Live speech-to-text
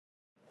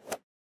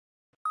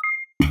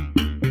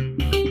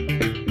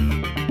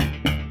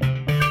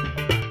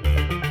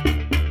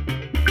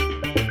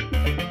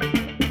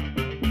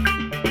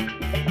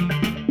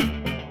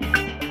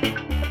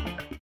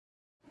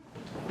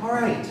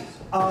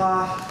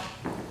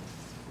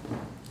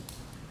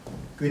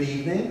Good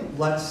evening.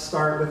 Let's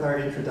start with our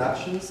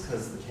introductions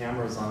because the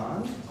camera's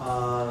on.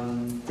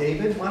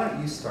 David, why don't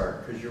you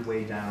start because you're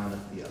way down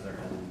at the other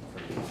end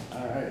from me.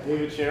 All right,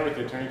 David Chair with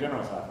the Attorney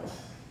General's Office.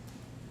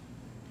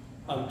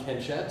 I'm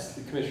Ken Schatz,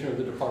 the Commissioner of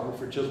the Department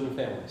for Children and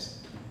Families.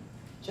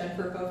 Jen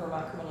Furco,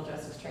 Vermont Criminal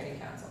Justice Training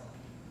Council.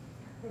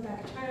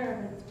 Rebecca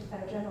Turner with the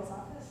Federal General's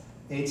Office.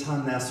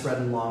 Eitan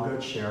Ness-Redden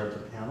Longo, Chair of the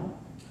panel.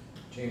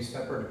 James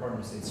Pepper,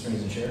 Department of State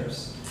Attorneys and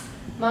Sheriffs.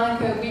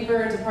 Monica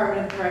Weaver,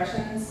 Department of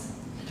Corrections.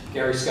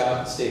 Gary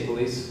Scott, State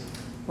Police.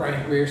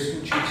 Brian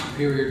Grierson, Chief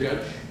Superior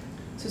Judge.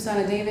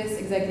 Susanna Davis,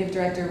 Executive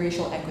Director,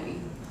 Racial Equity.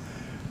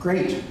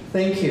 Great,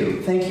 thank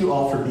you. Thank you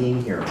all for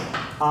being here.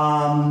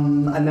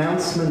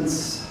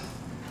 Announcements,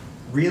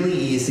 really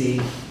easy.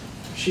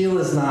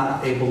 Sheila's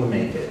not able to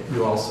make it.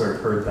 You all sort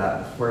of heard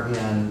that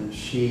beforehand.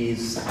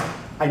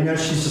 I know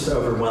she's just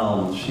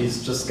overwhelmed.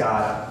 She's just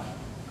got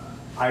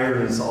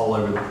irons all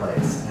over the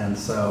place. And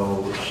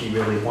so she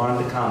really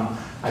wanted to come.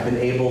 I've been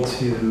able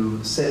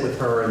to sit with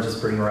her and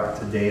just bring her up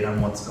to date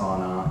on what's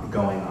going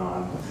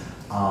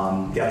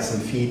on, get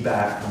some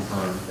feedback from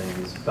her and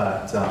things,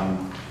 but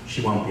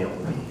she won't be able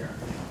to be here.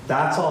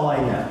 That's all I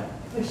know.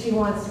 But she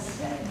wants to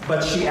stay.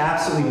 But she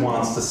absolutely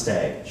wants to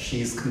stay.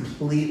 She's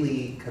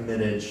completely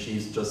committed.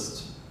 She's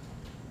just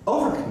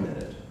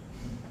overcommitted.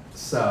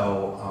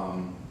 So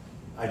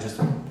I just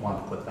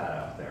want to put that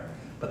out there.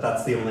 But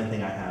that's the only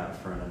thing I have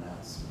for an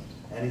announcement.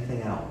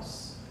 Anything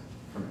else?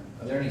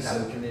 Are there any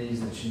subcommittees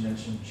that she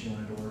mentioned she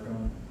wanted to work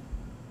on?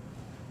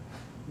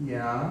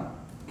 Yeah.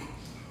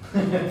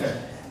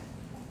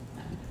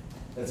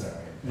 That's all right.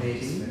 Maybe. I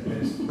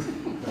just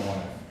don't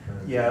want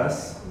her.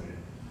 Yes. Included.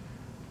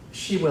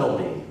 She will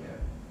be. Yeah.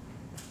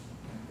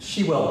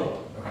 She will be.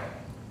 Okay.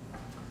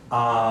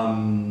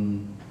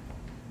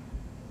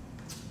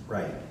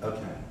 Right,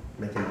 okay.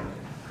 Make a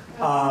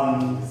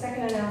note.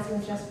 Second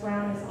announcement, Jess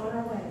Brown is on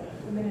her way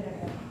a minute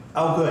ago.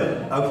 Oh,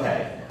 good,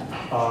 okay.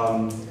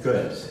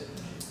 Good.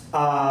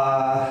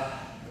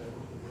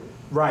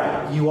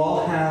 Right, you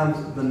all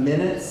have the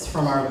minutes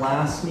from our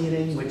last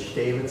meeting, which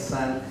David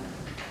sent.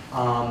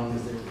 A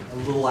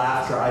little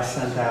after I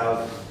sent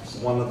out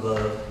one of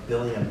the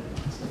billion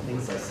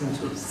things I seem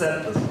to have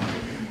sent this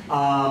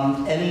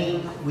one.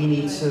 We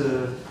need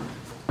to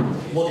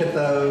look at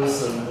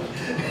those and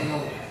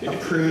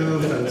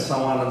approve and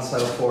so on and so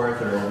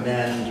forth, or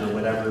amend or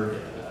whatever.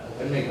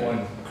 I'd make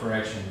one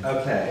correction.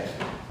 Okay.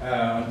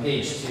 On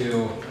page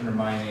 2, under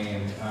my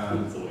name,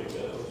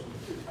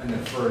 in the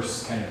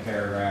first kind of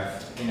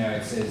paragraph,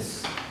 it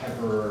says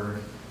Pepper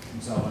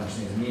himself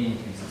understands the meaning,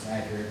 thinks it's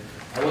accurate.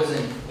 I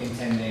wasn't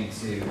intending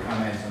to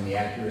comment on the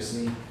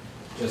accuracy,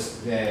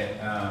 just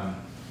that, I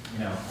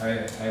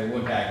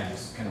went back and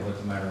just kind of looked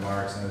at my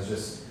remarks, and I was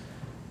just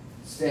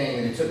saying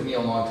that it took me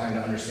a long time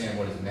to understand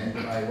what is meant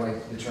by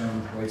the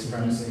term white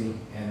supremacy,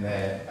 and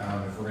that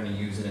if we're going to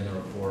use it in the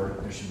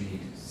report, there should be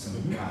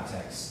some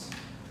context.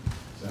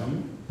 So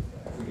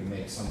if we can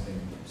make some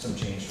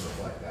change to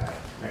reflect that.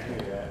 I can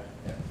do that.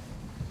 Yeah.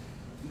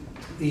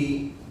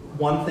 The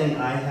one thing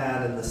I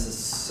had, and this is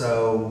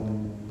so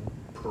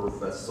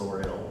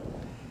professorial,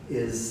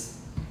 is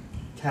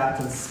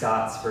Captain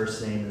Scott's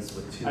first name is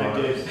with 2 R's. I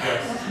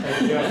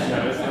just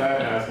noticed that,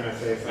 and I was going to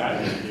say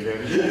something. You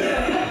didn't.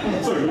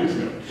 So you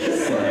know.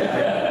 Sorry,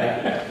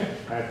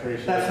 I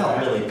appreciate that felt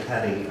really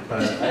petty,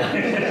 but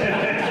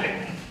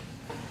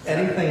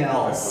anything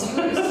else?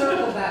 You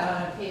circled that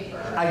on a paper.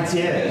 I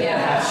did,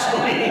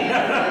 actually.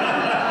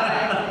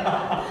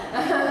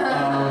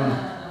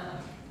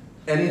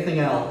 Anything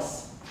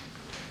else?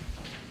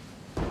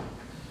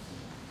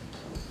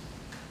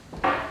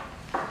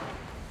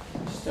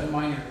 Just a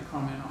minor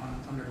comment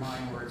on under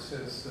mine where it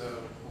says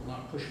will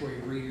not push away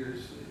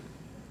readers.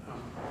 I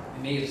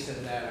may have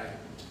said that.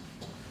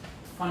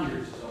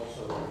 Funders is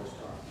also what I was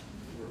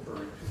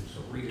referring to. So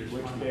readers.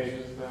 Which funders. page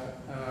is that?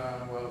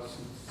 Well,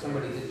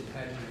 somebody didn't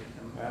paginate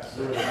them. That's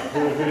who didn't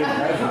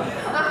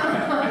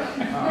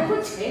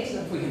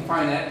If we can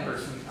find that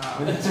person.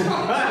 It's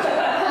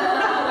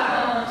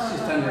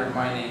just under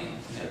my name.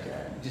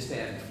 Okay. Just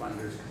add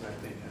funders because I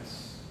think that's,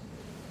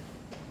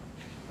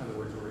 in other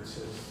words, where it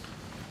says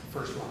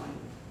first line.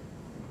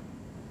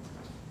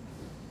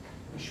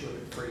 Be sure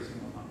that phrasing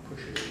will not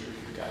push it over.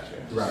 Gotcha.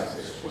 Right.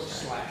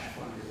 Slash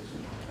funders.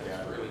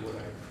 That's really what I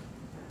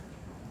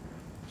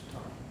was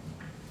talking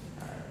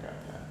All right, got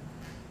that.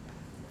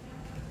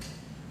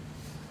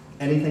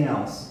 Anything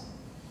else?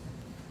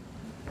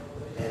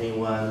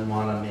 Anyone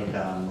want to make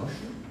a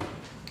motion?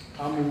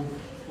 I'll move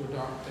to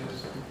adopt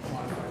as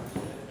modified.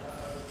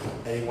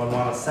 Anyone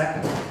want a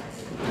second?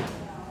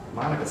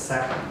 Monica,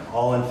 second.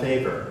 All in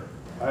favor?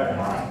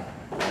 Aye.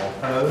 All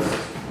opposed?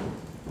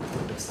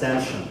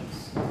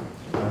 Abstentions?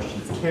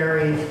 Motion's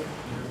carried.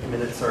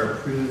 Minutes are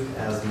approved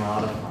as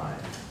modified.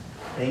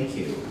 Thank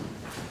you.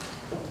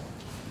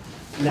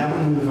 Now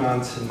we move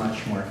on to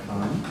much more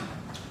fun.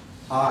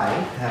 I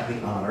have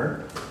the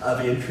honor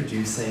of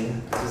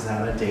introducing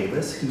Susanna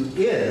Davis, who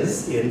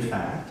is, in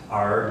fact,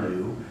 our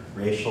new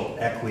Racial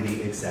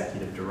Equity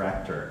Executive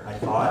Director. I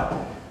thought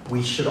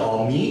we should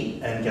all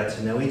meet and get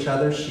to know each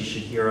other. She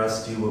should hear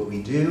us do what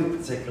we do,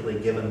 particularly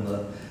given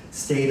the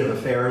state of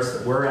affairs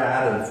that we're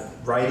at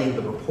of writing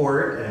the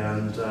report,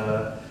 and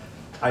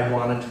I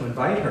wanted to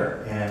invite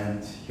her,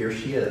 and here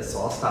she is. So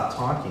I'll stop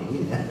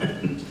talking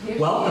and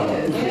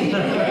welcome.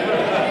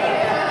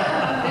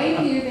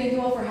 Thank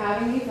you all for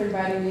having me, for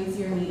inviting me to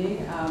your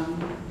meeting.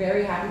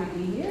 Very happy to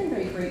be here and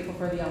very grateful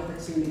for the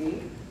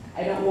opportunity.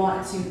 I don't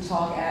want to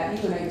talk at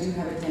you, and I do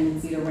have a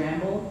tendency to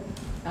ramble.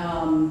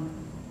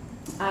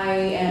 I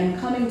am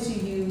coming to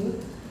you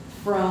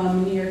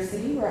from New York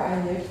City, where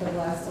I lived for the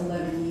last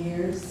 11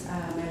 years.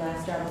 My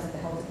last job was at the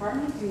health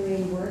department,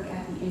 doing work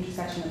at the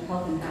intersection of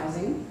health and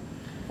housing.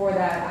 Before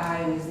that,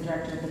 I was the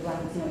director of the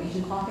Black Latino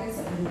Asian Caucus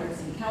of the New York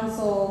City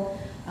Council.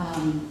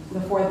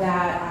 Before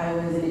that, I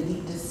was in a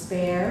deep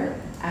despair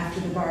after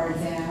the bar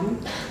exam.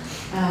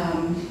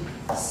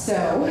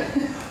 So,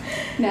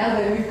 now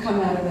that we've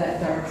come out of that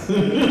dark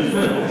space,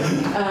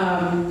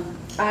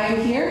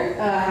 I'm here,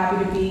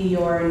 happy to be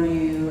your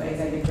new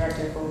executive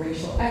director for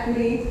racial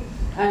equity.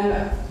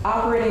 I'm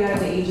operating out of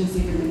the Agency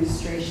of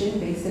Administration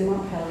based in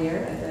Montpelier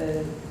at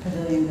the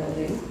Pavilion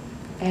Building.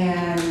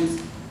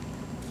 And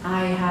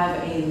I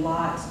have a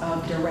lot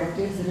of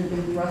directives that have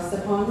been thrust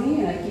upon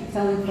me, and I keep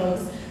telling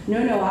folks,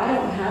 no, I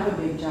don't have a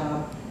big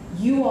job.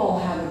 You all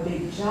have a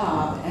big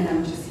job, and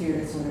I'm just here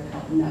to sort of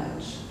help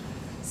nudge.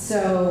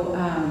 So,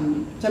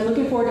 I'm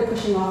looking forward to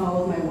pushing off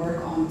all of my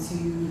work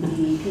onto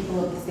the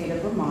people of the state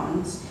of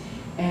Vermont.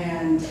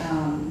 And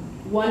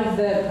one of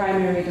the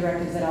primary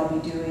directives that I'll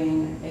be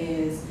doing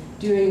is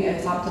doing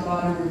a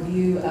top-to-bottom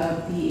review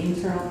of the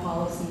internal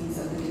policies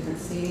of the different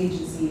state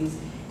agencies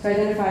to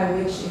identify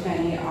which, if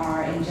any,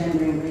 are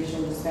engendering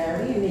racial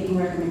disparity and making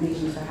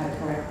recommendations for how to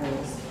correct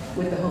those,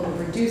 with the hope of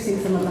reducing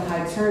some of the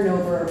high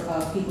turnover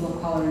of people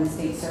of color in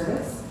state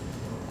service.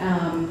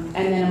 And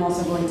then I'm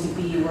also going to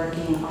be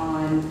working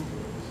on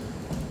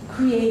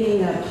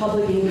creating a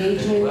public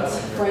engagement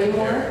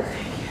framework,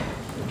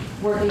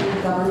 working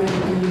with government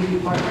and community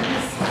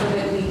partners so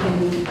that we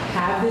can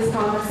have this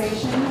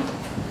conversation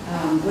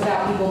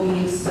without people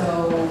being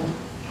so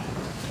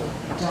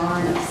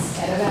darn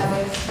upset about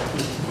it.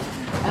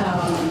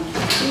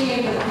 Being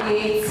able to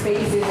create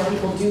spaces where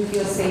people do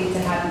feel safe to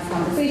have these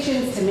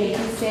conversations, to make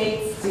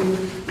mistakes, to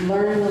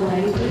learn the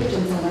language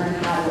and to learn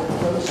how to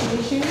approach the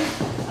issue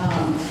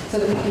so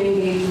that we can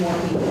engage more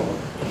people.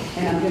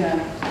 And I'm going to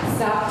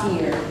stop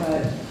here,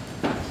 but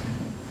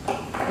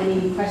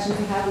any questions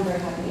you have, I'm very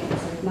happy to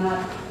answer. If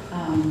not,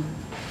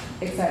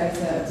 excited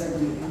to observe the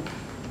meeting.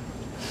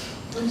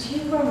 Would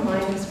you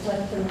remind us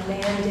what the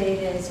mandate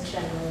is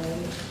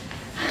generally?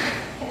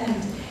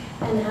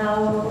 and how,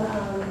 I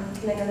know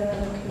there are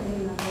other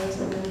committee members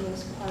and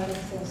members part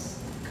of this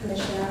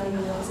commission, I don't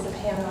even know, is it a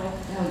panel?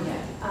 Oh,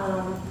 yeah.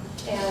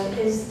 And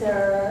is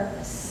there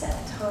a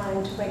set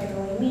time to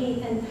regularly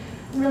meet? And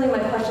really my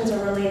questions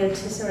are related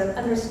to sort of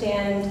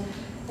understand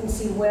and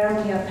see where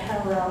we have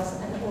parallels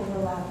and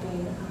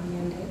overlapping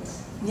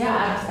mandates.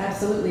 Yeah,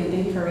 absolutely.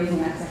 Thank you for raising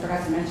that, because I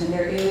forgot to mention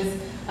there is,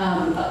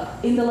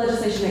 in the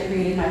legislation that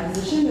created my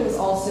position, there was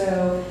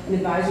also an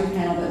advisory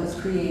panel that was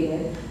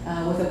created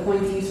with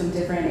appointees from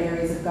different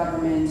areas of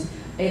government.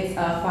 It's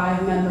a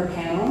 5-member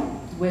panel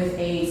with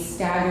a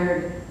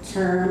staggered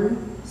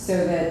term so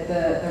that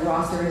the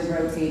roster is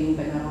rotating,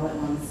 but not all at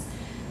once.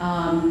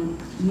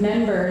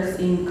 Members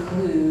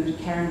include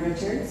Karen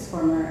Richards,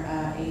 former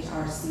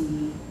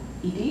HRC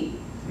ED,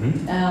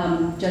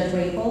 Judge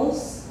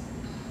Waples,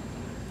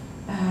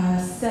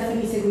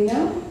 Stephanie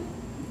Seguino,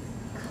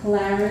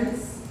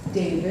 Clarence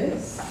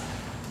Davis,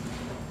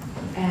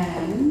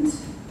 and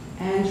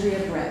Andrea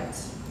Brett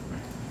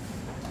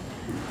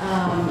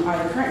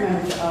are the current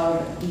members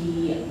of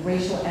the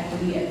Racial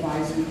Equity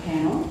Advisory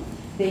Panel.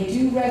 They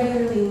do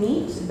regularly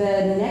meet.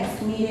 The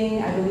next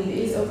meeting, I believe,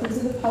 is open to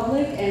the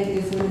public and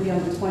is going to be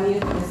on the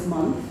 20th of this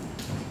month.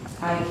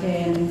 I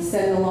can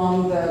send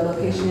along the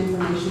location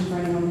information for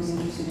anyone who's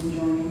interested in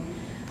joining.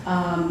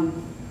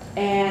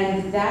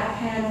 And that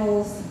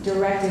panel's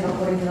directive,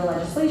 according to the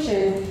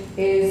legislation,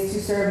 is to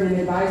serve in an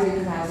advisory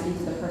capacity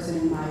to the person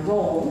in my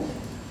role.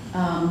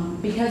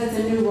 Because it's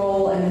a new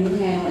role and a new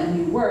panel and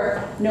new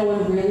work, no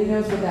one really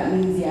knows what that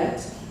means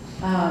yet.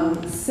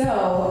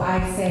 So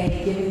I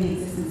say, given the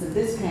existence of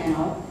this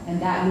panel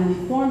and that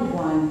newly formed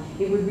one,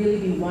 it would really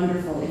be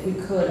wonderful if we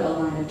could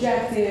align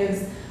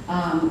objectives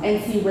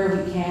and see where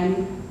we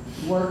can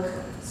work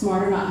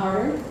smarter, not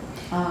harder,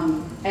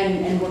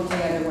 and work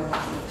together where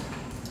possible.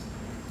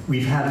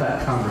 We've had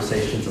that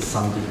conversation to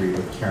some degree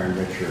with Karen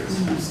Richards,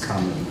 who's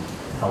come and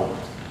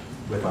helped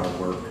with our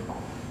work.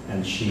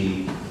 And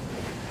she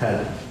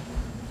had,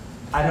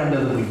 I don't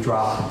know that we've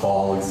dropped the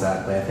ball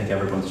exactly. I think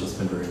everyone's just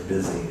been very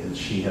busy. And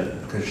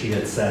because she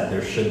had said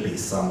there should be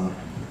some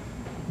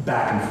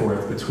back and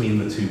forth between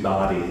the two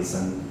bodies,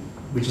 and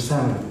we just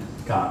haven't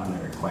gotten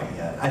there quite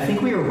yet. I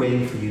think we were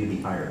waiting for you to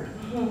be hired.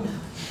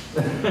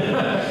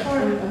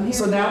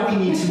 So now we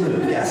need to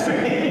move, yes.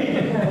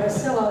 We're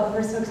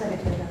so excited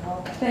to be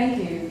involved.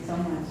 Thank you so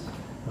much.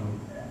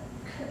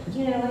 You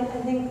you know, I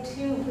think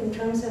too, in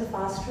terms of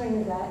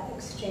fostering that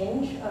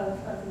exchange of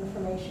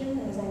information,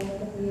 as I know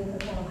that we as a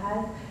panel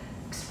had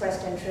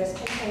expressed interest,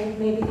 and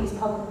maybe these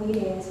public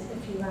meetings,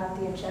 if you have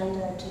the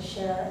agenda to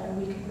share,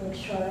 and we could make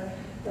sure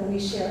that we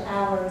share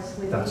ours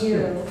with That's you.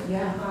 true.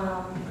 Yeah.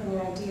 I mean,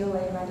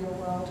 ideally, in an ideal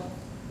world,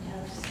 you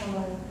have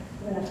someone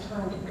with enough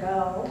time to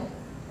go,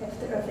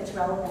 if it's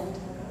relevant.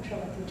 I'm not sure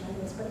what the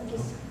agenda is, but it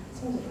just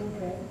seems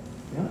appropriate.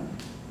 Yeah.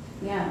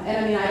 Yeah, and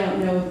I mean, I don't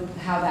know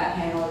how that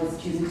panel is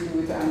choosing to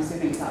do it, but I'm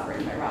assuming it's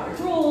operating by Robert's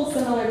rules,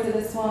 similar to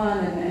this one,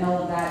 and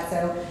all of that.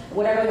 So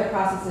whatever the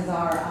processes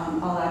are,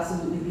 I'll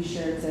absolutely be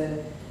sure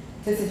to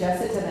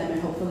suggest it to them,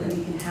 and hopefully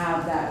we can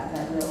have that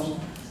real,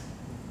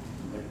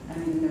 I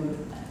don't even know,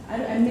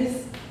 I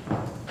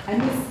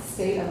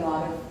misstate a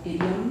lot of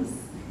idioms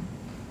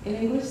in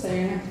English, so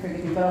you're gonna have to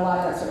forgive me, but a lot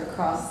of that sort of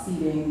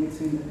cross-seeding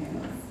between the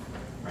panels.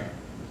 Right.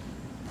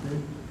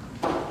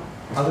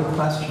 Other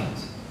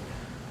questions?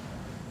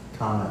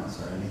 Comments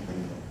or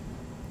anything?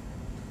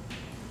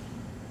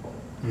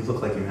 You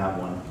look like you have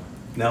one.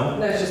 No?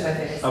 No, it's just my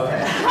face.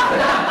 Okay.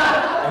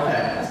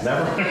 Okay,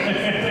 never.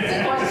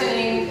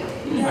 Questioning.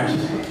 I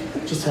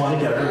just want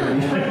to get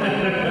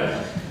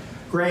everybody.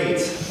 Great.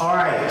 All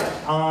right.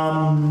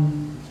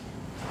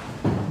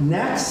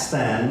 Next,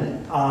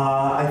 then,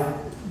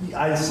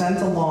 I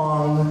sent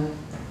along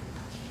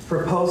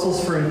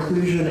proposals for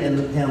inclusion in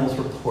the panel's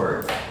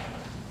report.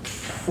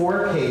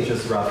 4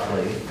 pages,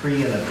 roughly,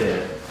 3 and a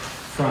bit,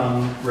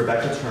 from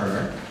Rebecca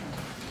Turner.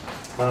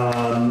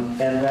 And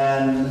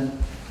then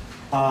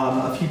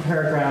a few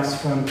paragraphs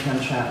from Ken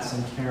Schatz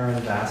and Karen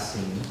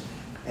Vastine.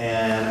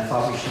 And I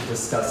thought we should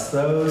discuss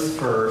those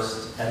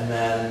first, and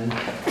then,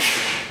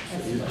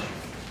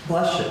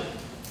 bless you.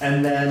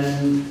 And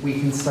then we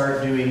can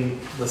start doing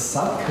the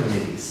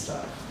subcommittee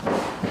stuff.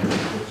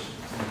 Which,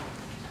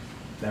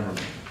 never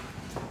mind.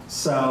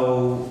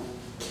 So,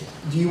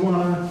 do you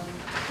want to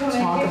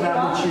talk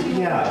about what you,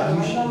 yeah,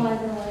 you should,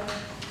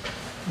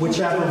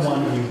 whichever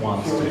one you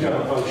want to do.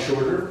 I'll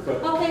shorter,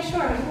 but Okay, sure.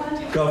 You want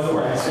to? Go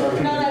for it.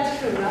 No, that's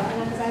true, because I'm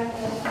going to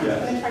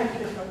try to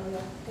put it from you.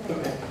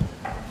 okay.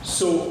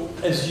 So,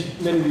 as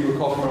many of you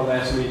recall from our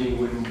last meeting,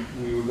 when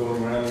we were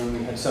going around and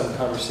we had some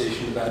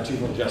conversation about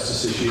juvenile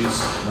justice issues,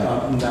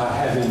 not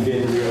having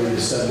been really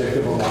the subject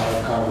of a lot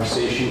of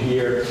conversation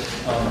here.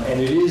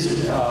 And it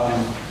is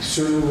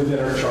certainly within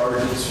our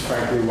charge. It's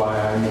frankly why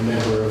I'm a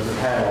member of the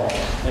panel.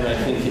 And I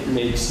think it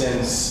makes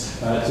sense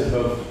to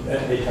both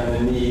a kind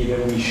of need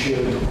that we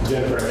should.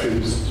 Jennifer actually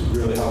was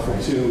really helpful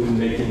too in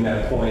making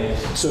that point.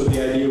 So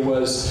the idea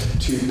was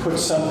to put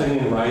something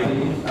in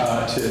writing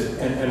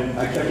and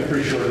I kept it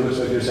pretty short. It looks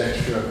like there's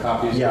extra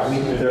copies. Yeah,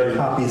 there are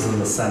copies in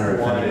the center.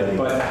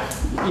 But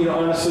you know,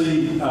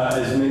 honestly,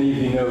 as many of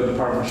you know, the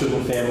Department of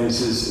Children and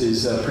Families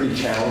is pretty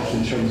challenged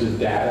in terms of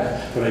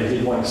data. But I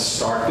did want to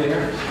start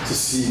there to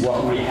see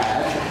what we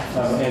had.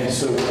 And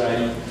so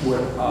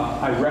what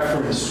I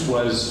referenced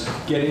was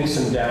getting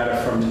some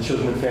data from the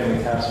Children and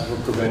Family Council for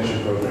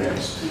Prevention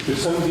Programs. But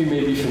some of you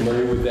may be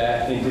familiar with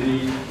that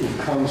entity. It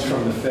comes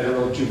from the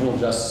Federal Juvenile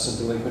Justice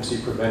and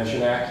Delinquency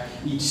Prevention Act.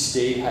 Each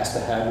state has to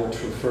have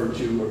what's referred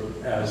to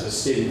as a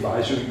state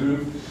advisory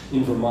group.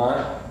 In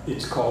Vermont,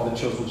 it's called the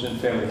Children's and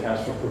Family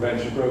Council for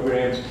Prevention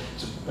Programs.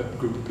 It's a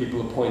group of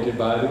people appointed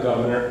by the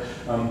governor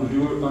who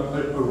do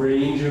a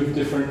range of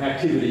different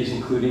activities,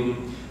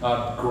 including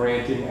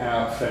granting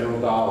out federal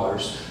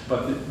dollars.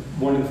 But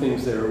one of the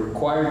things they're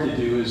required to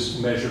do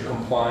is measure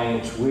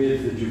compliance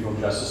with the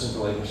Juvenile Justice and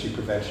Delinquency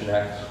Prevention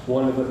Act.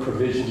 One of the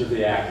provisions of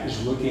the act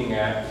is looking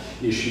at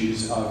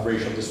issues of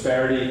racial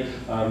disparity,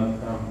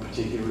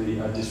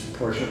 particularly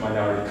disproportionate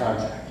minority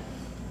contact.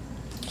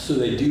 So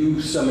they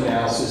do some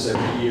analysis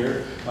every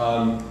year,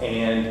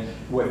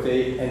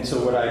 and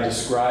so what I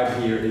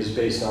describe here is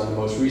based on the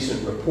most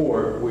recent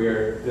report,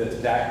 where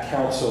that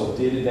council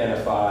did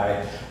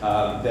identify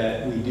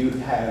that we do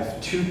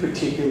have 2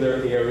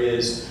 particular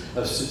areas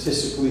of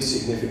statistically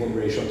significant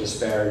racial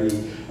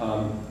disparity.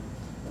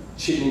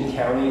 Chittenden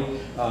County,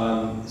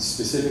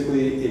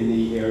 specifically in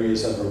the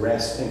areas of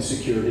arrest and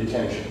secure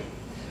detention.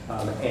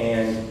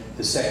 And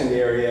the second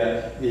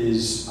area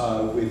is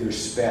with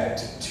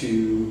respect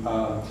to,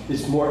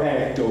 it's more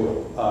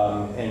anecdotal,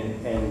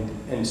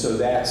 and so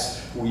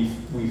that's,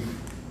 we've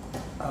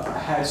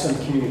had some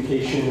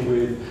communication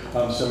with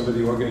some of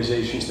the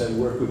organizations that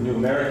work with New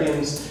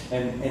Americans,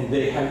 and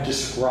they have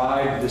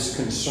described this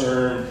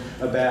concern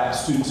about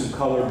students of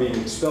color being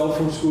expelled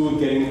from school,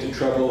 getting into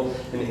trouble,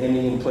 and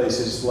ending in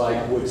places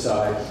like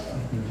Woodside.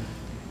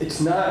 It's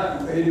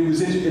not, it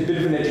was a bit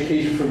of an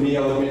education for me,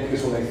 I'll admit,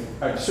 because when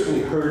I've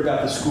certainly heard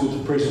about the school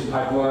to prison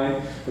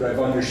pipeline, but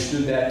I've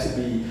understood that to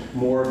be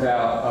more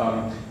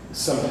about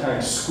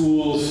sometimes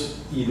schools,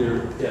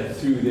 either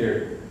through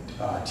their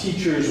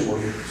teachers or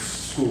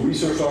school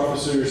resource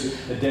officers,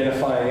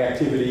 identifying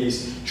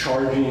activities,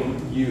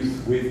 charging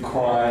youth with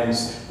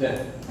crimes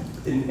that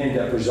end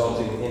up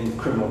resulting in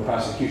criminal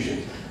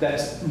prosecution.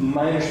 That's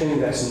my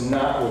understanding. That's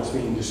not what's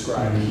being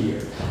described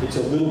here. It's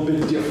a little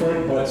bit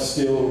different, but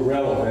still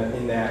relevant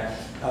in that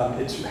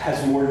it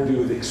has more to do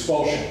with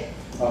expulsion.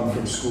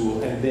 from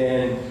school. And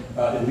then,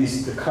 at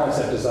least the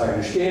concept as I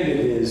understand it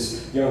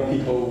is young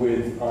people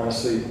with,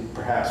 honestly,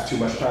 perhaps too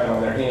much time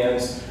on their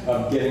hands,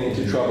 getting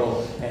into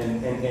trouble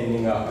and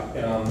ending up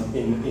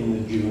in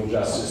the juvenile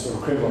justice or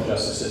criminal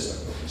justice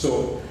system.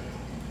 So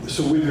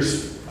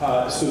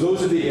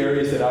those are the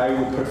areas that I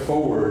would put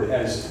forward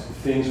as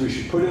things we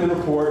should put in the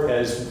report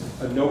as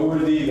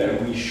noteworthy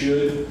that we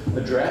should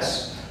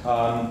address.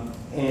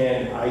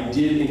 And I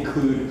did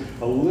include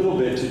a little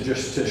bit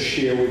just to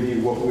share with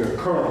you what we're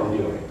currently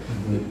doing,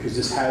 because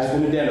this has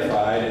been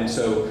identified. And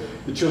so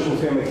the Children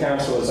and Family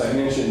Council, as I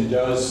mentioned,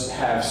 does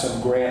have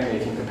some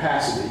grant-making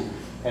capacity.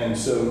 And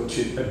so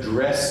to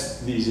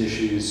address these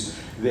issues,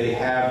 they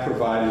have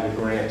provided a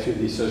grant to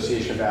the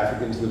Association of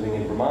Africans Living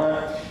in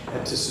Vermont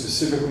and to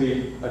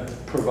specifically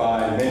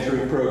provide a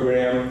mentoring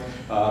program,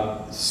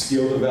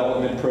 skill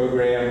development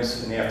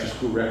programs, an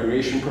after-school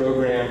recreation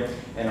program,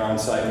 and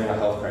on-site mental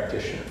health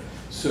practitioner.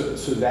 So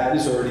that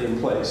is already in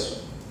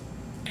place.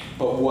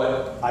 But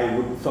what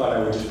I thought I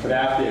would just put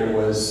out there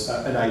was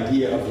an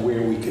idea of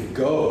where we could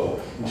go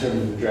in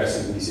terms of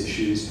addressing these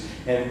issues.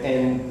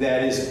 And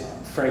that is,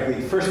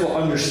 frankly, first of all,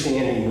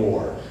 understanding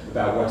more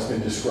about what's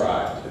been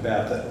described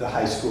about the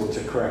high school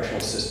to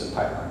correctional system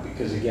pipeline.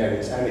 Because again,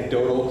 it's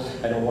anecdotal.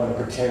 I don't want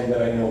to pretend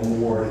that I know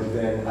more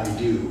than I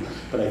do.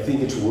 But I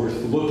think it's worth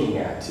looking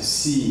at to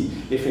see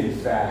if, in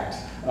fact,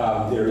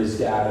 there is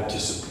data to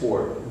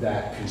support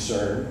that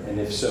concern, and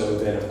if so,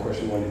 then of course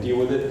we want to deal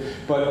with it.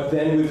 But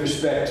then with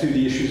respect to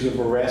the issues of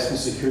arrest and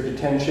secure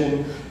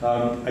detention,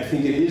 I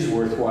think it is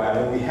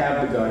worthwhile, and we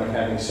have begun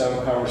having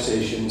some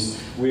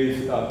conversations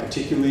with,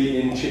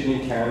 particularly in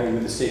Chittenden County,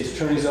 with the State's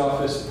Attorney's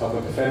Office, the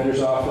Public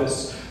Defender's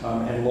Office,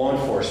 and law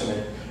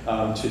enforcement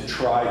to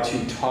try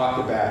to talk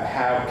about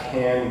how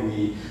can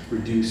we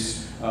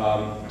reduce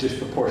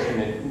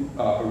disproportionate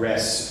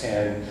arrests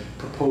and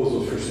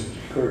proposals for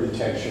secure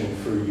detention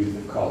for youth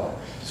of color.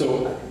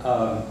 So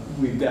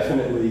we've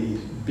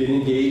definitely been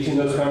engaged in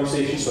those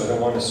conversations, so I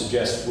don't want to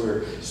suggest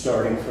we're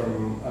starting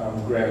from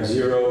ground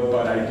zero,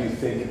 but I do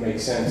think it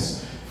makes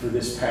sense for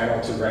this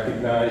panel to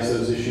recognize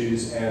those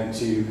issues and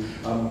to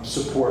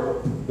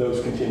support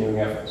those continuing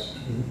efforts.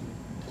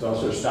 So I'll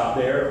sort of stop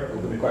there,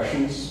 open to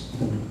questions.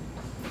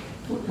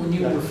 When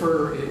you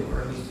refer,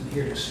 or at least in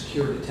here, to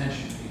secure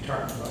detention, are you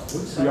talking about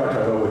Woodside? We are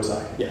talking about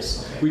Woodside,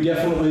 yes. Okay. We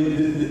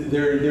definitely,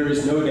 there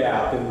is no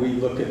doubt that we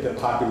look at the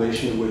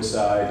population of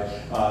Woodside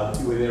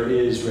where there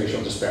is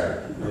racial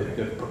disparity.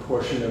 The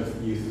proportion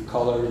of youth of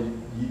color,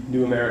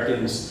 new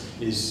Americans,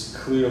 is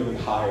clearly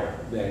higher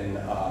than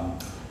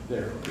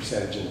their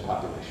percentage in the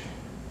population.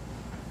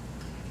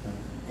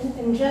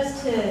 And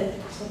just to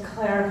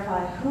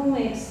clarify, who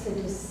makes the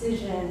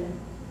decision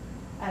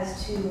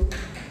as to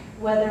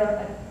whether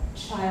a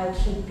child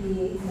should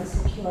be in a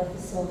secure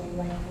facility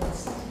like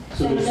Woodside?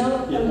 So there's,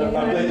 I'm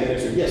glad to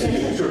answer.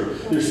 Yes, sure.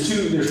 There's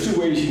two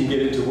ways you can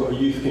get into what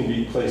youth can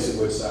be placed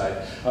at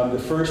Woodside. The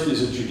first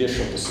is a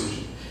judicial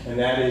decision, and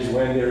that is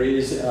when there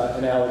is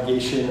an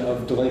allegation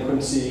of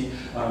delinquency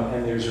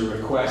and there's a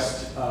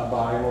request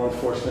by law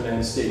enforcement and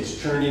the state's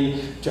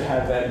attorney to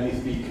have that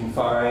youth be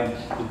confined.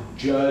 The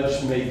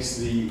judge makes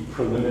the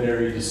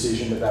preliminary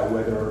decision about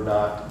whether or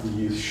not the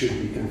youth should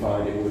be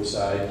confined at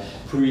Woodside.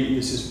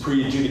 This is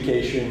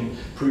pre-adjudication,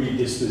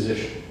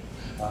 pre-disposition.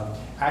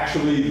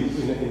 Actually,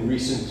 in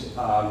recent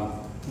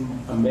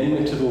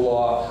amendment to the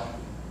law,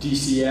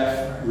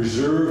 DCF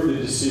reserved the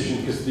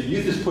decision, because the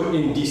youth is put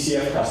in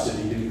DCF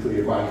custody, to be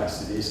clear, my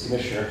custody as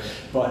commissioner.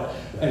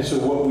 And so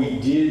what we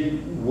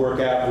did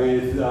work out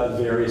with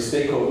various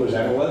stakeholders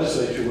and the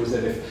legislature was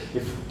that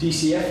if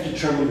DCF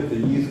determined that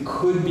the youth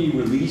could be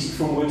released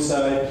from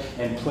Woodside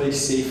and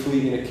placed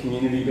safely in a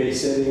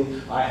community-based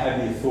setting, I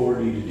had the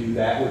authority to do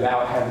that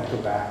without having to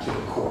go back to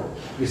the court.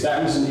 Because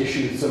that was an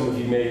issue that some of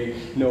you may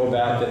know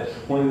about, that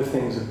one of the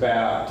things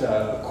about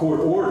a court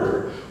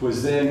order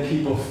was then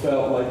people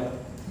felt like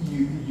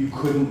you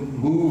couldn't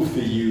move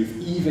the youth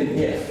even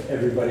if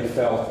everybody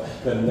felt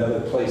that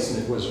another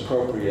placement was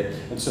appropriate.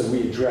 And so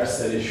we addressed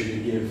that issue to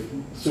give.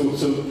 So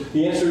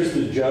the answer is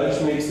the judge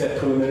makes that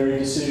preliminary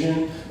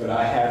decision, but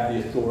I have the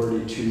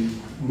authority to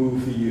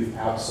move the youth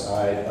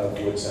outside of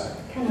Woodside.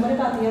 And what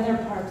about the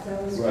other part,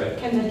 though? Right.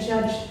 Can the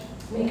judge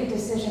make a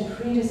decision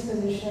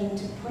pre-disposition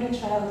to put a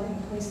child in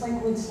a place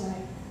like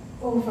Woodside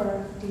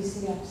over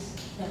DCF's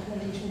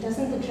recommendation?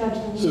 Doesn't the judge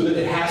need So that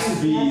it has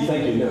to be,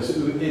 thank you, no, so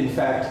in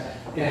fact,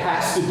 it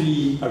has to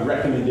be a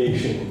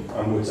recommendation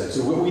on Woodside.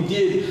 So what we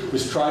did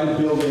was try to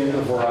build in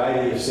a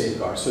variety of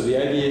safeguards. So the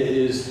idea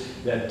is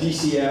that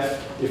DCF,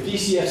 if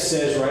DCF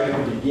says right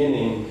at the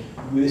beginning,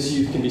 this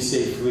youth can be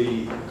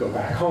safely go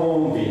back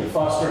home, be in a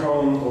foster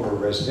home, or a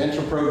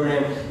residential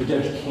program, the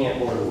judge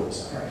can't order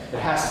Woodside. It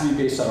has to be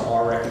based on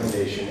our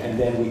recommendation, and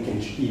then we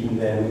can, even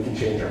then, we can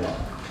change our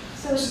mind.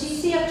 So is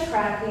DCF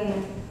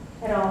tracking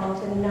at all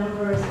the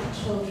numbers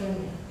of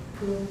children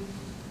who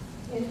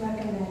it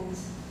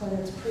recommends, whether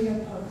it's pre or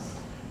post,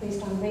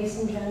 based on race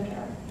and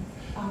gender,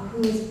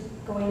 who is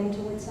going into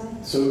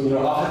Woodside? So,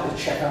 I'll have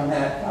to check on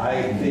that.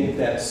 I think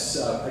that's,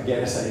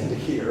 again, as I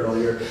indicated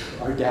earlier,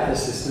 our data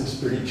system's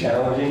pretty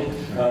challenging.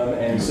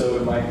 And so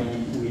it might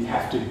be, we'd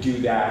have to do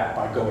that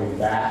by going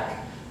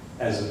back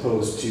as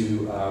opposed to,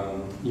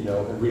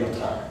 in real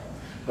time.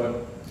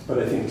 But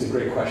I think it's a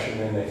great question,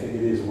 and I think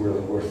it is really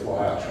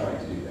worthwhile trying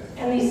to do that.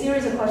 And these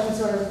series of questions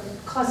sort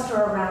of cluster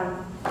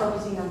around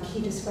focusing on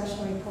key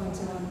discretionary points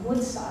around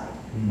Woodside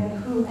and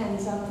who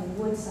ends up in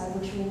Woodside,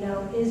 which we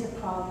know is a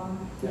problem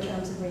in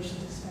terms of racial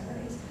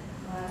disparities.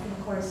 And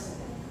of course,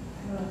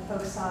 I don't know if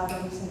folks saw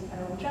the recent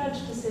federal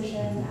judge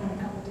decision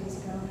a couple of days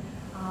ago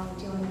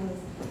dealing with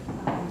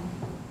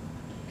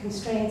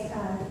constraints.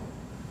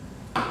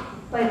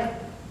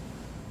 But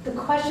the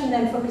question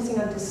then focusing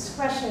on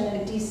discretion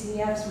and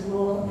DCF's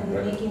role in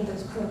making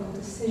those critical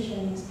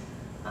decisions.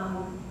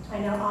 I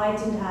know I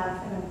didn't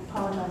have, and I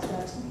apologize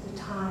for the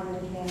time in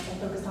advance, I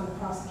focused on the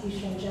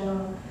prosecution in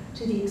general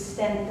to the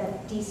extent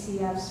that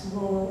DCF's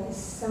role is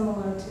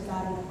similar to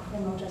that in the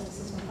criminal justice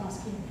system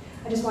prosecuting.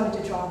 I just wanted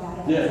to draw that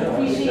up. I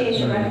appreciate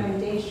your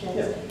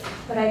recommendations,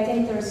 but I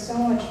think there's so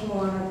much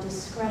more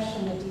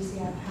discretion that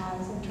DCF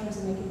has in terms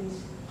of making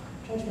these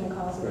judgment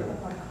calls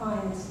of our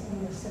clients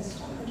in the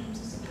system in terms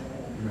of security.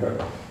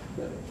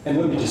 Right. And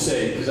let me just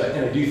say, because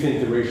I do think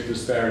the racial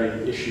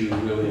disparity issue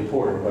is really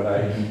important, but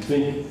I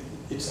think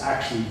it's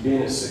actually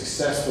been a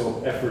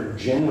successful effort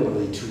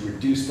generally to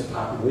reduce the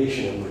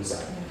population in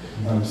Woodside.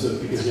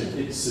 Because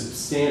it's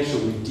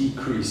substantially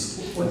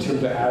decreased in terms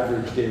of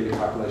average daily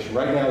population.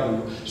 Right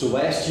now, so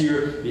last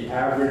year, the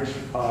average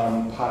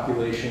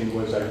population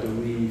was, I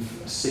believe,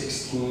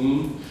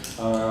 16.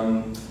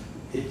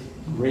 It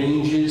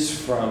ranges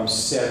from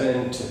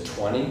 7 to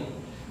 20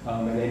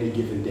 on any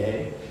given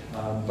day.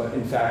 But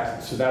in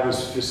fact, so that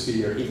was fiscal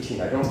year 18.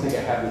 I don't think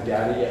I have the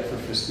data yet for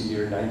fiscal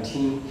year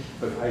 19,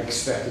 but I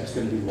expect it's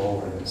going to be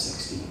lower than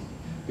 16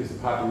 because the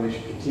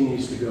population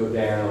continues to go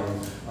down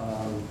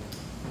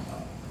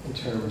in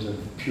terms of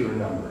pure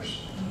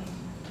numbers.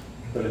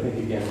 But I think,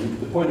 again,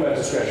 the point about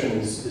discretion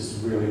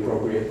is really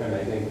appropriate, and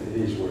I think it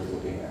is worth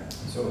looking at.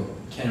 So,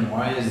 Ken,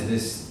 why is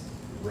this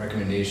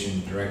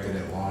recommendation directed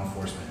at law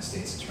enforcement and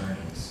state's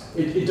attorneys?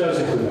 It does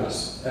include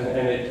us, and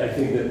I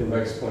think that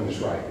Rebecca's point is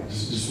right.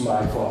 It's just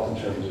my fault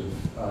in terms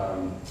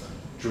of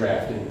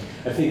drafting.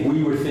 I think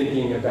we were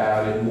thinking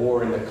about it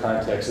more in the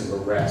context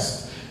of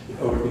arrest,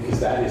 because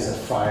that is a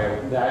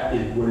fire,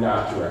 we're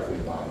not directly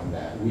involved in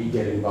that. We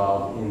get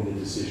involved in the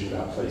decision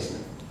about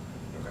placement.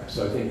 Okay.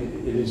 So I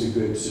think it is a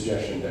good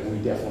suggestion that we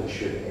definitely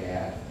should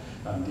add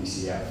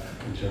DCF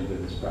in terms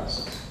of this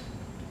process.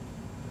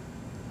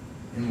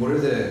 And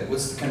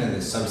what's kind of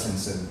the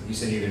substance of, you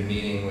said you've been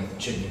meeting with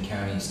Chittenden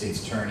County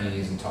state's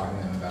attorneys and talking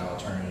to them about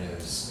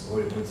alternatives.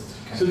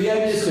 So the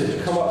idea is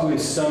to come up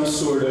with some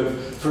sort of,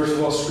 first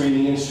of all,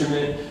 screening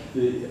instrument,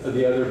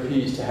 the other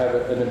piece to have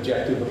an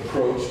objective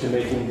approach to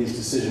making these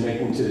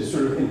decision-making to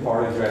sort of in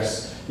part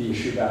address the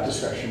issue about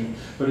discretion,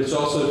 but it's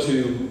also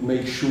to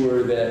make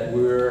sure that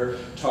we're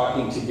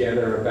talking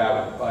together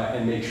about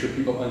and make sure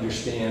people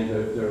understand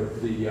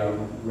the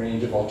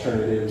range of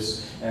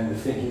alternatives and the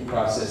thinking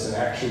process, and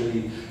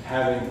actually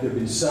there've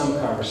been some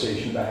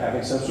conversation about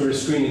having some sort of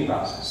screening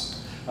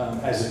process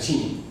as a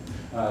team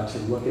to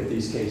look at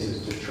these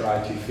cases to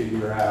try to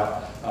figure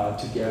out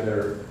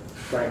together,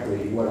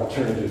 frankly, what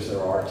alternatives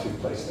there are to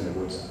placement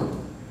in Woodside.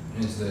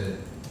 And is the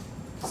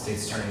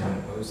state's attorney been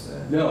opposed to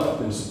that? No, I've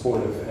been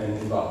supportive and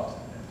involved.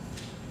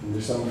 And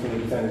there's someone from the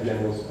Defender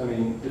General's,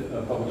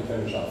 the Public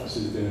Defender's Office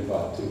who's been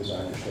involved too, as I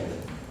understand it.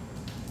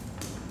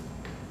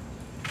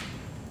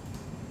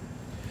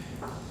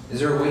 Is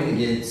there a way to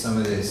get some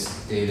of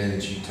this data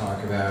that you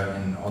talk about,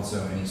 and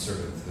also any sort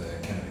of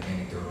the kind of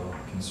anecdotal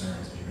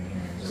concerns that you've been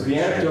hearing? So the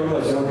anecdotal,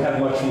 I don't have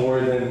much more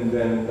than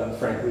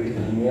frankly,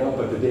 an email,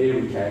 but the data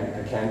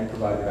I can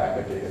provide the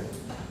backup data.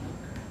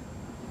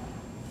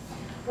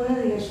 One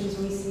of the issues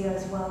we see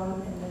as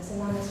well in this, and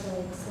not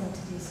necessarily linked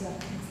to DCF,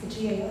 it's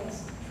the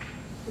GAOs.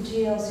 The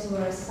GAOs who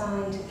are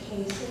assigned to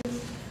cases.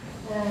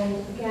 And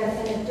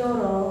again,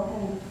 anecdotal,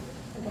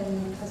 and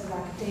again, because of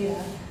lack of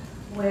data,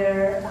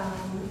 where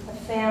a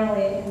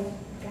family, and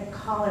I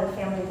call it a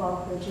family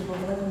involved with a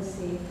juvenile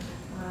delinquency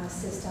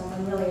system,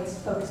 and really it's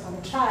focused on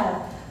the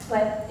child.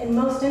 But in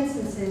most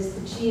instances,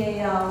 the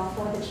GAL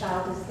for the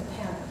child is the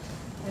parent,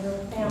 or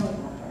the family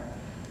member.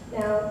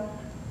 Now,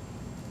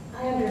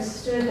 I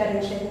understood that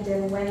in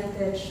Chittenden, when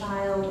the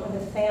child or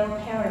the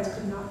parents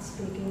could not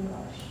speak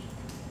English,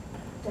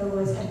 there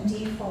was a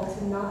default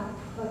to not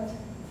put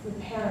the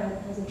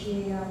parent as a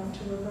GAL,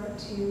 to revert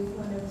to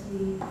one of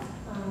the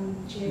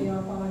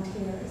GAL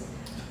volunteers.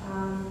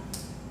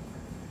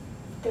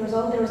 There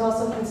was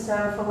also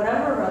concern, for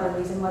whatever other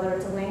reason, whether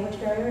it's a language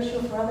barrier issue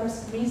or for other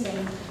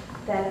reason,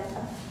 that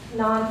a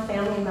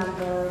non-family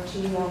member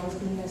GAL was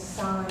being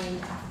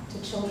assigned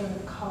to children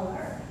of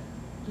color,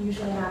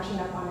 usually matching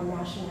up on a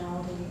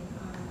nationality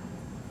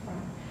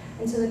front.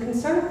 And so the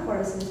concern, of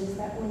course, is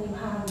that when you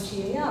have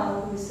a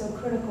GAL who is so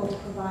critical to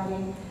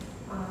providing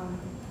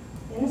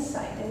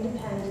insight,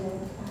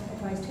 independent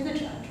advice to the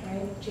judge,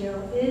 right?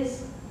 GAL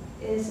is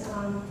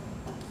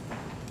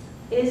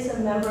is a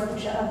member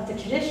of the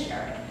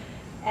judiciary.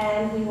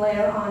 And we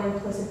layer on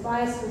implicit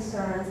bias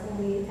concerns,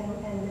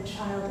 and the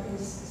child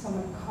is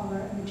someone of color,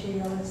 and the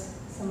jail is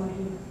someone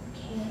who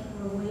can't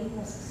relate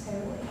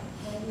necessarily,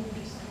 right? Even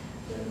just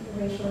the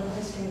racial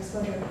history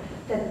exposure.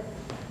 That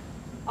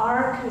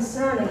our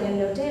concern, again,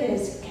 no data,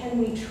 is can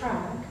we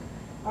track,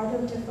 are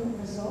there different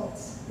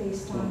results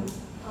based on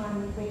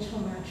racial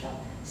matchup?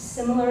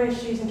 Similar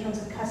issues in terms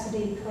of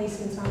custody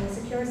placements on a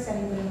secure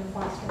setting within a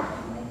foster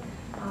family.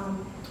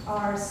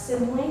 Are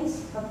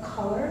siblings of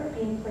color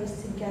being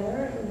placed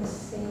together in the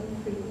same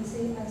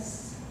frequency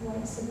as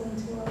white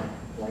siblings who are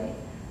white?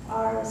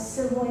 Are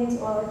siblings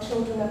or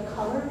children of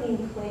color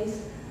being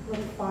placed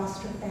with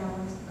foster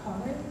families of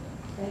color?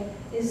 Right?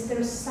 Is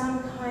there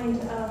some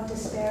kind of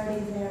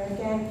disparity there?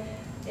 Again,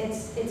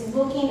 it's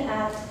looking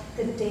at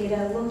the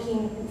data,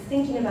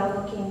 thinking about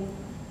looking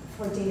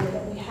for data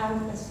that we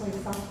haven't necessarily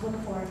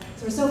looked for.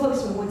 So we're so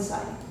focused on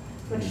Woodside,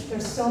 which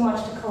there's so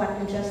much to collect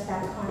in just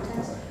that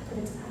context, but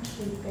it's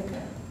actually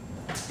bigger.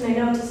 And I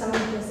know to some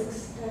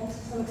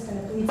extent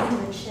it bleeds into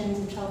the chins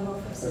and child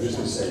welfare system. I was just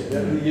going to say,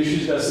 the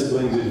issues about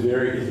siblings is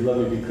let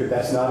me be clear,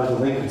 that's not a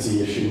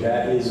delinquency issue.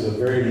 That is a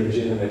very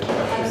legitimate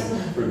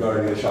question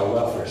regarding the child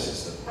welfare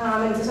system.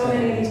 And so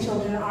many of these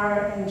children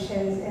are in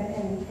chins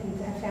and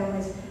have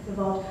families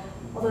involved.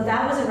 Although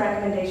that was a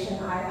recommendation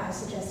I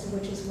suggested,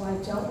 which is why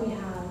don't we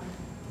have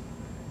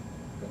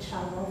the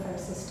child welfare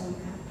system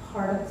at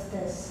part of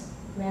this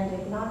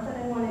mandate? Not that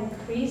I want to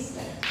increase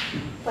it,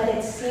 but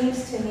it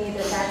seems to me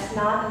that that's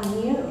not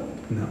immune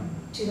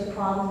to the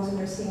problems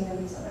we're seeing in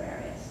these other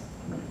areas.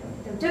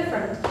 They're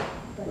different,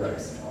 but they're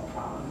still a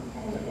problem.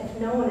 And if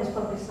no one is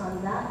focused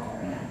on that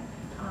area,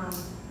 I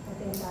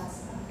think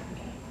that's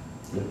okay.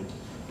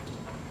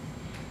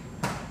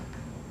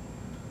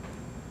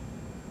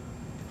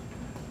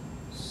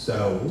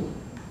 So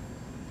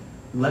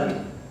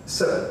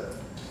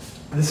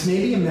this may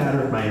be a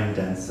matter of my own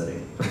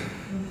density,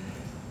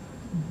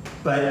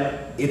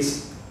 but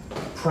it's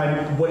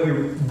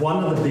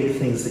one of the big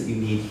things that you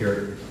need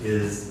here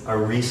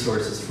are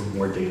resources for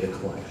more data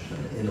collection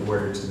in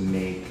order to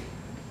make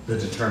the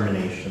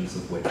determinations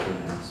of which we're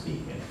now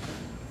speaking.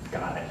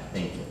 Got it.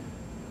 Thank you.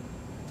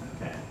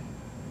 Okay.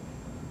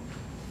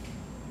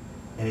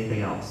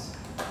 Anything else?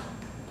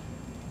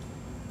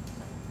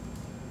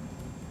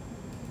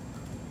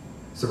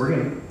 So we're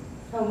going to...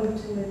 I'll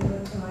move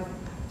to my...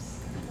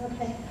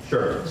 Okay.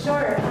 Sure.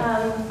 Sure.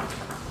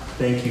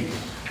 Thank you.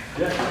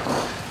 Yeah.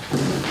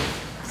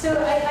 So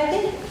I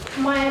think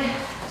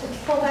to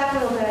pull back a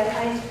little bit,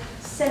 I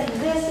sent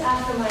this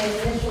after my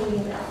initial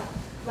email.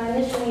 My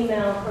initial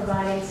email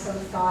provided some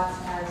thoughts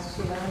as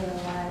to, I don't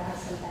know why I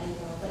sent that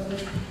email, but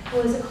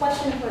it was a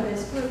question for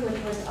this group,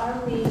 which was, I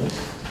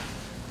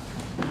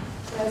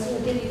was going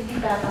to give you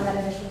feedback on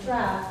that initial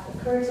draft. It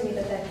occurred to me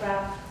that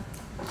draft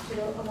did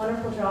a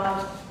wonderful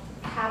job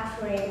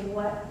capturing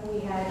what we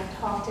had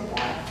talked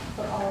about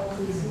for all of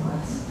these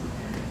months.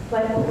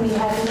 But what we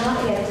had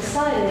not yet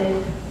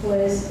decided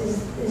was,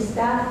 is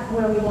that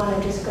where we want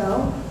to just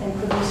go and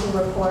produce a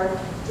report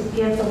to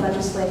give the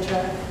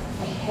legislature,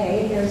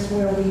 hey, here's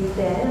where we've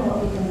been and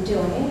what we've been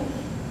doing,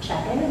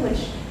 check-in,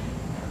 which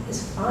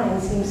is fine,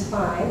 seems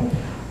fine,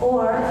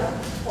 or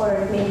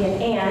maybe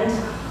an and,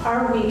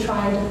 are we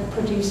trying to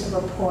produce a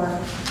report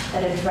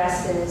that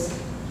addresses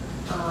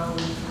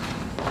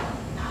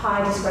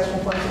high discretion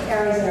points of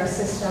areas in our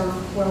system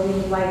where we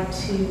would like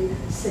to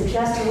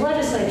suggest to the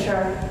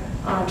legislature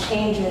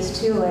changes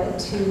to it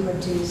to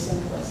reduce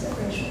implicit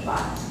racial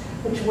bias,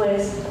 which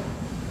was,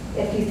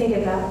 if you think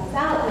about it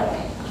that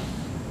way,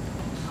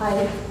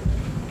 I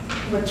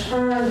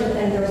returned,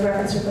 and there was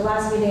reference to the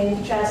last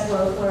meeting, Jess,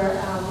 where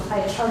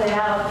I charted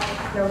out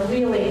in a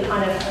really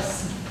kind of a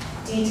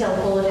detailed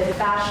bulleted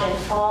fashion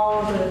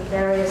all the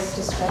various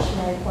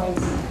discretionary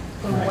points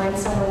from when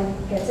someone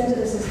gets into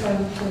the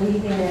system to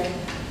leaving it,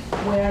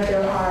 where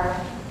there are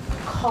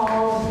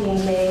calls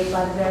being made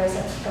by the various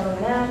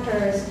government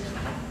actors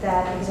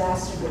that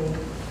exacerbate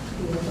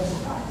the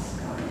implicit bias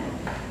going in.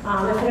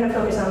 If we're going to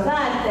focus on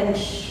that, then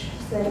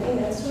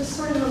it's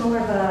sort of more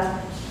of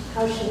a,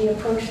 how should we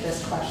approach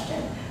this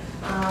question?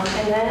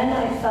 And then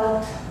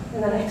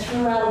I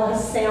threw out a lot of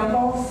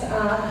samples,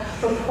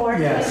 reports.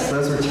 Yes,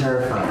 those were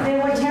terrifying. They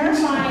were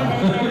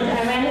terrifying, and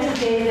I ran into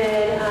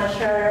David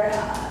Scher a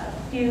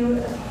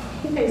few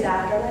days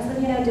after, and I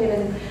said,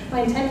 David,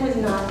 my intent was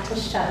not to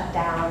shut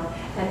down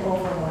and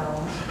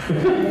overwhelm.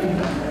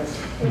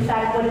 In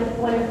fact,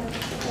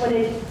 what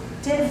it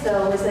did,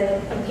 though, was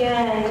that,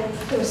 again,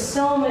 there were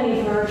so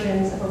many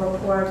versions of a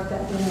report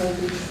that we may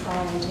be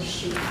trying to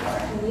shoot for.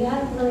 And we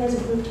hadn't really, as a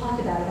group,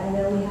 talked about it. I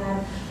know we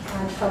had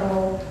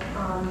trouble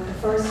the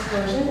first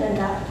version, and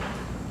that,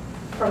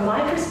 from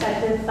my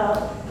perspective,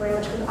 felt very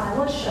much like I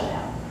was shut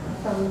out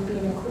from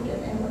being included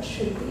in what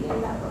should be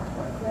in that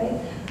report, right?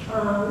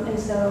 And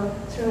so,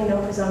 certainly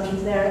no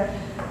presumptions there.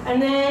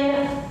 And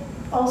then,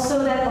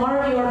 also that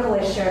Laura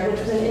Bjorkle shared,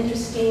 which was an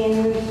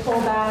interesting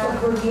pullback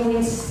of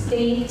reviewing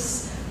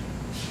states'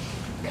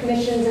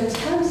 Commission's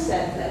attempts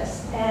at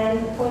this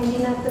and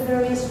pointing out the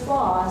various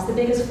flaws, the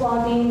biggest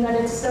flaw being that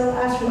it's so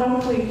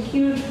astronomically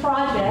huge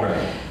project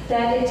Right.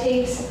 that it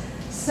takes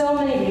so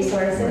many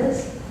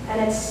resources,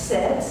 and it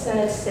sits and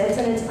it sits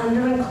and it's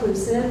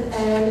under-inclusive,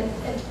 and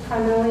it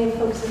primarily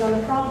focuses on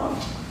the problem,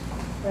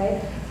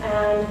 right?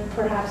 And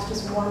perhaps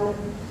just one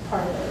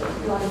part of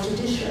it, a lot of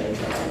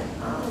judiciary-driven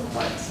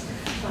reports.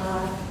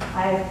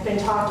 I've been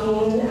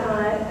talking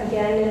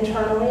again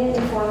internally and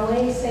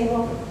informally, saying,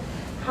 well,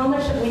 how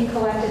much have we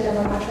collected that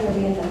we're not trying to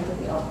reinvent the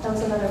wheel? That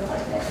was another part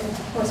of it.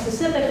 And more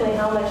specifically,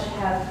 how much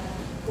have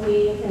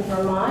we in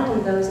Vermont,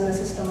 and those in the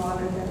system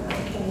longer than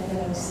I came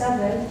in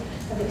 07,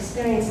 have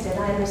experienced it?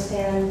 I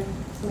understand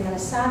from Anna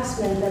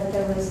Saxman that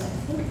there was, I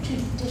think,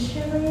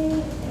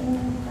 judiciary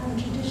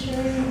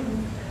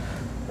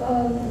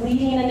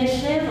leading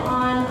initiative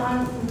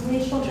on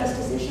racial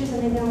justice issues,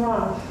 and maybe I'm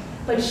wrong.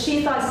 But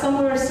she thought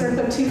somewhere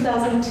circa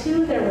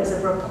 2002 there was a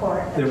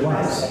report. There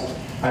was. addressing.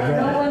 I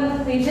read No it.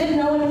 one, we did,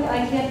 no one,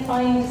 I can't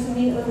find,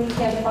 we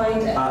can't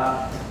find it.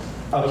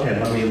 Okay,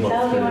 let me look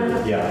That would be through,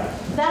 wonderful. yeah.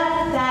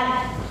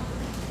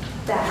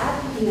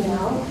 That, you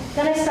know,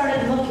 then I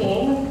started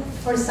looking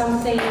for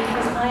something,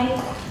 because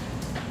I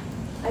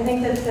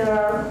think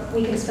that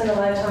we can spend a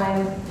lot of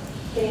time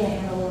getting a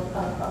handle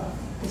of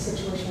the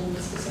situation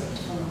specific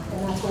to Vermont,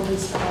 and that's where we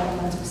spent all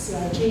the months with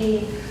CRG,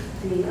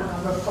 the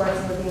reports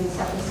that were being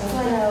sent to San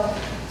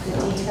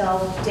the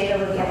detailed data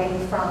we're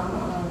getting from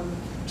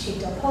Chief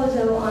Del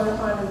Pozo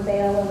on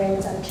bail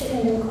arrangements out of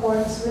Chittenden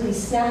courts, really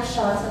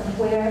snapshots of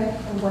where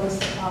and what is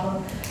the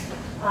problem.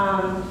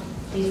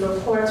 These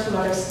reports from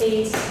other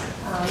states,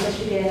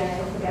 Michigan,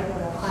 I forget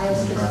what Ohio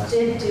State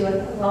did do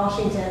it,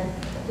 Washington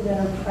did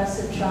an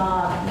impressive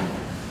job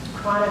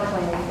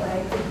chronicling,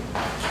 right,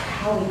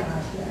 how we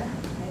got here,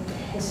 right, the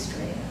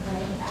history,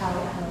 right, of how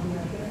we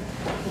are here.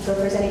 And so if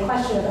there's any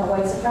question about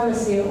white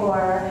supremacy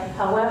or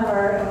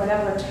however, or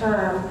whatever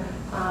term,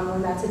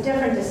 when that's a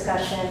different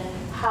discussion,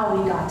 how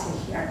we got to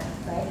here,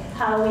 right?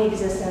 How we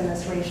exist in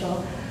this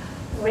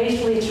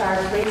racially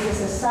charged, racist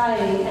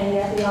society, and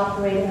yet we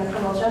operate in a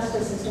criminal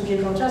justice system,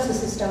 juvenile justice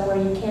system, where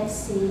you can't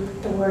see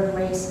the word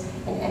race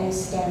in any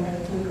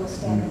standard, legal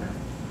standard,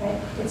 right?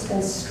 It's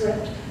been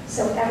stripped.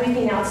 So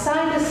everything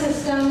outside the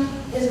system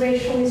is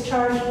racially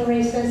charged and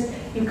racist.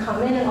 You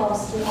come in and all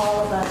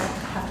of us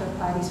have to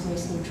apply these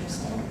race-neutral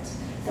standards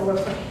that we're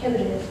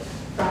prohibited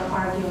from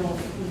arguing,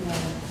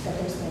 that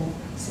there's been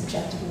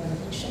subjective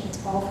motivation. It's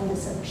all from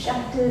this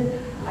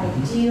objective,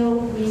 ideal,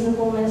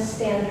 reasonableness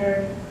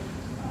standard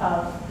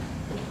of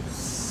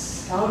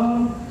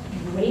some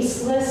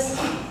raceless,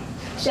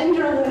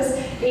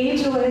 genderless,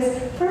 ageless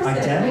person.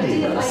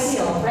 Identityless.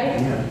 Ideal, right?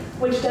 Yeah.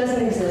 Which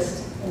doesn't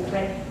exist,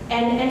 right?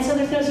 And so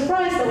there's no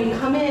surprise that we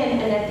come in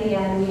and at the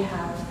end we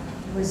have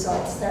the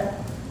results that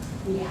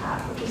we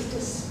have, which is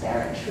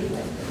disparate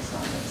treatment based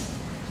on this.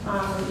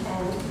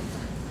 And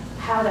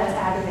how that's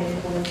aggravated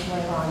according to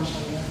on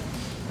gender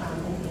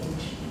and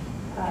age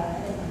and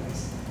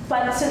others.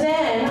 But so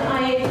then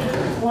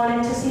I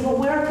wanted to see, well,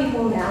 where are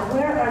people now?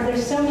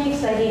 There's so many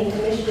exciting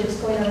initiatives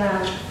going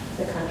around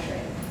the country.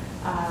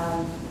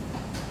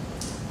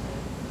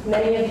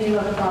 Many of you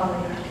have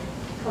probably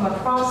come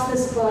across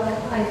this book.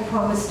 I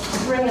promised to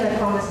bring it. I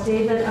promised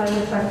David I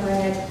would try to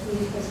bring it. He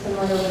was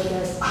familiar with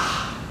this.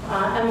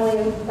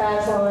 Emily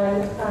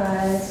Bazelon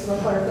is a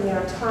reporter for the New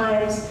York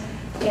Times,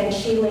 and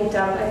she linked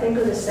up, I think,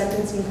 with the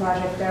Sentencing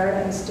Project,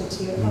 Barrett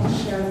Institute. I'll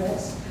share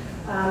this.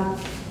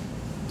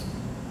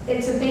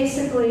 It's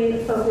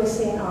basically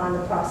focusing on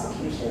the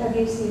prosecution. Have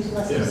you seen this?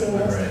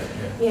 Right,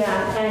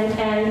 Yeah,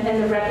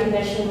 and the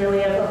recognition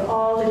really of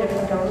all the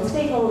different government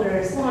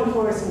stakeholders, law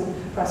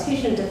enforcement,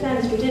 prosecution,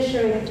 defense,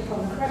 judiciary,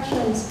 Department of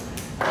Corrections,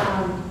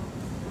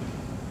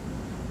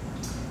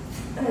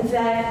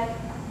 that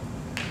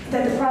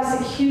the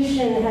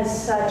prosecution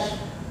has such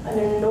an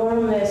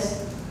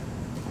enormous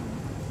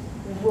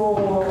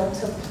role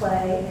to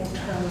play in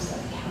terms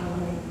of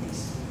countering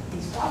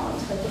these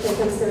problems, right?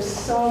 Because there's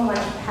so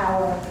much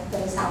power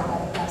that is held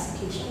by the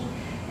prosecution.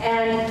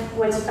 And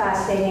what's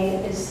fascinating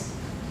is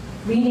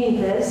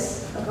reading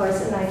this, of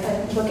course, and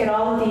I look at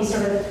all of these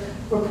sort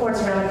of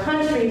reports around the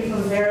country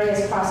from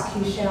various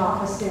prosecution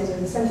offices or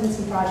the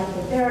Sentencing Project,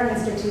 the Barrett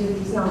Institute,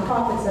 these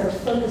nonprofits that are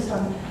focused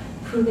on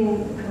improving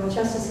the criminal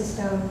justice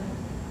system,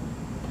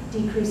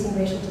 decreasing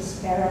racial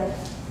disparities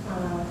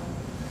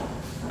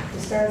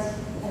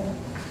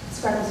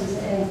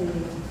in the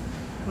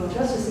criminal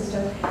justice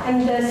system.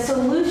 And the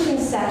solution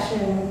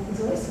section is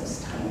always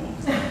so tiny,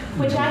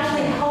 which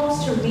actually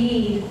helps to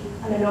read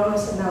an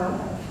enormous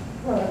amount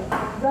of work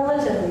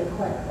relatively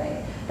quickly.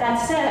 That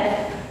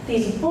said,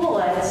 these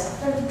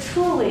bullets are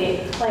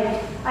truly,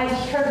 like, I've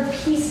heard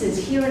pieces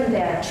here and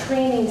there,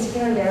 trainings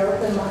here and there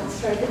over the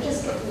months, right, that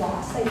just get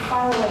lost. They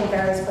file away in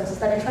various places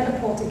that I try to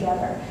pull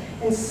together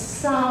in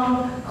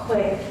some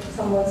quick,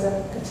 someone's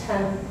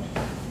attempt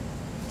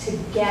to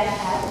get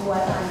at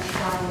what I'm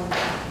trying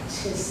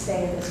to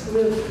say to this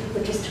group,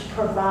 which is to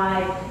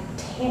provide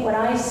what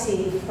I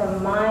see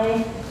from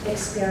my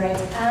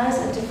experience as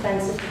a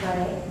defense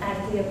attorney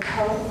at the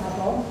appellate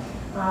level,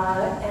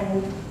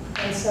 and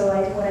And so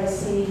what I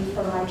see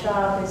from my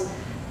job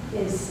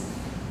is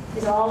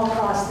all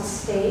across the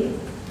state,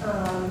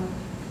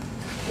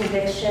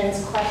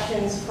 convictions,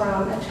 questions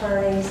from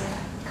attorneys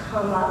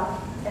come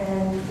up,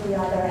 and we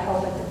either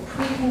help at the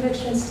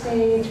pre-conviction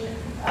stage,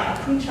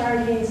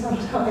 pre-charging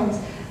sometimes,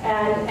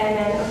 and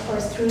then of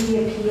course through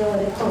the appeal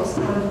and post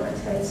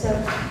onwards, right? So,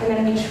 and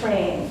then we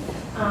train.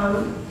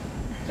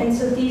 And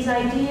so these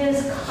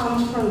ideas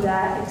come from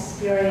that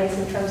experience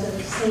in terms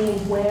of seeing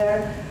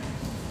where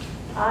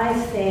I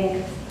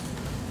think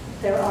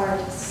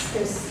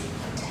there's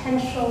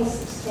potential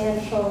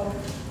substantial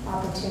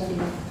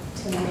opportunity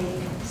to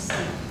make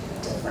some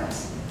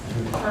difference.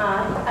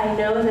 I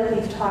know that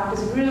we've talked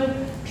as a group,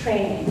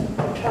 training,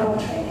 internal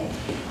training,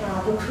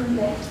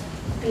 recruitment,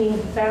 being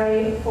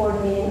very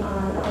forward-leaning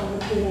on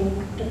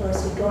recruiting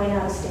diversity, going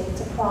out of state.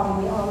 It's a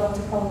problem. We all know it's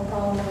a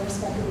problem in our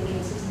respective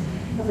agencies.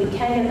 If we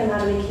can get them,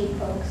 how do we keep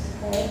folks,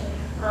 right?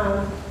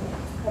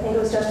 I think it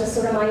was Justice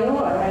Sotomayor,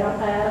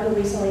 who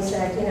recently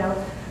said, you know,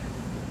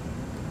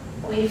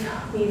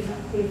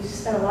 we've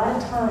spent a lot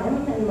of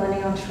time and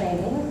money on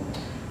training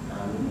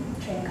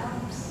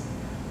cops.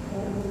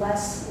 And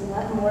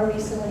more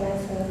recently, I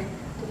think,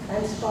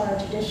 defense bar,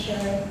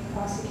 judiciary,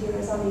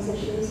 prosecutors on these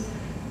issues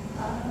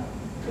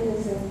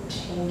isn't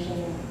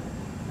changing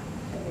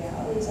the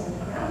realities on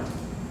the ground,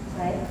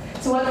 right?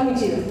 So what can we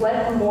do?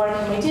 What more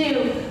can we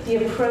do?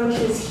 The approach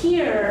is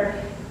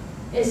here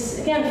is,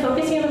 again,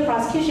 focusing on the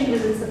prosecution,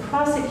 because it's the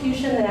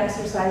prosecution that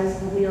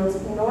exercises and wields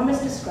enormous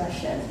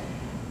discretion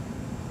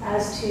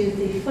as to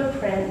the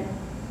footprint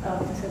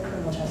of the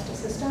criminal justice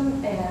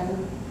system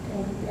and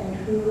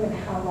who and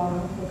how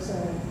long folks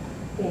are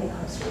being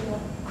incarcerated.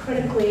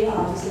 Critically,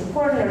 obviously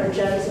important are the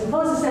judges who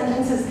impose the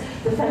sentences,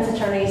 defense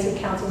attorneys who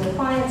counsel their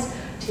clients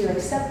to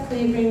accept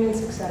plea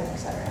agreements, et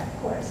cetera,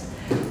 of course.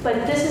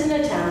 But this is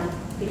an attempt,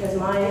 because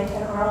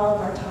all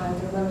of our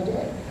times are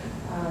limited,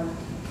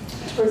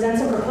 to present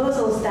some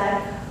proposals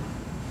that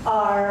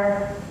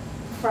are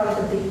from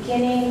the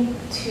beginning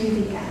to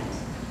the end.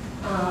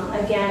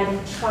 Again,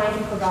 trying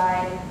to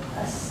provide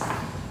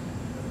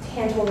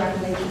tangible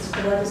recommendations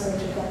for the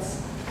legislature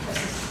that's a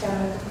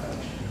systemic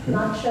approach,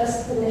 not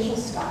just initial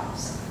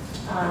stops,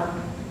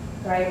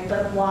 right?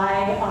 But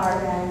why are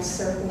then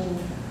certain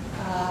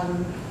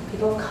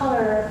people of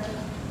color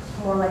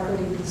more likely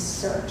to be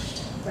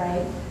searched,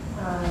 right?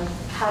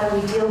 How do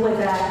we deal with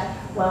that?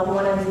 Well,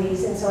 one of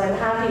these, and so I'm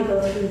happy to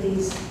go through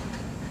these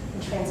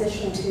and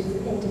transition to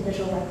the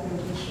individual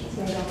recommendations.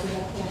 Maybe I'll do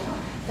that now.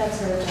 That's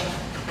sort of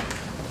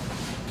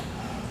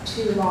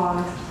too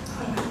long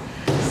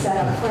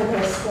setup for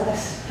this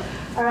list.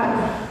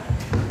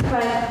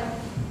 But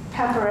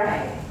Pepper, I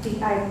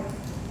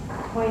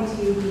point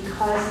to you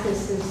because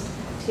this is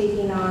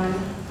taking on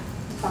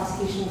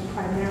prosecution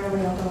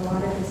primarily, although a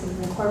lot of this is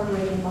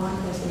incorporating law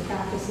enforcement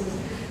practices,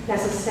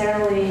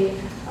 necessarily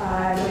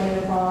when it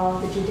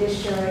involves the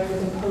judiciary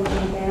with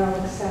imposing bail,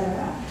 et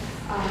cetera.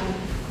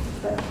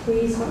 But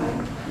please, when I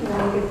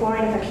get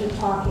boring if I keep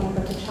talking,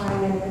 but to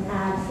chime in and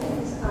add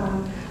things.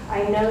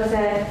 I know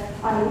that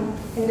on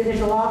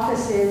individual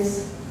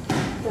offices,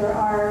 there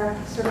are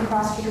certain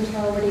prosecutors who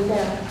are already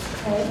there.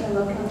 Right? And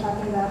look, I'm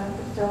talking about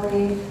the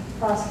Philly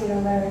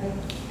prosecutor, Larry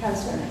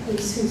Kessler,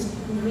 who's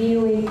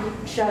really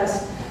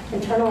just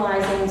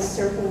internalizing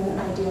certain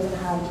ideas of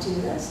how to do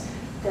this.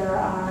 There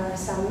are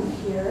some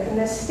here in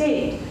the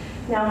state.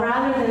 Now,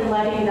 rather than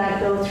letting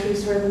that go through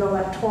sort of an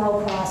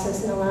electoral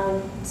process and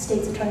allowing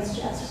states' attorneys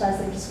to exercise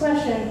their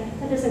discretion,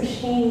 that doesn't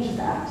change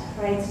that,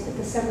 right?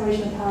 The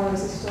separation of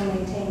powers is still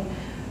maintained.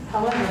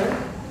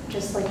 However,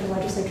 just like the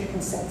legislature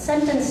can set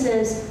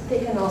sentences, they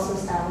can also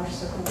establish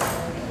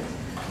circumstances.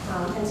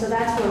 And so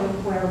that's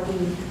where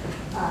we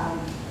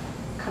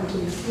come to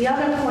this. The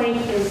other point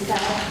is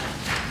that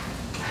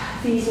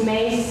these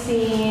may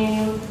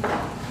seem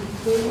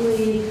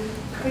completely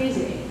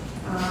crazy.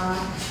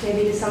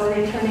 Maybe to some of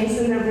the attorneys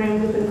in the room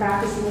who've been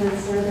practicing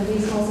this sort of the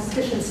reasonable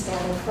suspicion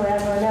standard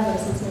forever and ever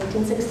since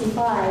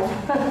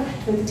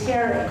 1965 with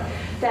Terry,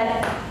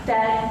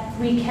 that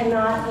we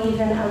cannot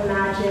even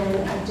imagine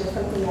a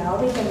different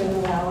reality than the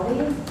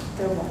reality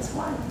there was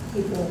one.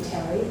 Even with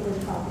Terry, it was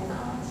probable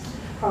cause.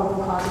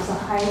 Probable cause is a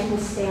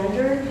heightened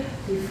standard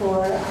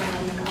before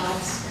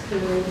cops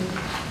could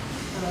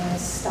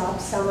stop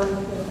someone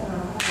with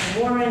a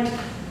warrant,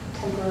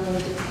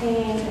 temporarily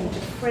detain and to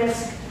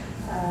frisk.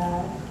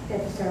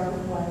 If there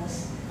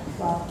was,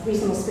 well,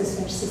 reasonable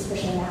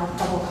suspicion to have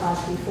probable cause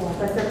before.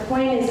 But the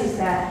point is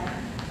that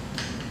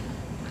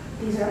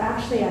these are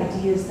actually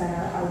ideas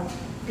that are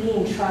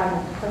being tried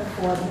and put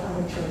forward in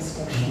other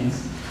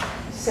jurisdictions.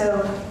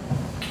 So,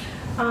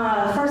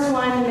 first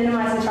one,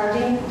 minimizing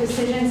charging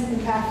decisions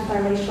impacted by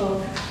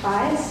racial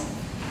bias.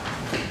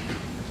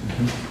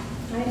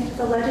 Right?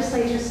 The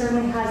legislature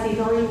certainly has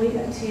the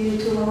ability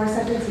to lower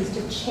sentences,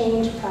 to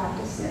change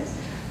practices.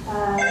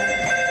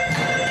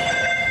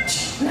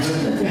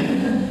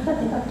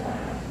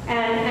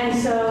 And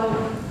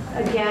so,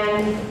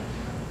 again,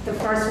 the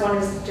first one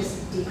is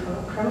just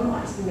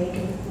decriminalize, make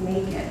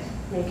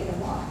it a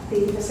law.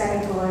 The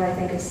second pillar, I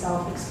think, is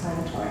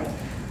self-explanatory.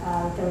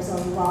 There was a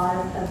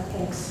lot of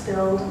ink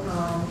spilled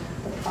on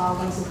the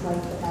problems of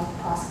life without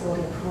the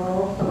possibility of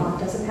parole. Vermont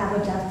doesn't have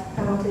a death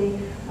penalty.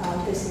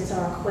 This is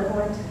our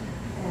equivalent.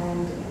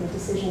 And the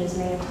decision is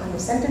made at time of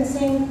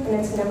sentencing, and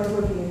it's never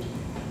reviewed.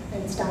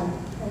 And it's done.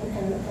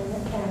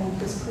 And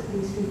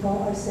these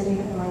people are sitting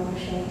and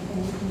languishing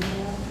in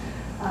jail.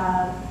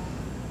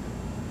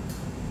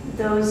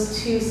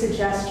 Those two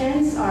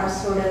suggestions are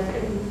sort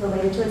of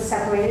related to it,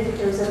 separated.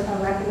 There's a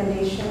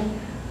recommendation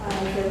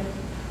that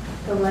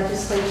the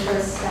legislature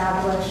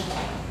established.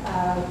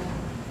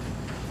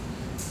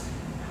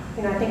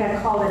 I think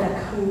I called it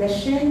a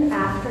commission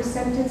after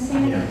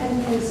sentencing, Yeah.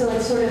 and so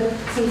it sort of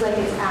seems like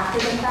it's after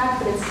the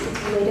fact, but it's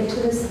related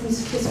to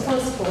this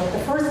first bullet. The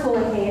first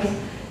bullet means,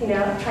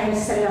 trying to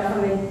set it up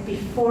from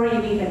before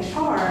you even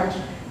charge,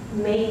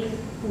 make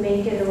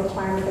it a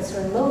requirement that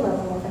certain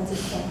low-level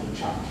offenses can't be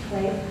charged,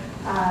 right?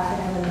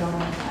 And I would not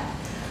want that.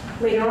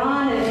 Later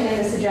on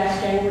in the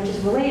suggestion, which is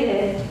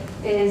related,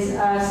 is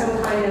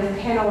some kind of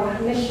panel or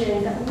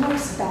commission that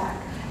looks back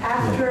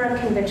after a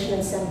conviction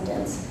and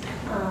sentence.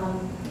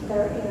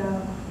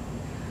 They're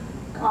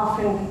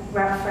often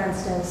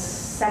referenced as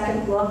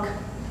second look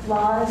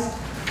laws,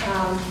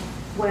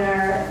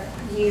 where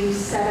you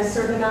set a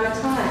certain amount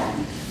of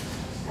time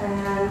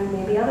and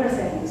maybe other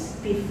things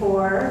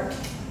before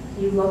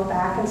you look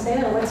back and say,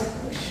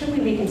 oh, should we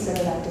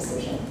reconsider that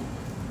decision?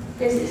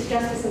 Is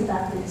justice in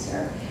fact being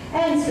served?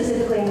 And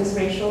specifically in this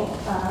racial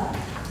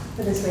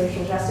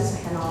justice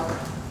panel,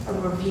 a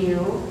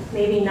review,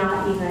 maybe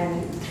not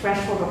even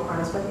threshold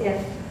requirements, but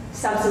if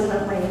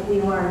subsequently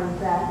we learned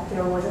that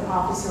there was an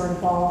officer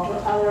involved or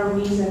other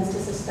reasons to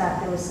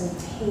suspect there was some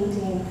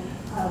tainting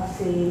of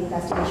the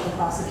investigation and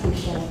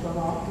prosecution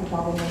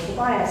involving racial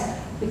bias,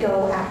 we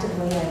go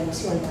actively in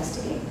to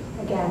investigate.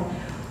 Again,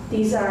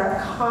 these are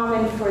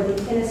common for the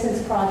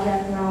Innocence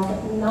Project realm,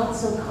 but not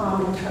so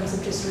common in terms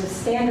of just sort of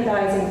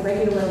standardizing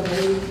regular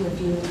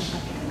review and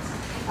check-ins.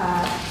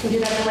 You can do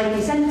that for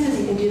lengthy sentences.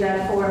 You can do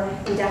that for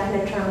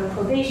indefinite term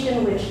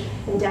probation, which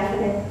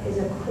indefinite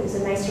is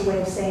a nicer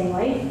way of saying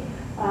life.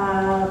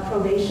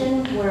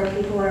 Probation, where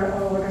people are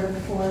ordered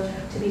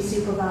to be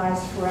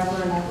supervised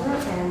forever and ever,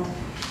 and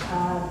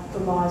the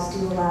laws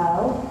do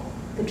allow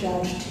the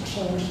judge to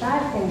change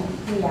that. In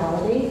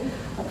reality,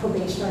 a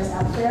probationer is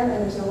out there, and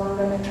there's no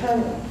longer an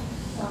attorney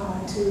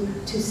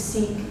to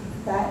seek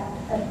that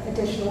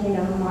additional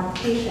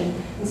modification.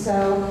 And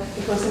so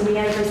the person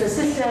re-enters the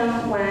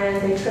system when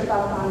they trip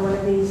up on one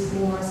of these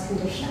numerous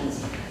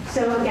conditions.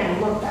 So again,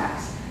 look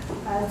backs.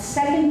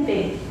 Second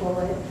big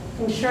bullet,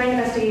 ensuring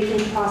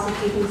investigations and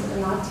prosecutions are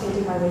not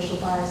tainted by racial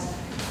bias.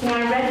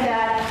 I read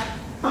that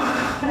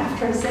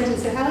after a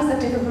sentence, and how is that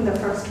different from the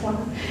first one?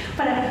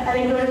 But I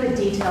think those are the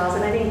details,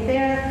 and I think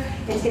there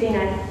it's getting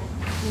at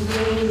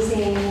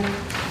raising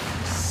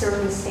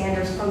certain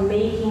standards or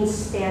making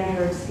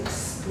standards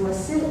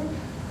explicit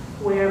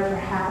where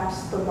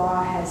perhaps the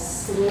law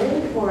has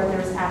slid or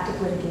there's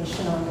active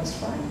litigation on this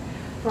front.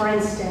 For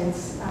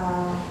instance,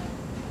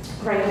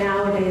 right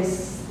now it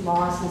is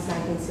law since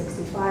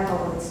 1965,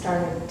 although it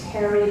started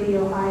Terry v.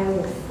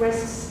 Ohio with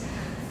frisks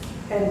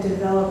and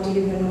developed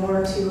even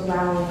more to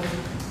allowing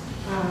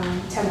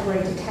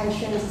temporary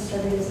detentions. It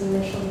started as an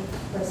initial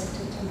risk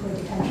to temporary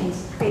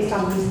detentions based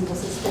on reasonable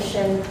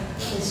suspicion.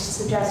 The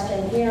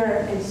suggestion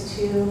here is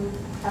to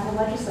have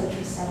the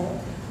legislature set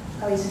it.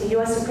 Obviously, the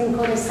U.S. Supreme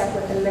Court has set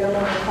what the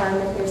minimum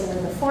requirement is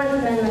under the Fourth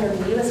Amendment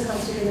of the U.S.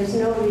 Constitution. There's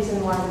no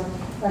reason why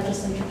the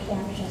legislature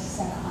can't just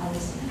set a higher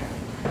standard.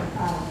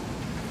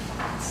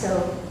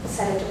 So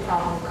set it to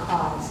probable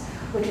cause,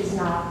 which is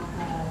not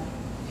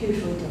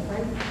hugely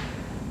different.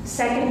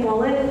 Second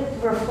bullet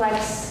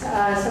reflects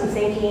some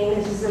thinking.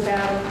 This is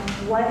about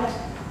what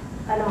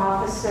an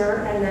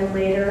officer and then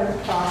later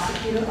a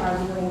prosecutor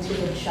arguing to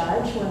the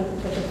judge when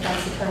the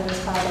defense attorneys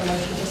filed a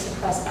motion to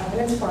suppress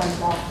evidence for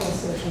unlawful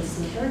search and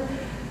seizure.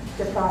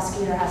 The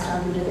prosecutor has to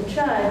argue to the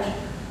judge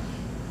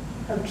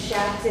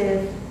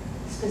objective,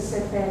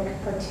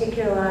 specific,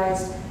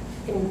 particularized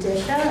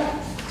indicia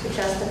to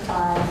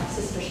justify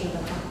suspicion of a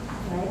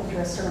crime, right? Under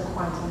a certain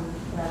quantum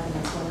of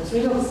evidence, whether it's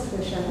reasonable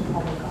suspicion or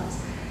probable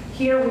cause.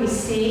 Here we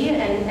see,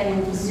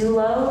 and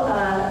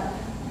Zullo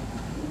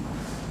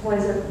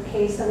was a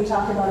case that we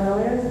talked about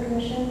earlier as a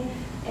commission,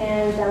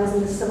 and that was in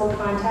the civil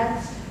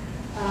context.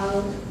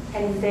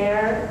 And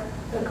there,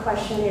 the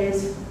question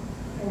is,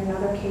 and in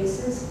other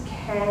cases,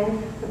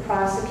 can the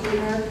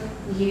prosecutor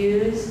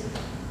use,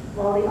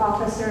 while the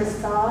officers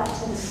thought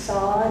and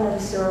saw and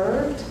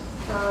observed,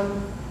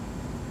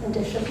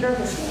 indicia of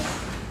nervousness,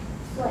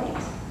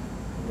 flight,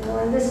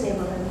 or in this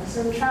neighborhood,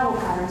 certain travel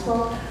patterns?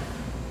 Well,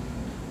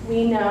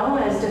 we know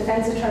as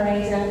defense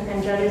attorneys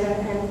and judges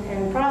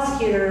and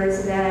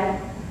prosecutors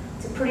that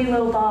it's a pretty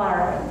low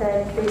bar,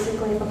 that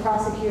basically if a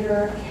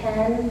prosecutor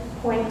can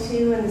point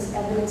to, and this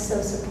evidence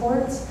so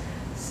supports,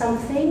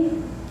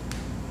 something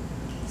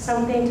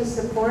to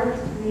support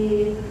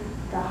the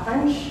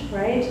hunch,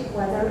 right?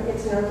 Whether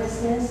it's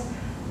nervousness,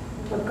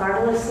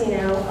 regardless,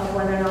 of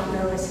whether or not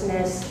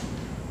nervousness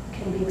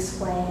can be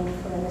explained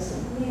for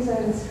innocent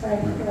reasons,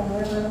 right?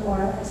 Or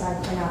as I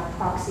point out,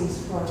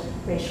 proxies for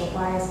racial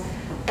bias.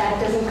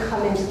 That doesn't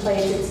come into play.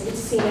 It's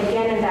seen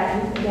again in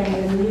that,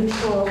 again, the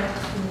neutral,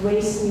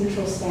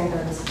 race-neutral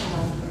standards.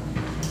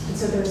 And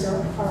so those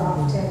are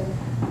often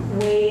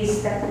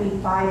ways that we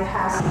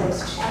bypass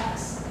those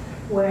checks,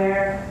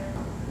 where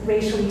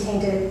racially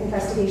tainted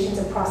investigations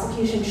and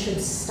prosecution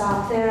should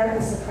stop there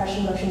and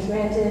suppression motions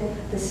granted.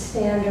 The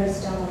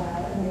standards don't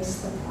allow it and they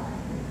slip by,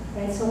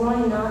 right? So why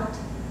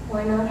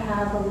not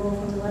have a rule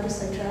from the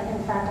legislature?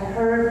 In fact, I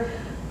heard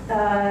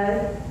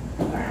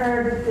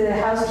the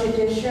House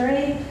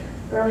Judiciary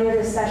earlier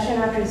this session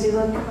after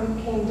Zula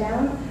came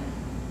down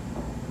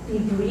be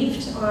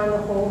briefed on the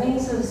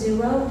holdings of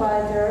Zula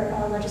by their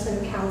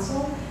legislative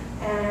council.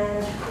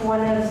 And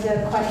one of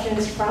the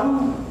questions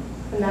from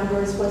the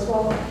members was,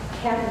 well,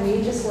 can't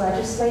we just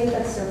legislate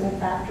that certain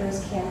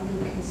factors can't be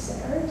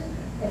considered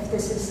if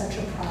this is such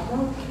a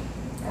problem?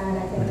 And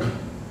I think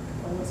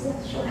one was,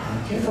 yes, sure,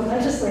 you're the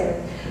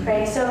legislator,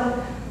 right? So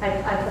I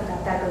put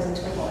that goes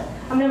into the bullet.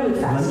 I'm gonna move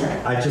faster.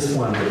 I just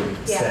wanted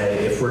to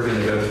say, if we're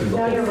gonna go through the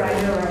No, whole you're right,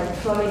 thing. you're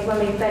right.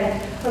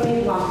 Let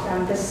me lump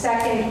them. The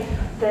second,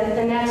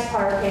 the next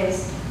part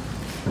is,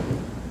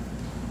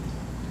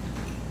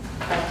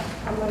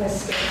 I'm gonna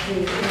skip the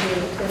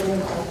new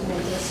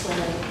document this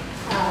way.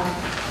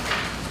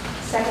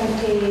 Second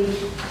page,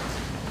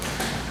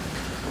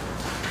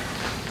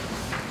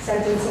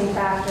 sentencing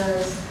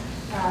factors.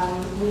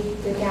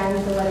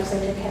 Again, the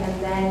legislature can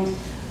amend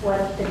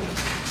what the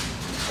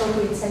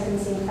appropriate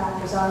sentencing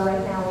factors are.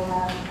 Right now, we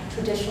have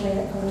traditionally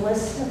a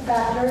list of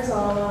factors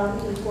all on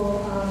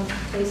equal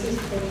basis.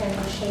 They can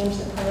change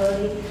the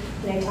priority.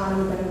 Anytime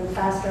we're going to move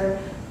faster.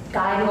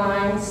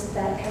 Guidelines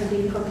that can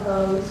be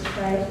proposed,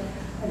 right?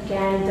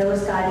 Again,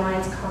 those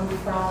guidelines come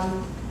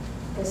from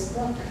this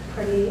book,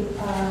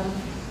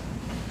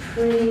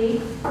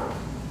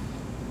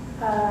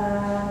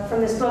 from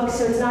this book.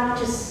 So it's not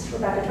just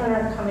Rebecca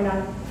Turner coming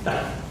up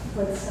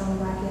with some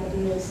wacky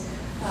ideas,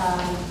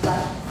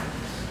 but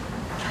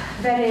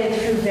vetted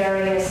through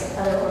various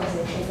other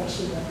organizations that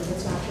she worked with.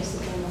 It's not just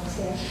the journals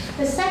here.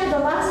 The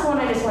last one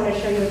I just want to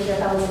show you, which I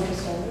thought was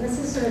interesting. And this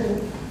is sort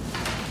of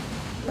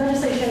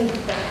legislation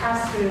that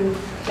passed through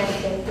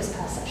Connecticut this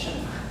past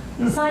session.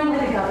 Signed by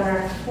the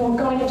governor, well,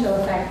 going into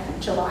effect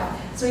July.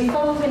 So in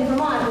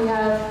Vermont, we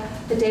have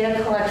the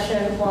data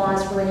collection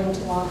laws relating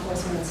to law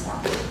enforcement and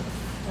stops,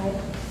 right?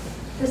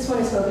 This one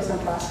is focused on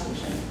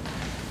prosecution.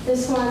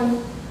 This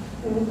one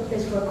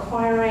is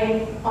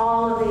requiring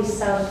all of these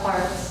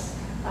subparts,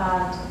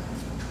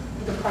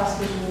 the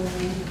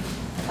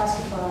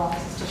prosecutorial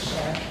offices to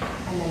share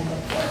and then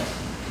report.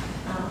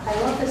 I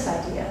love this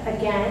idea,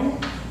 again,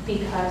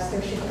 because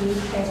there should be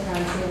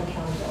transparency and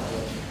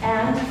accountability.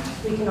 And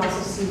we can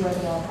also see where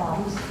there are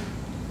problems.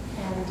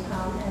 And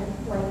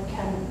like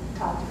Ken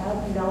talked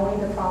about, knowing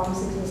the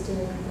problems existed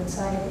and people's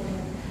side and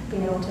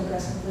being able to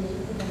aggressively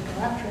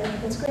go after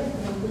it, that's great.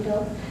 We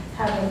don't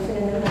have an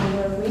infinite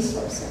number of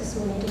resources,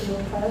 so we need to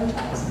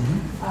prioritize.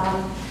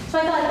 So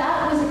I thought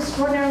that was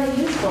extraordinarily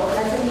useful.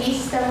 That's a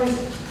piece that was,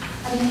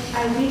 I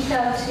reached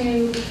out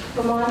to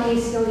Vermont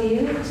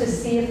ACLU to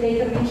see if they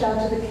could reach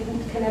out to the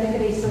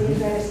Connecticut ACLU.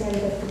 I understand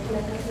that the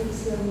Connecticut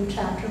ACLU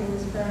chapter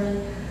was very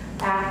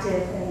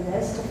active in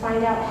this to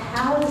find out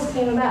how this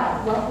came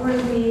about.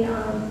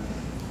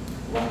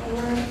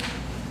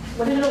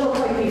 What did it look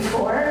like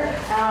before?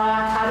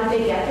 How did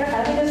they get there?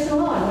 How did they go so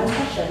long in one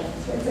session?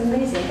 So it's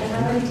amazing. And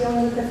how are they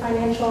dealing with the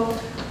financial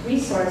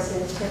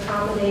resources to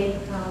accommodate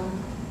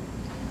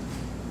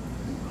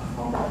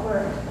all that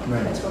work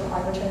that's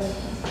required to.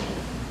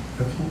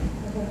 Okay,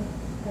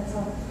 that's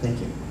all. Thank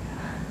you.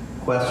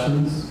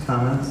 Questions,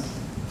 comments?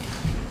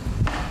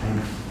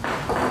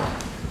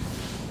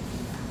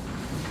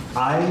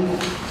 I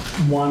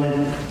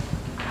wanted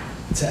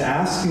to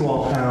ask you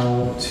all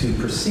how to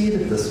proceed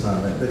at this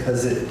moment,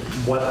 because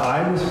what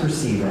I was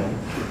perceiving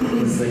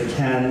is that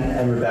Ken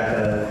and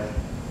Rebecca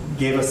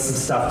gave us some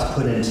stuff to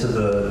put into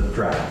the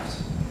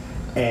draft.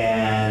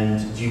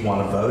 And do you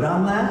want to vote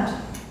on that? I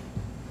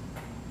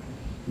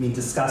mean,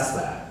 discuss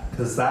that,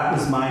 because that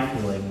was my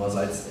feeling, was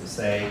I'd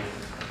say,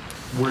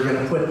 we're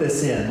going to put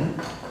this in,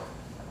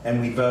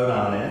 and we vote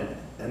on it,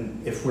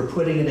 and if we're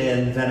putting it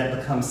in, then it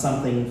becomes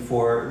something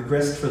for the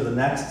grist for the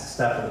next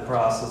step of the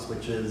process,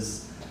 which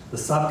is the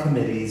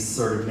subcommittees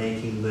sort of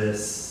making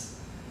this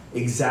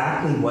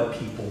exactly what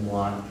people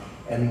want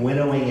and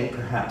winnowing it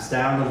perhaps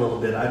down a little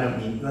bit. I don't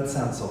mean, that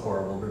sounds so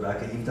horrible,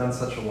 Rebecca. You've done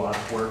such a lot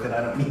of work, and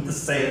I don't mean to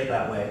say it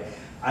that way.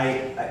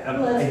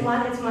 Well,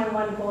 it's my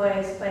one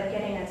voice, but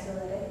getting it so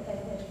that it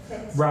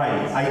fits.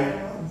 Right.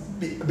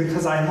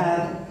 Because I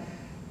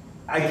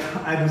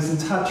was in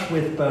touch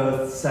with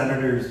both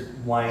Senators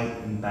White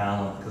and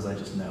Ballot, because I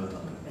just know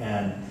them,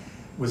 and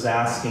was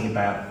asking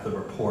about the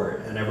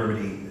report, and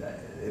everybody,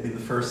 I mean, the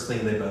first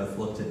thing they both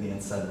looked at me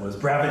and said was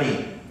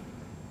brevity,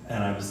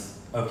 and I was,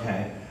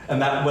 okay.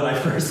 And that, when I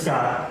first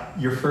got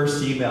your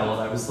first email,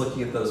 and I was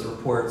looking at those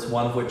reports,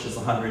 one of which is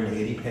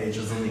 180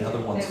 pages and the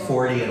other one's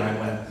 40, and I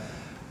went,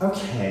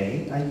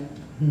 okay,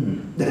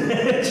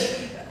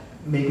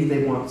 maybe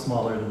they want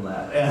smaller than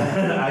that.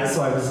 And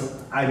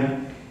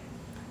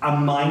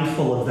I'm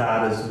mindful of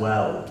that as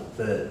well,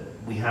 that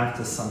we have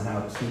to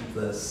somehow keep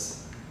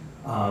this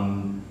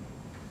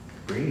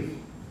brief.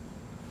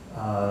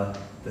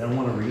 They don't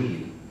want to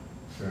read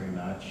very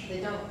much.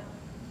 They don't.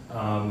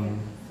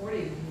 40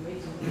 is way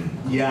too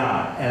many.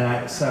 Yeah,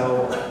 and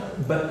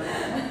but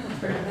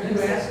Are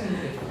you asking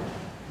if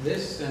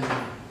this and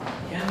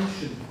Ken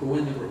should go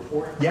in the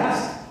report?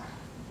 yes,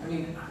 I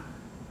mean,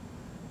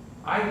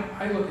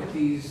 I look at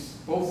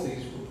both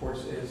these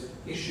reports as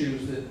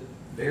issues that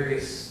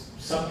various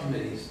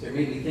subcommittees, there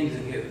may be things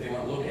in here that they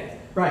want to look at.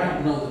 Right. I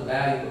don't know the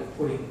value of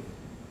putting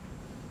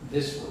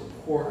this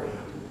report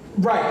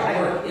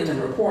right. in the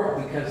report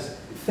because,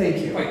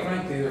 Thank you. quite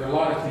frankly, there are a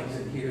lot of things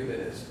in here that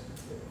is,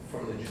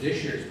 from the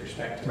judiciary's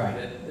perspective, Right.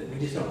 that we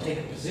just don't take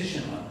a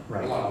position on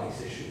Right. a lot of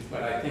these issues.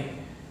 But I think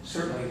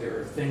certainly there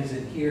are things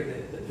in here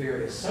that the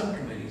various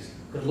subcommittees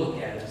could look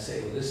at and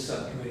say, well, this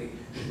subcommittee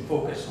should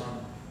focus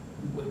on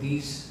what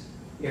these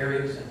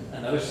areas, and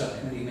another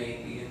subcommittee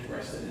may be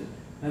interested in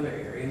another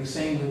area. And the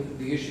same with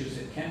the issues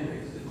that Ken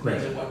raised. It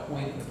depends at what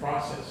point in the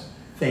process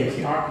Thank we're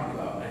you. talking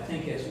about. And I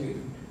think as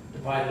we've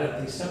divided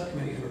up these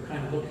subcommittees, we're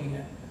kind of looking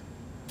at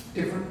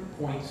different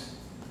points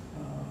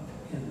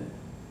in the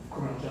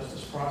criminal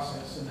justice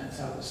process, and that's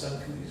how the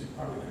subcommittees are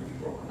probably going to be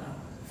broken out.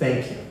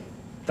 Thank you.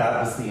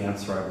 That was the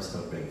answer I was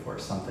hoping for,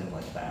 something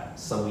like that.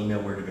 So we know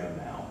where to go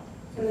now.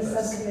 And the with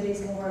this.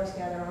 subcommittees can work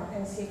together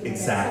and see if we can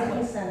get Exactly. some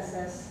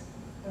consensus,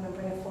 and then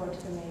bring it forward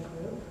to the main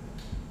group.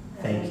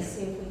 Thank And you. then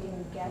see if we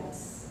can get,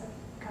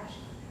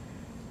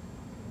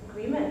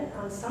 agreement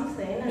on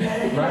something, and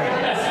then Right.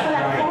 let's put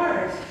that Right.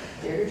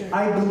 forward.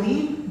 I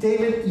believe,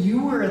 David,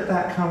 you were at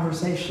that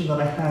conversation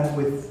that I had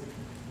with,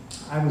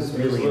 I was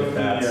really in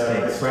bad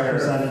space,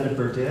 Representative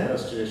Burdett?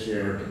 House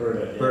Judiciary,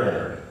 Burdett.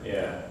 Burdett.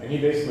 Yeah, and he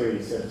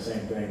basically said the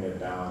same thing that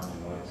Ballant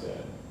and White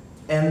said.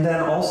 And then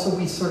also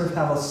we sort of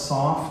have a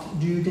soft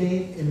due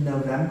date in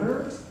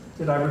November?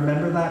 Did I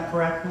remember that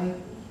correctly?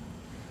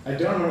 I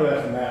don't remember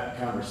that from that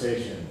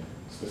conversation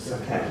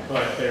specifically, Okay.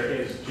 but there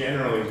is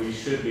generally, we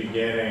should be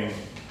getting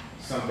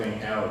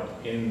something out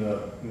in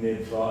the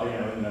mid-fall,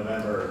 in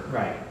November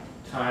Right.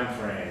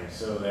 timeframe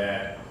so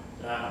that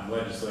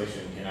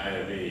legislation can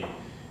either be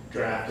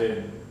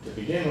drafted to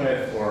begin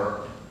with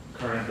or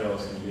current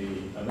bills can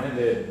be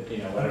amended,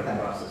 whatever Okay.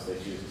 process they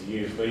choose to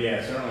use. But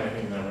yeah, certainly I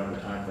think in the November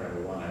timeframe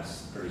we want to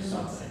produce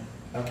something.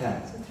 Okay.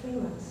 So 3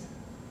 months.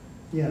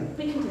 Yeah.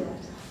 We can do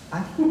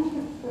that.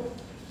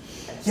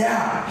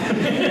 Yeah.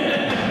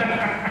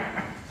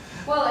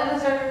 Well, and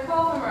as I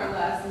recall from our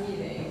last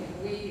meeting,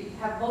 we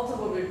have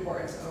multiple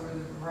reports over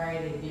the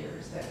variety of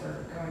years that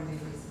we're going to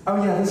use.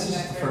 Oh yeah, this is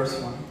just the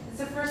first one. It's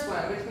the first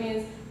one, which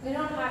means we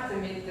don't have to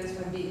make this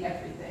one be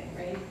everything,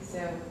 right? So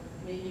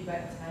maybe by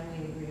the time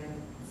we agree on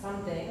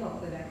something,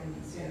 hopefully that can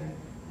be soon,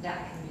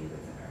 that can be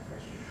what's in our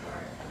first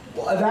report.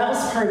 Well, that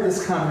was part of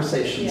this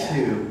conversation Yeah.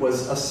 too,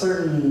 was a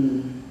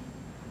certain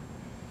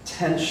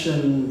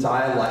tension,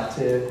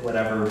 dialectic,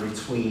 whatever,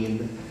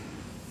 between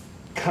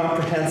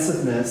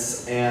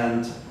comprehensiveness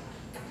and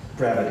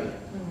brevity.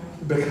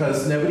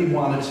 Because nobody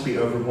wanted to be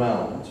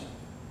overwhelmed.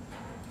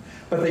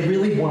 But they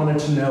really wanted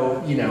to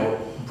know,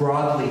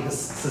 broadly,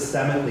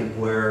 systemically,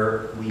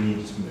 where we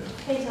needed to move.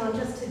 Hey, Tom,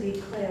 just to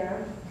be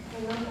clear,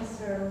 they're not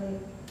necessarily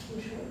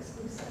mutually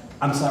exclusive.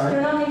 I'm sorry?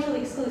 They're not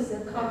mutually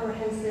exclusive,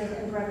 comprehensive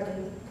and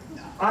brevity.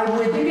 I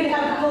would. You could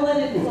have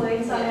bulleted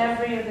points on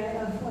every of it,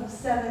 of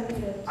 7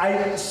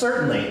 minutes.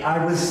 Certainly,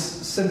 I was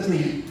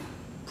simply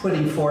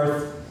putting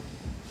forth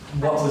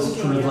what was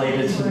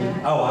related to me.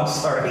 Oh, I'm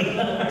sorry.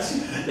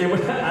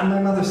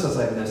 My mother says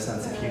I have no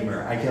sense of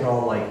humor. I get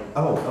all like,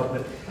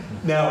 but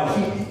no,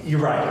 you're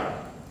right.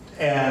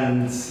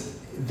 And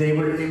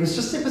it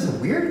was a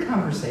weird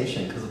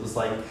conversation because it was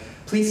like,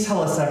 please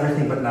tell us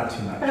everything, but not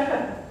too much.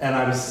 And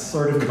I was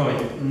sort of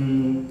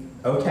going,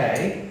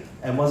 okay,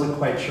 and wasn't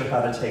quite sure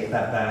how to take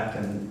that back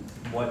and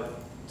what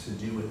to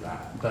do with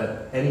that.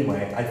 But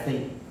anyway, I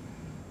think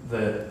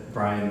that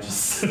Brian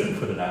just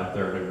put it out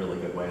there in a really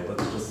good way.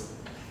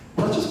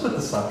 Let's just put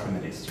the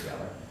subcommittees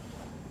together.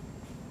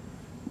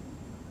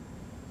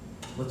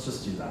 Let's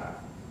just do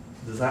that.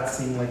 Does that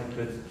seem like a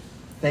good?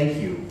 Thank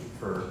you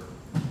for.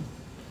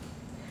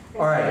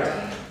 All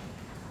right.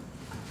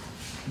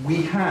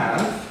 We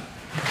have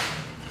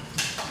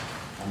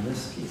on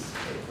this piece of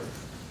paper,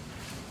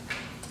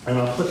 and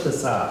I'll put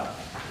this up.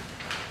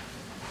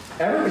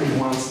 Everybody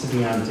wants to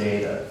be on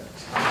data.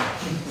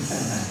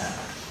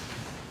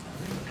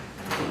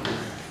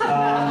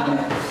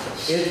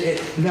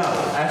 No,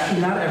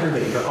 actually not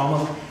everybody, but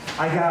almost.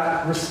 I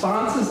got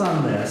responses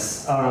on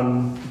this.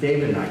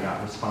 David and I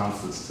got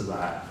responses to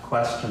that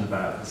question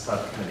about the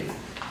subcommittee.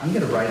 I'm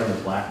going to write on the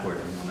blackboard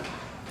in a moment.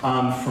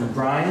 From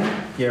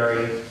Brian,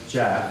 Gary,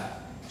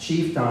 Jeff,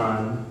 Chief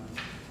Don,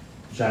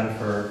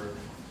 Jennifer,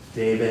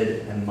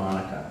 David, and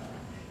Monica.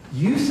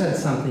 You said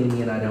something to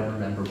me and I don't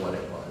remember what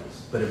it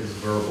was, but it was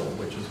verbal,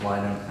 which is why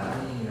I don't have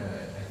it.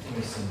 I think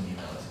I sent an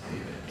email to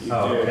David. You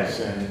did okay.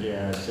 send,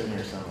 yeah, it's in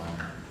here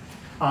somewhere.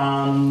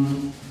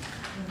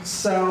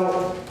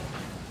 So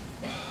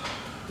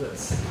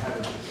Let's see how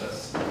to do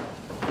this.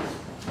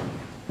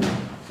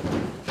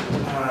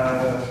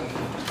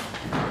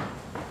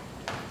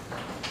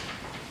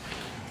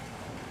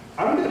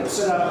 I'm going to put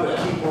up what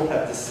people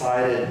have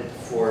decided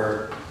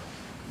for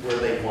where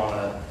they want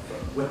to,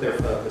 what their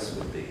focus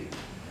would be.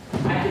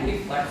 I can be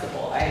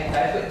flexible.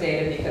 I put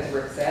data because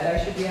Rick said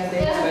I should be on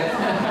data,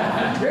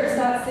 but Rick's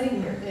not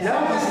sitting here.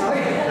 No, he's not.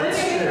 Let's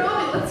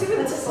see what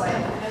it looks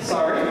like.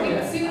 Sorry? We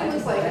can see what it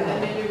looks like, and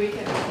then maybe we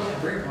can.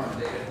 Rick on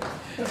data.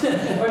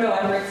 Oh no,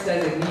 I'm Rick's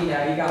designee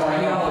now. You got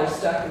one, y'all are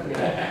stuck with me.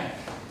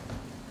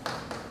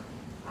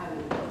 I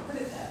would put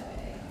it that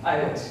way.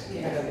 I would,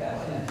 yeah, go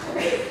that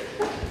way.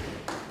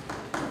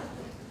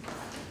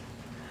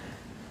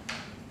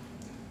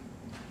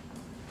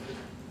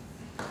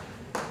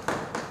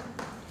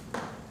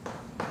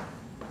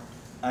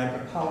 I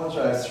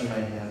apologize for my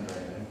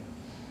handwriting.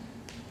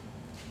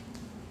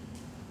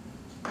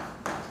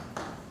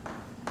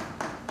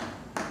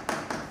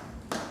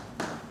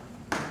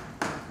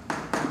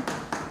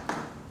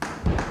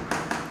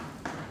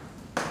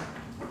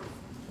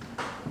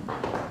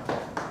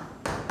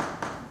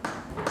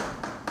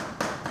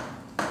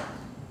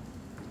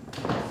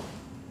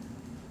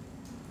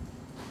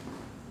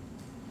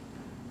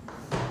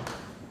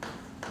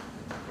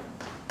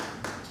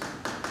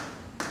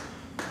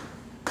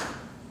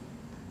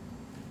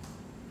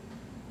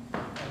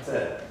 That's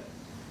it.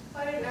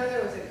 I didn't know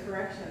there was a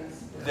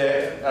corrections.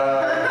 This is.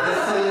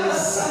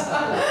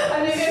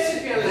 I think I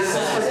should be on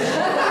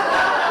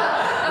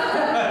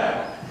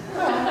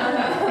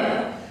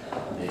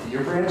that.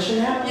 You're branching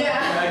out? Yeah.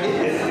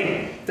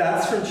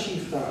 That's from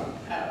Chief Dunn.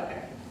 Oh,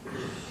 okay.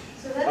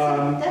 So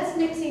that's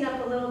mixing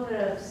up a little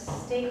bit of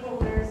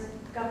stakeholders,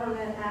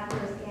 government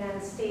actors,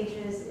 and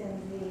stages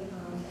in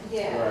the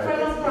Yeah. Right.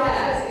 criminal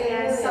process Yeah, it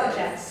and really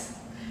subjects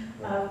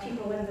of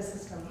people in the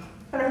system.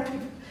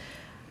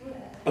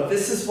 But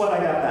this is what I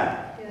got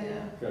back.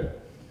 Yeah.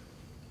 Good.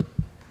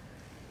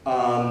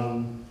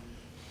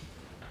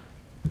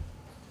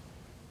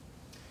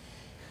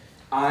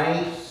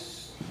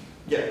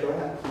 Yeah, go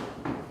ahead.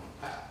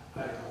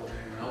 I don't know what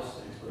anyone else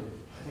thinks, but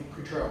I think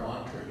pretrial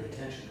monitoring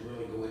detention to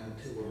really go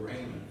into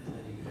arraignment, and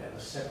then you could have a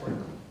separate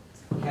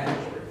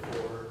category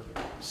for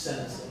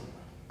sentencing,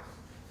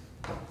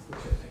 which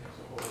I think is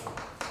a whole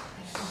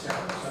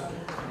separate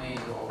subject, name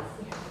of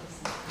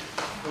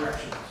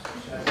corrections.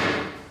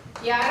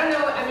 Yeah, I don't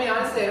know, I mean,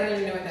 honestly, I don't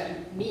even know what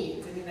that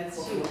means. I mean,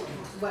 that's huge.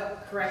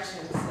 What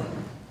corrections,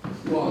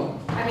 like, Well,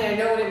 I mean, I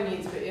know what it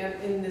means, but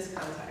in this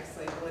context,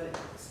 like, what it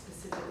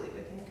specifically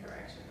within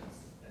corrections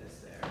is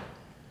there?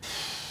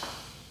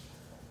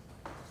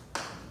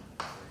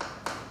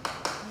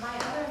 My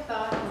other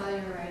thought while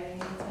you're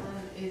writing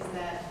is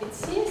that it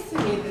seems to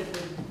me that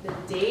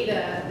the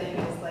data thing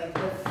is like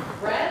the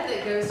thread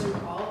that goes through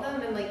all of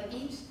them, and like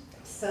each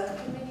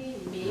subcommittee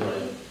maybe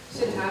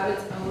should have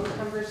its own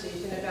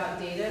conversation about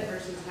data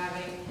versus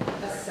having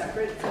a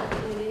separate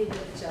subcommittee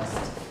that just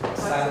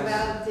talks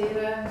about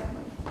data.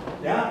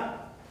 Yeah?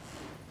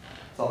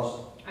 It's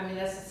all. I mean,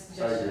 that's a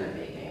suggestion I'm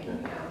making, you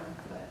know,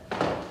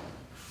 but.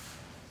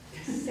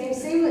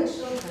 Same with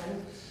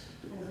children,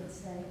 I would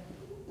say.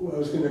 Well, I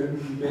was going to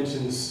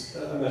mention this,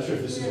 I'm not sure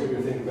if this is what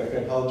you're thinking about, I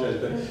apologize,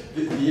 but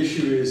the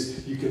issue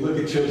is you can look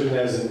at children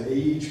as an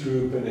age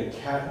group and a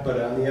cat, but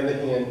on the other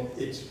hand,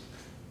 it's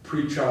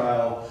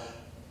pretrial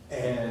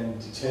and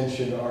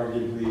detention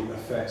arguably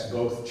affects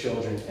both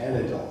children and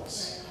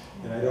adults.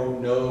 And I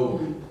don't know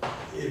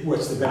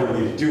what's the better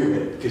way to do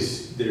it,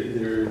 because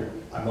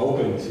I'm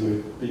open to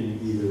it being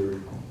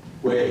either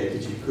way,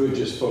 that you could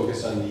just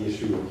focus on the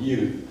issue of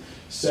youth,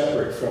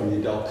 separate from the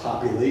adult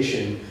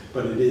population,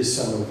 but it is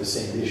some of the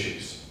same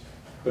issues.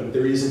 But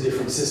there is a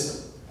different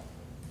system,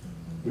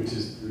 which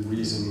is the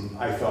reason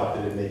I thought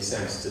that it makes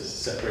sense to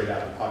separate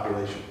out the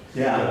population.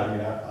 Yeah. But I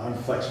mean,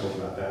 I'm flexible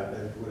about that,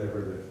 whatever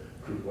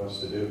the group wants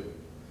to do.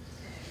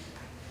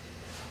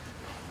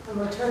 And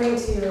we're turning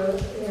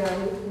to,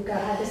 we've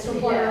had this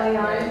report early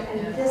on,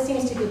 and this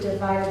seems to be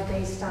divided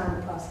based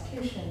on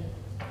prosecution.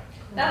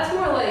 That's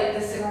more like the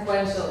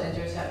sequential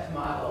intercept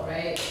model,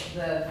 right?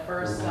 The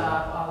first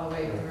stop all the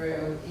way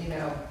through,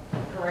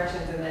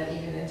 corrections and then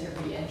even into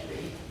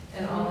reentry.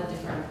 And all the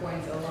different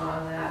points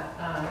along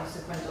that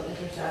sequential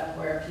intercept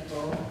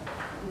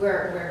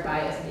where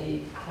bias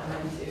may come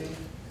into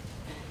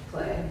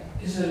play.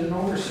 is it an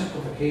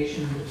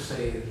oversimplification to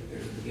say that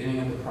there's the beginning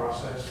of the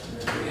process and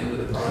there's the end of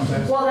the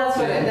process? Well, that's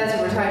what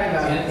we're talking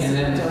about. And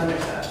then, sequential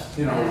intercept.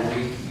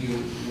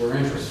 your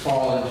interests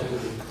fall into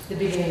The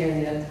beginning and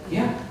the end.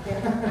 yeah.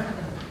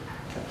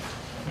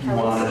 You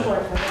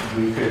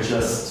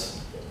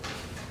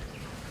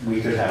we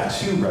could have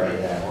two right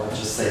now, or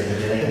just say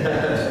beginning and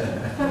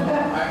end.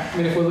 I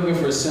mean, if we're looking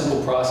for a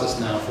simple process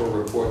now for a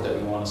report that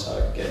we want to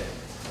sort of get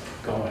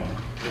going,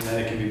 and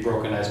then it can be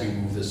broken as we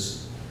move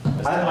this.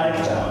 I like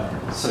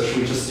that. So should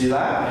we just do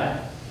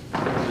that?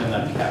 Yeah. And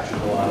that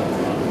captures a lot of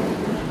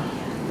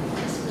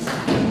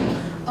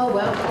Oh,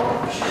 well.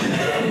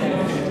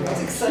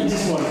 It's exciting.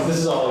 this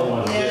is all I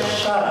wanted. Yeah.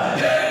 Shut up.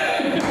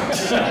 That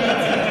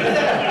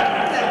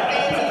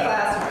fancy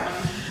classroom.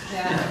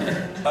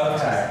 Yeah.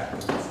 Okay.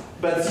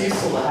 But it's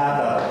useful to have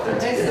that up there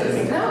too, so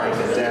we can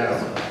break it down.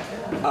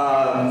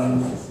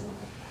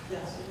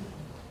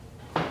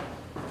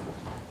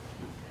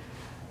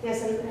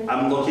 Yes, and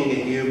I'm looking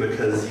at you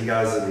because you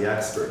guys are the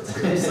experts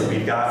here, so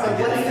we've got So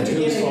to what's get the into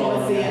beginning,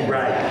 what's the end?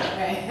 Right.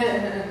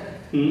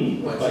 Right.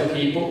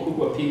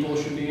 What people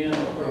should be in,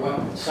 Or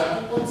what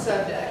subject? What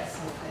subjects,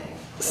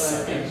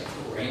 I think.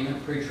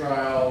 Arraignment,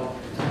 pretrial,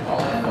 all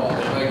that, all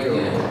that. Might go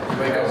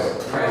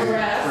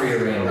Arrest.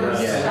 pre-arrangement.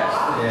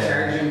 Stop. Yeah.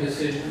 Charging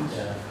decisions.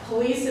 yeah.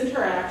 Police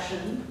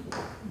interaction.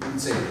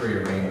 You'd say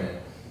pre-arraignment.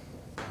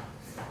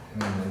 I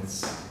mean,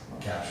 it's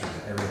captures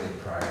everything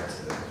prior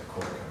to the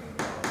court coming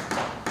about.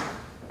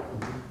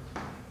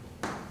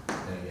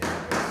 And again,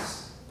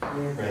 it's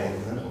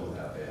Pre-arraignment.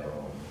 without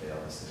bail, bail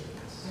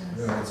decisions.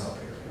 No, it's all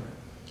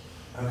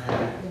pre-arraignment.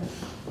 Okay.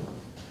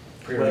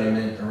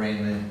 Pre-arraignment,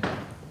 arraignment.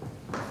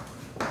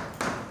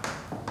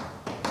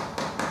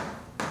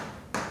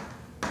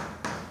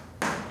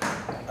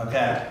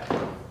 Okay.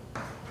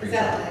 Is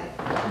that like,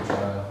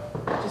 Pre-trial.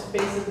 just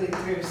basically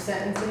through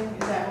sentencing, is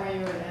that where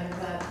you would end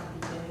that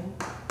at the beginning?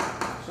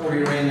 So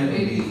Pre-arraignment would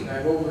maybe, be-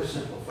 I've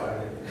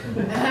oversimplified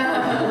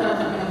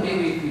it.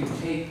 Maybe if you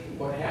take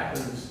what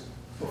happens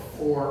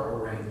before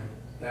arraignment,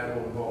 that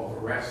will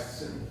involve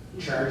arrests and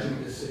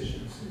charging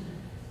decisions.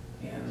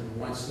 And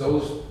once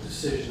those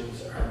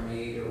decisions are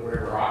made or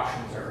whatever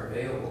options are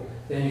available,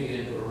 then you get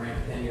into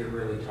arraignment, then you're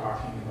really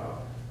talking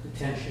about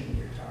detention,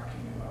 you're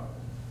talking about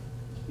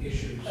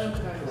issues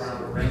Okay.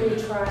 around arraignment.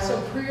 pre-trial.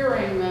 So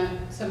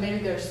pre-arraignment, so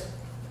maybe there's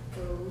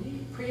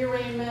three,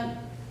 pre-arraignment,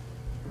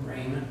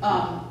 Arraignment,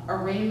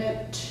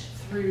 arraignment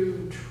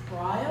through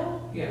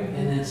trial? yeah, and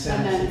then And then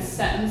sentencing.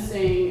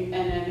 sentencing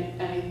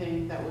and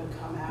anything that would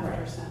come after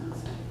Right.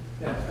 sentencing.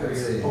 That's where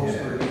the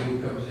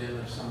post-review comes in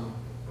of some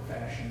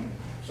fashion,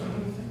 some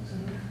of the things.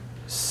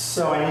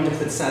 So I need to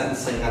put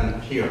sentencing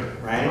on here,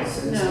 right?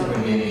 Sentencing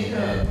would be the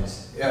end.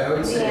 Yeah, I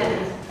would say.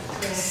 Yeah.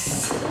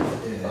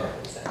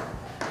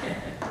 Yeah.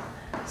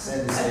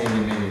 Sentencing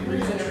and maybe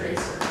re-entry. I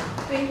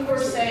think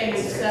we're saying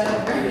instead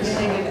of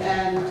beginning and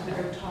end,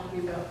 we're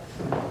talking about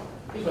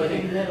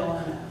beginning, middle,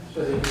 and end.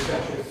 So then you've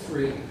got your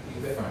three,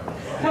 you've got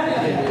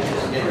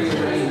Fine.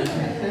 pre-arraignment,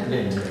 End.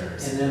 and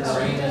then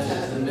arraignment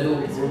is the middle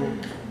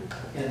group,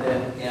 and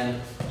then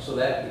end, so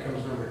that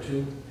becomes number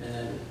two, and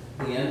then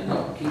the end,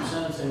 no, keep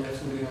sentencing, that's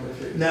gonna be number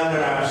three. No,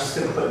 I was just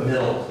gonna put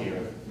middle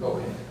here.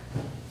 Okay.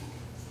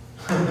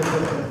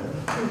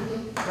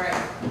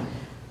 Right.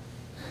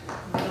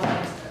 Middle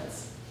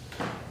instance.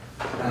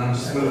 And I'm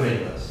just moving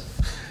this.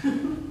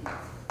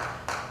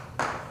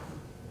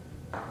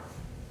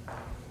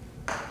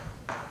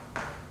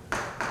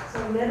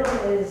 So middle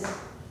is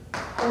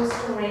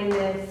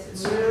post-arraignment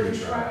It's through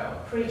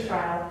pre-trial.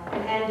 pre-trial,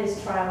 and end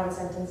is trial and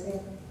sentencing.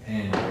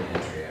 And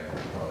re-entry, I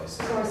would probably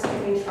say. So we're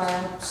skipping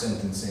trial.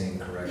 Sentencing,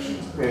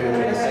 corrections. I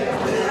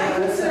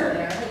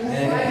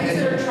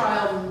consider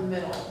trial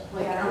middle,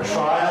 like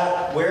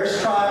Trial,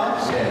 where's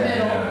trial? Yeah,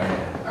 Middle.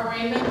 yeah,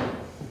 arraignment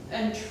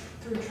and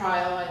through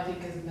trial, I think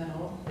is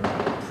middle.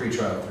 yeah.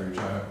 Pre-trial, through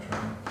trial.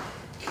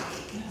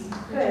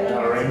 Good.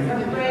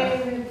 Arraignment.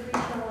 Arraignment,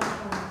 pre-trial,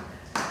 trial.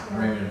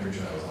 Arraignment and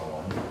pre-trial is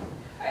all one.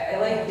 I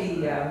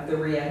like the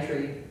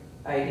re-entry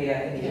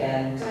idea in the Yeah.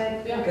 end,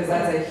 Good. Yeah. because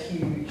that's a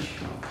huge,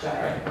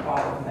 giant ball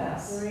of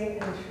mess.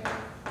 Great entry.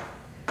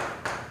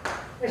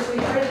 Should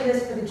we try to do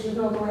this for the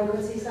juvenile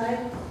delinquency side?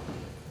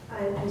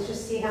 And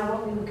just see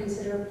what we would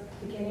consider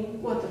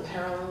beginning? What the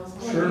parallels are.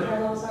 What the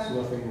parallels are? There's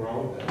nothing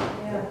wrong with that.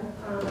 Yeah.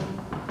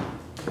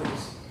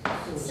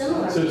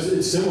 Similar. So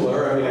it's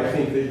similar, I mean, I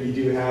think that you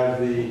do have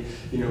the,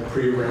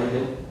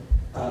 pre-arraignment,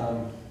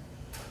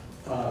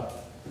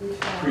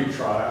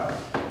 pre-trial.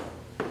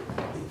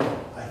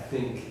 I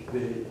think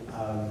that,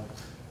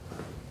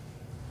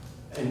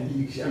 and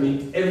you, I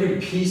mean, every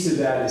piece of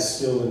that is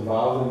still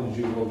involved in the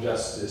juvenile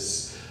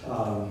justice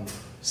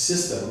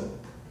system.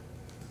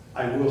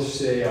 I will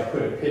say, I'll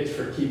put a pitch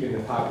for keeping the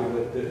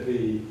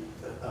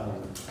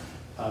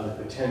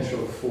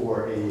potential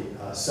for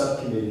a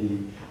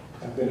subcommittee.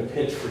 I'm going to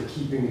pitch for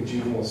keeping the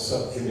juvenile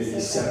subcommittee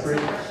separate,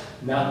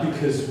 not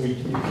because you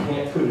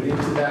can't put it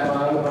into that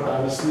model, but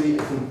honestly,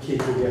 I think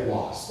kids will get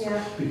lost.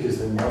 Yeah. Because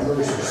the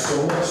numbers are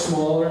so much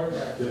smaller,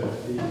 the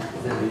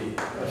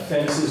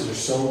offenses are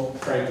so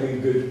frankly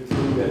good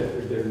too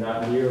that they're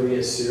not nearly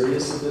as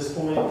serious at this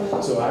point.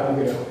 So I'm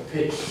going to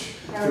pitch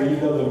for, even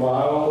though the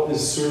model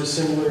is sort of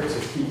similar, to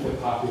keep the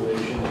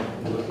population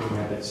looking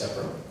at it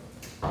separately.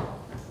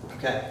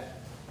 Okay.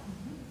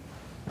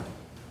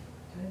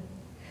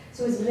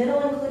 So is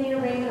middle including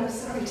arraignment? I'm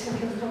sorry, to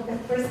be a little bit,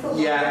 where's the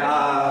line?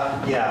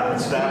 Yeah,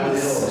 so that Middle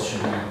was,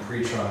 should be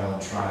pre-trial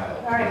and trial.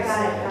 All right,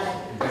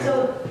 got it.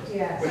 So,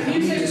 yeah. But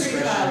When you say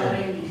discretionary- pre-trial, what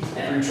do you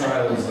mean?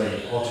 Pre-trial is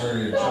like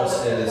alternative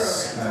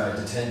justice,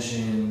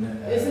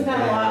 detention. Isn't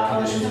that a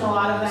lot, isn't a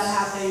lot of that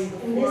happening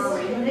In before this-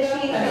 arraignment? in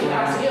this sheet- I mean,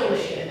 ideally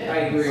it is. I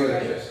agree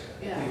with you.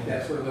 I Yeah. think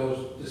that's where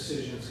those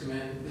decisions come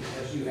in,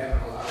 because you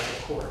haven't allowed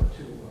the court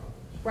to.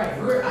 Right,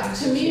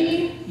 to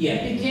me,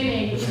 Yeah.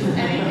 beginning is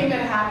anything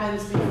that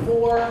happens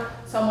before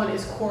someone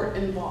is court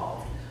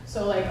involved.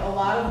 So like a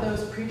lot of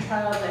those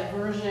pretrial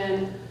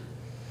diversion,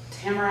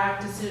 Tamarack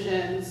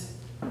decisions,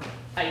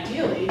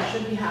 ideally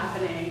should be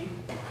happening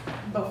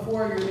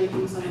before you're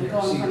making someone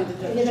go in front of the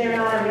judge. Either they're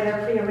not, or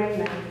they're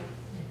pre-arrangement.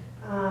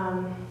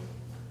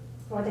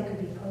 Or they could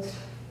be post.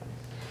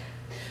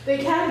 They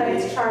can But be.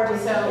 it's charging,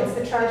 So- it's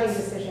the charging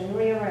decision,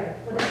 you're right.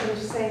 What did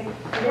you say?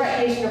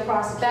 Initiation or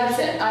prosecution? That's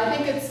it. I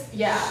think it's,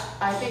 yeah,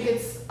 I think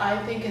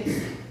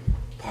it's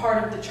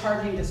part of the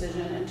charging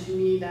decision, and to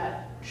me,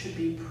 that should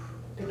be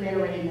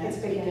pre-arrangement. It's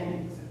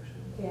beginning.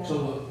 Yeah.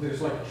 So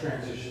there's like a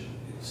transition.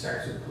 It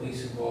starts with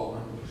police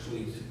involvement, which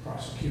leads to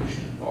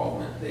prosecution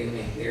involvement. They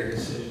make their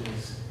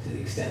decisions to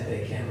the extent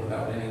they can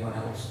without anyone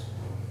else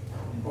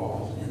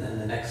involved. And then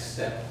the next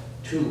step,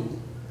 2,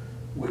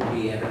 would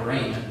be an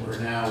arraignment, where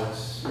now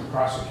it's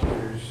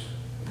prosecutors,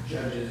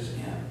 judges,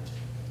 and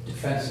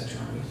defense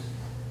attorneys.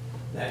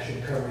 That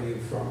should cover you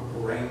from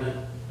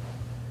arraignment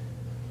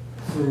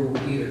through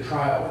either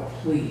trial or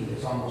plea.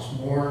 There's almost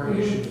more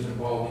issues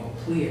involving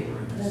plea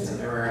agreements than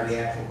there are the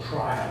actual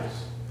trials.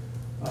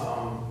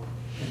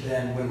 And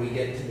then when we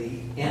get to the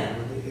end,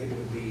 it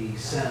would be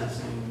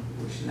sentencing,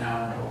 which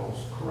now involves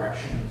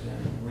corrections,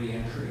 and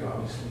reentry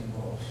obviously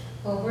involves.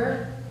 Well,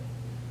 we're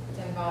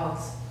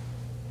involved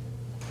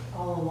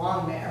all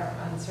along there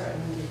on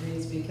certain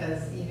degrees,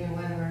 because even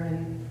when we're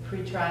in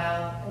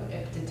pretrial,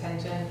 if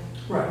detention,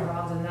 we're Right.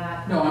 involved in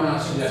that. No, I'm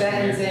not suggesting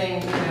you're-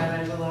 Sentencing,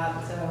 there's a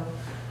lot, so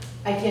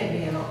I can't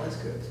be in all those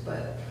groups,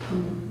 but.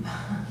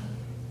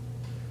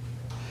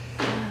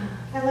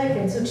 I like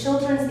it. So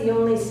children's the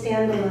only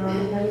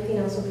standalone, and everything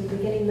else will be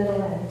beginning,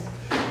 middle, end.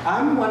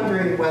 I'm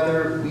wondering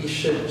whether we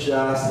should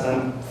just,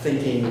 I'm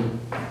thinking,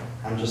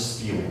 I'm just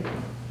spewing.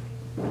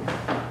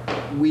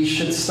 We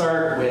should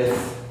start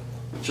with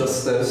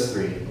just those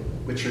 3,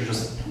 which are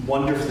just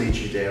wonderfully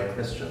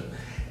Judeo-Christian,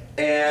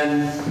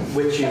 and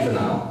with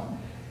juvenile.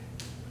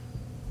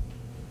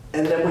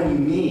 And then when you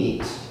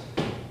meet,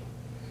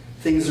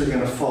 things are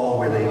gonna fall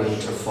where they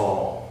need to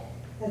fall.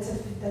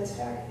 That's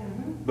fair, yeah.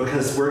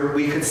 Because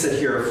we could sit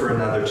here for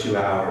another 2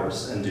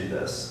 hours and do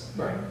this.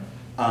 Right.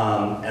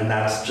 And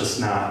that's just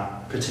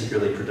not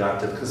particularly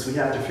productive, because we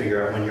have to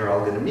figure out when you're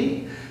all gonna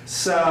meet.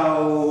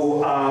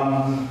 So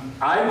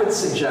I would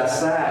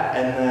suggest that,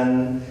 and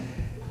then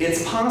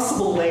it's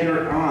possible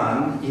later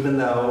on, even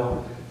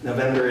though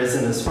November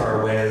isn't as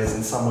far away as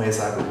in some ways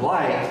I would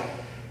like,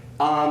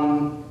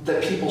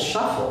 that people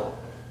shuffle.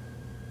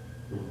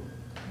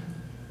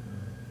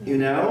 You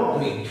know?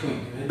 I mean,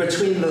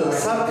 Between the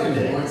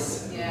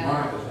subcommittees. Yeah.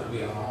 Monica's gonna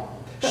be on all.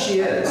 She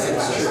is,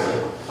 it's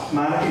true.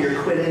 Monica,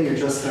 you're quitting, you're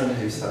just going to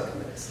do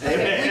subcommittees.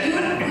 Okay,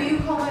 will you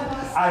call my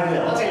boss? I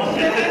will.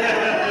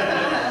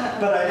 Okay.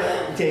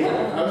 But David.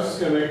 I was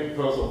just gonna make a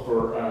proposal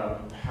for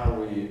how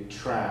we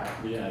track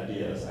the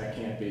ideas. I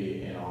can't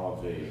be in all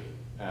of the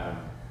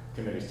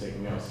committees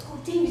taking notes. Oh,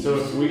 David, So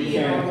you if should we be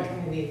in all can- the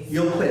committees.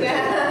 You'll quit. If we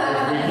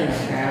can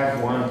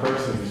have one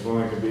person who's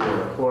willing to be a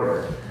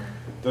recorder,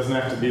 doesn't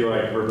have to be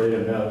like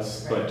verbatim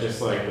notes, but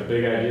just like the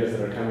big ideas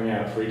that are coming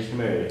out for each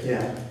committee.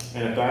 Yeah.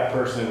 And if that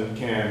person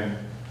can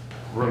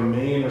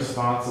remain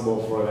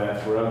responsible for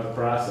that throughout the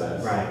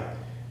process. Right.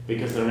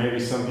 Because there may be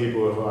some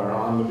people who are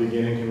on the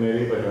beginning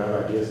committee, but who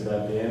have ideas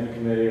about the end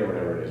committee, or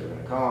whatever it is we're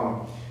gonna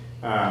call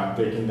them.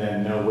 They can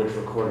then know which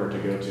recorder to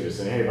go to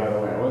say, hey, by the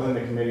way, I wasn't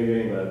in a committee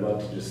meeting, but I'd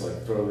love to just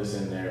like throw this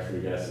in there for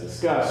you guys to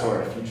discuss,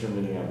 or at a future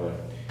meeting of it.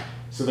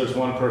 So there's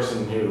one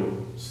person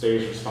who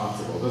stays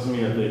responsible. Doesn't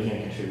mean that they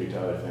can't contribute to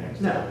other things.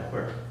 No, but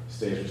we're.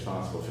 Stays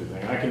responsible for the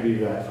thing. I can be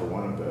that for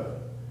one of the.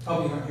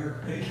 I'll be on your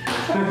committee.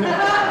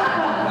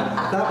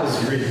 That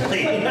was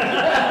really.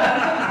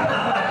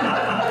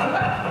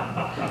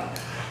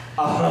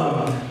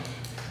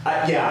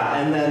 Yeah,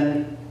 and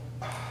then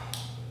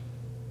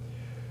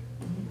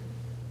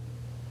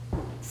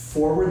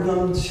forward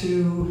them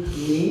to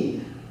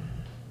me,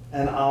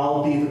 and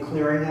I'll be the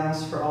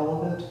clearinghouse for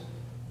all of it.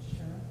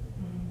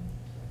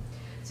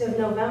 So if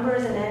November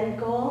is an end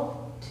goal,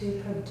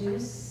 to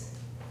produce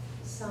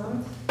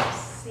some,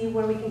 see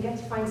where we can get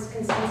to find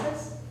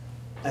consensus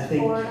I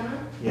think, forward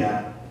on,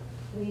 yeah,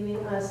 leaving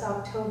us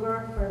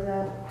October for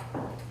the.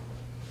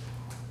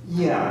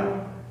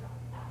 yeah,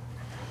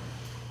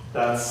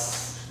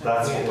 that's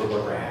what we're looking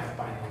at. Draft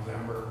by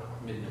November,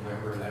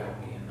 mid-November, that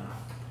would be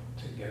enough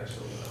to get us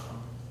over the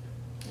hump.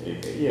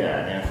 Yeah, I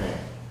mean, I think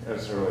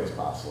as early as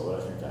possible, I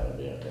think that would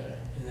be okay.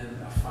 And then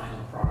a final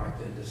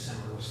product in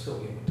December will still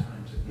give you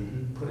time to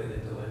Mhm. put it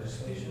into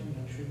legislation,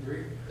 don't you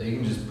agree? They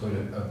can just put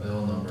a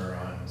bill number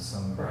on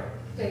some, Right.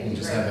 they can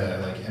just have a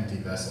like empty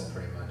vessel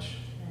pretty much.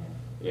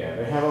 Yeah,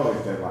 they have all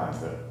these deadlines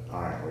that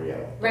aren't real.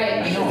 Right,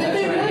 I because know, if that's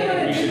they what I really get.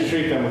 wanna You should do-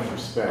 treat them with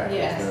respect.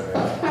 Yes.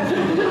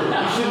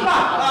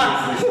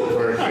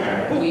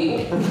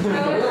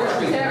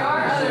 There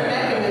are other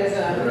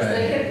mechanisms,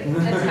 they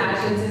could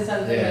attach it to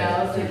something Yeah.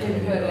 else, they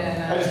could put in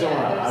a. I just don't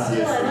want to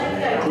Still, I like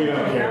that. We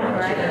don't care Number.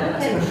 much I about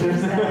don't it. think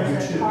use that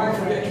as a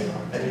target.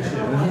 I do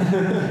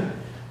too.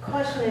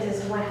 Question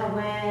is when,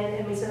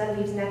 I mean, so that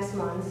leaves next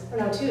month, or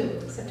no, 2,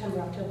 September,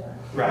 October.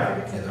 Right.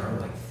 Yeah, there are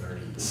like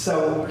 30.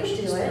 So, We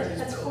could do it,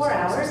 that's 4 4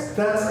 hours.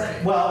 That's,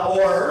 that's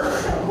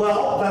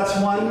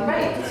one.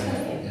 Right, that's what I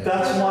mean.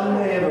 That's one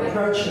way of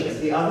approaching it.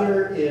 The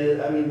other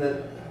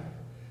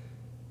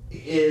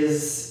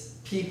is,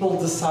 people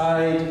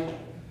decide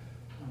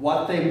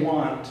what they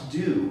want to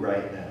do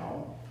right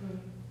now,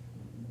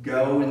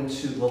 go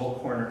into little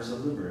corners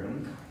of the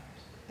room,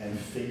 and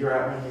figure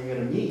out when you're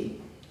going to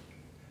meet.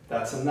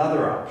 That's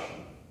another option.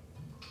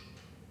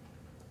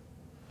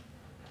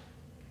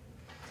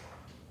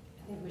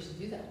 I think we should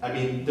do that. I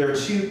mean, there are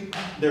two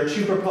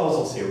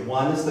proposals here.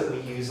 One is that we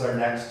use our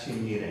next two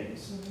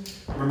meetings.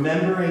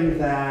 Remembering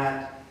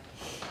that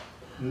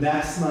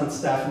next month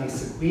Stephanie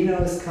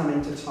Seguino is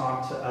coming to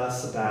talk to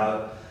us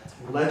about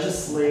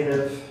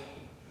legislative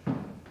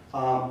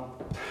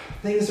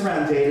things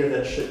around data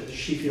that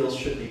she feels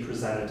should be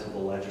presented to the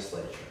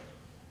legislature.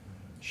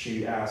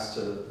 She asked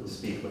to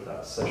speak with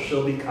us, so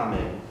she'll be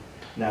coming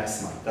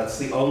next month. That's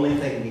the only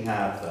thing we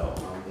have, though,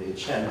 on the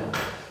agenda.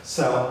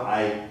 So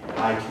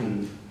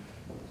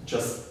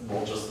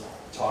we'll just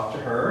talk to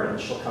her, and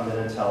she'll come in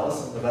and tell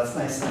us. But that's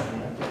nice,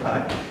 Stephanie.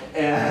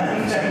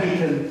 And then we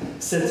can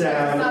sit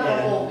down. It's not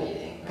the whole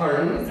meeting. Right?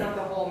 Pardon? It's not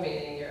the whole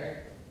meeting.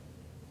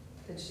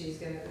 That she's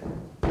gonna.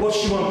 Well,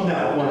 she won't.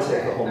 No, it won't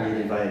take the whole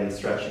meeting by any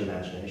stretch of the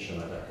imagination,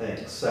 I don't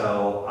think.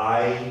 So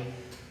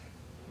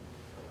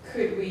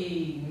Could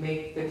we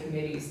make the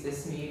committees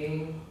this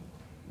meeting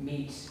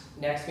meet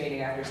next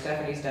meeting after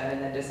Stephanie's done,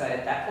 and then decide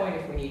at that point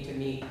if we need to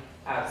meet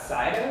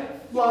outside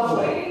of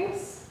Lovely.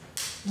 meetings?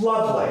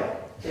 Lovely.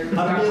 There we A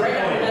go, right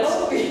down the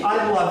midpoint. middle.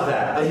 I love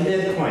that. A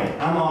midpoint.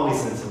 I'm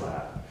always into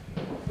that.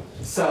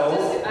 So.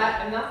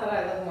 Not that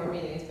I love more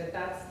meetings, but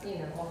that's,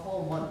 a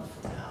whole month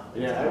from now.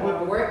 Yeah,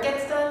 When work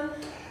gets done,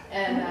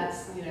 and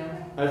that's,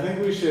 I think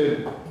we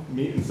should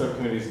meet in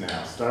subcommittees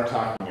now, start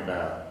talking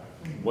about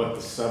what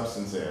the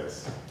substance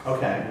is.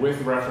 Okay.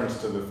 With reference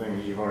to the thing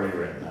that you've already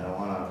written. I don't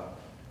wanna,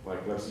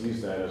 let's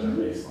use that as our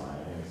baseline.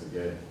 I think it's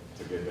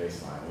a good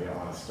baseline. We don't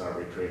wanna start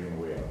recreating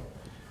the wheel.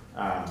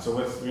 So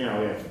let's, we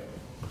have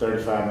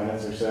 35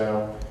 minutes or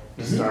so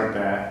to start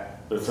that.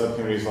 The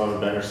subcommittees will have a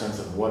better sense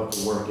of what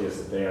the work is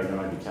that they are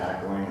going to be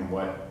tackling and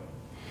what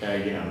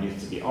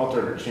needs to be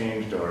altered or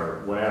changed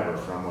or whatever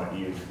from what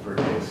you've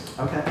produced.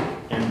 Okay.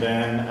 And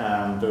then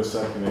those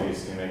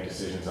subcommittees can make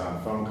decisions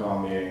on phone call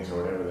meetings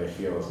or whatever they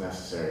feel is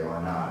necessary or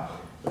not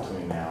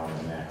between now and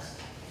the next.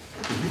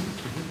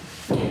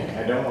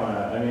 I don't want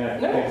to, I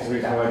think it's a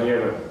reasonable idea,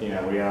 but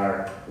we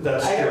are.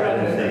 That's I true. don't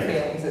I know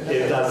think feelings at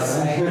it does,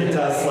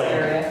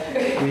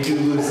 area. we do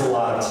lose a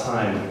lot of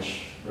time,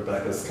 which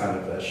Rebecca's kind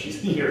of, as she's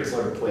here,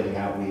 sort of pointing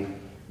out, we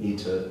need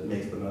to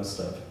make the most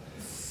of.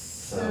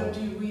 So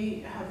do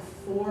we have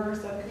 4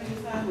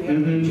 subcommittees then? We have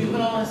Mhm.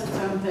 juvenile as its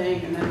own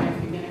thing, and then we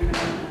have beginner and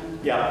end.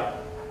 Yeah.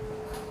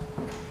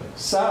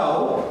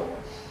 So,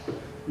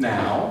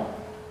 now,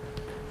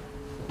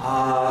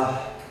 I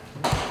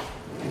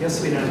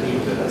guess we don't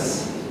need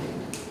this.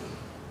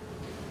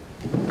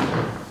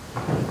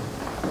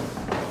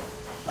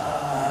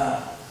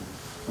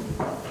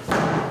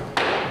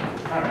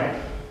 All right.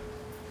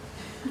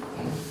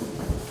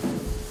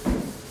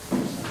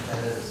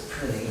 That is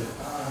pretty.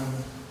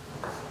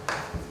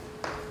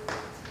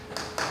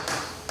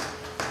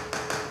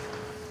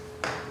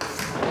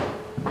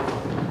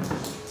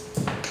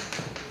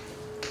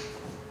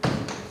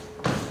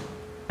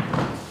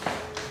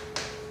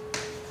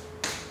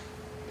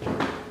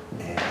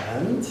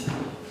 And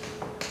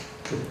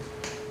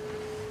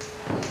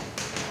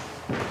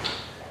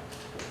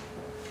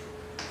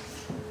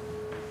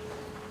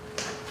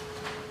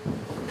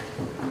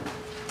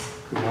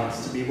who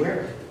wants to be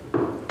where?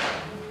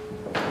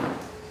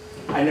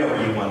 I know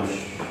where you want to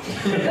be.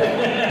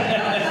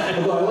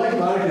 Although I like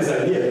Monica's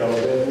idea, though,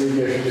 that we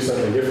should do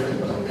something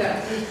different.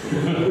 okay.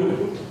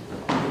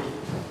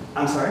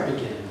 I'm sorry? I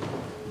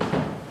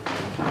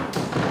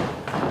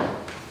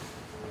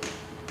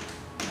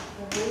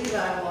believe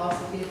I will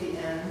also be at the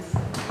end.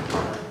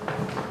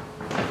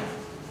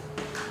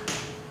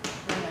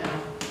 For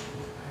now.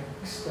 I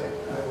expect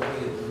I will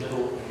be in the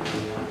middle and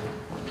beyond.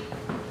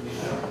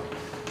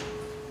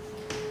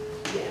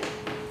 Yeah.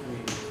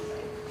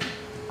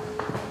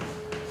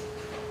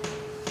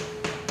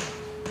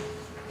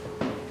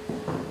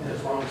 And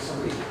as long as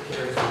somebody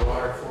carries the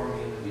water for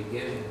me in the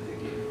beginning, to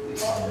give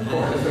the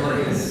port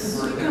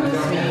authorities. At the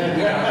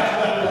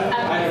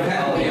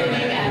have- beginning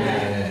and yeah.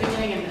 then,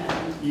 beginning and then.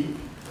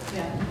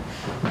 Yeah.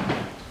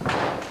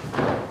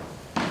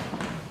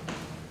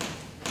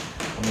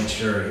 I'll make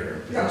sure your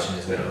position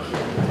is known. I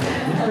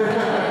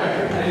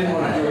didn't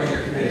want to join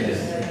your committee.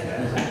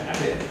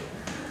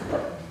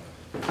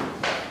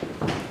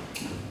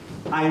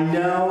 I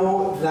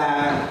know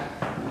that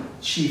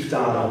Chief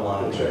Donald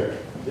wanted to.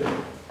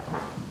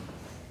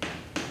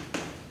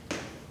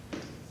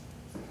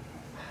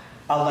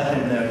 I'll let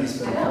him know he's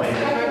been I know,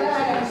 waiting. I do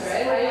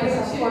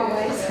too,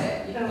 right?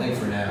 I think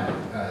for now, the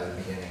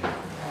beginning.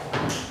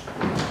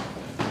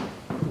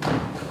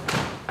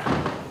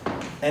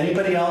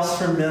 Anybody else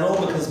from middle?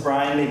 Because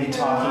Brian may be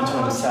talking to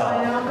I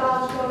himself. know,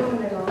 I'll go in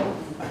the middle.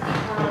 I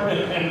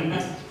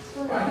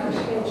know she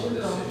made a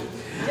decision.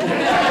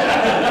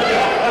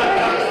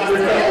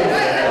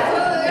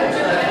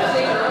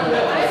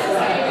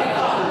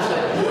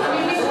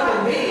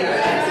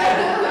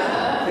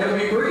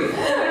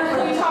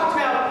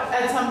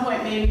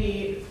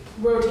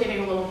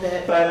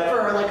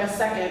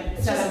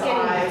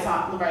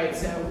 right,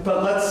 so.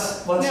 But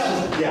let's No.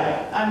 just,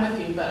 yeah. I'm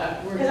with you,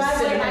 but we're Because just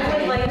sitting there I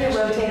would like to thinking,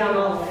 rotate on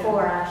all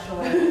four,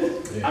 actually.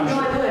 I'm No,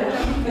 sure. I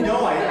would. No,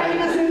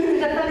 Because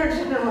the thunder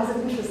chicken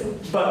wasn't interesting.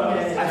 but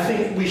I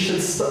think we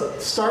should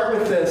start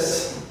with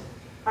this,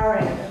 All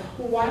right.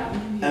 Why don't you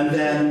be and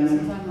then,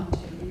 since I'm not too,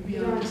 you be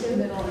You on want to? the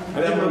middle.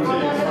 I think we're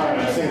fine.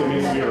 I think there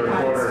needs to be a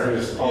recorder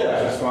who's always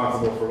Yeah.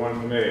 responsible for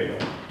one committee.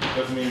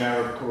 Doesn't mean that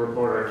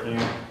recorder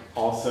can't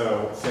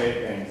also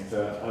say things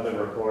to other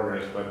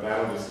reporters, but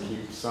that'll just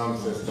keep some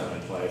system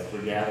in place for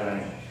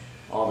gathering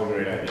all the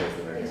great ideas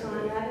that are It's on,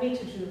 going to I need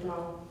to choose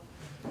wrong.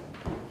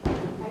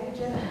 I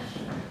just.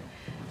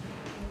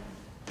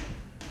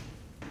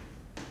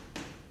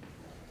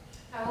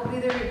 I will be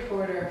the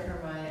reporter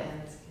for my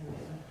ends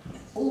committee.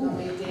 I'll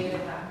be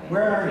David Hopping.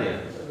 where are you?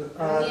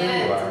 The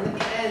There you are.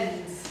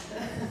 ends,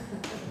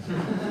 the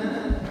ends.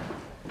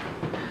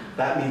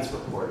 That means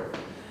reporter.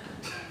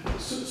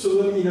 So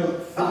let me know,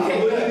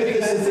 Okay, looking at good,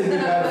 this and because- thinking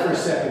about it for a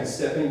second,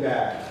 stepping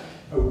back,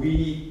 are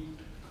we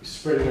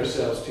spreading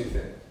ourselves too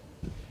thin?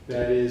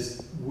 That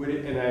is, would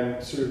it, and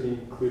I'm sort of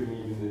including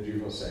even the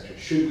juvenile section,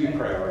 should we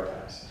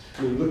prioritize?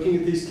 I mean, looking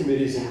at these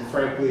committees and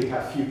frankly,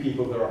 how few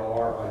people there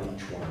are on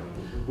each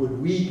one,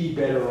 would we be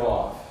better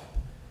off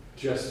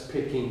just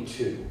picking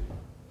two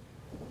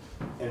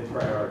and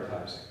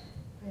prioritizing?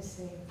 I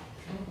see.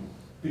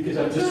 Because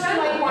I'm It's just. kind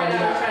of like what I was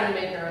I'm trying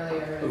to make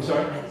earlier. I'm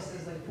sorry? This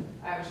is like,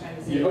 I was trying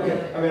to say. Yeah, okay.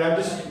 earlier. I mean, I'm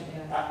just-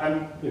 Yeah.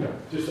 I'm, you know,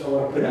 just, I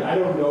want to put it, I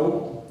don't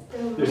know.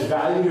 There's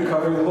value to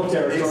covering the whole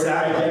territory, I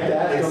get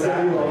that, don't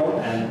get me wrong.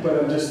 And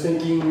But I'm just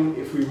thinking,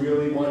 if we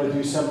really want to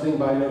do something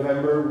by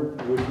November,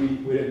 would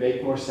it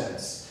make more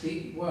sense?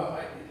 Well,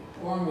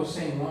 along those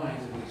same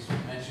lines that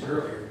we mentioned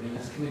earlier, I mean,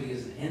 this committee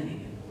isn't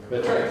ending anywhere.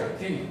 That's right. It's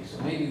continuing,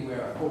 so maybe we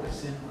ought to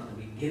focus in on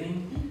the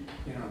beginning,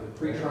 you know, the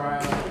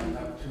pre-trial and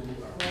up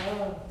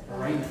to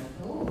arraignment,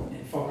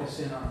 and focus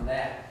in on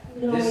that.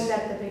 Knowing This-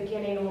 that the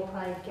beginning will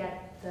probably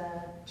get the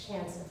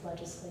chance of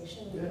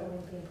legislation Yeah.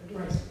 going being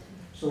produced.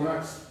 So we're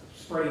not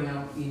spreading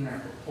out even our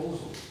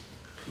proposals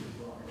too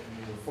broad. I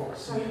mean, we're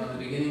focusing in on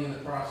the beginning of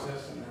the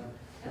process and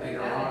then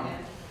later on.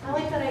 I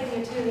like that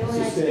idea too, the only.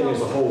 This is staying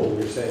as a whole,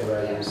 you're saying,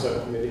 rather than a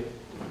subcommittee?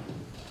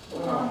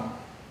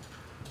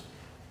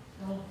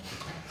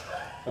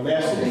 I'm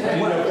asking, I didn't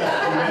know if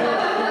that's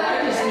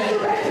I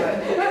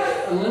just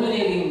meant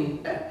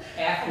eliminating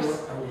after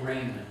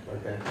arraignment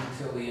okay.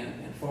 until the end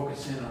and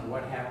focus in on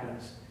what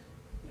happens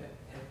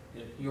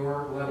at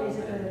your level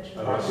Basically, and the choice.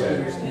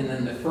 prosecutors. And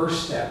then the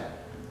first step,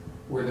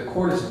 where the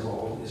court is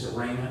involved, is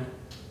arraignment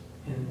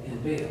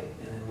and bail.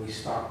 And then we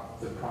stop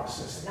the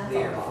process That's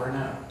there a lot. for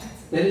now.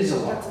 That is a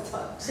lot, That's a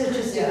ton. So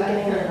just the Yeah.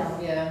 beginning of it all.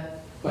 Yeah,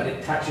 but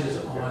it touches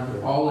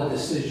on all the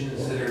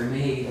decisions that are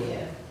made,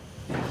 yeah.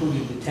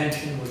 including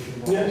detention, which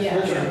involves. Yeah, Yeah.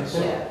 that's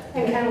right. Yeah.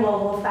 And Ken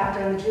will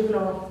factor in the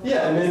juvenile.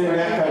 Yeah, and then in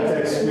that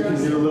context, we can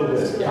do a little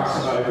bit. Talk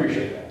about I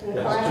appreciate that. And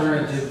Yes.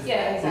 Alternative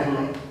Yeah,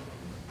 exactly.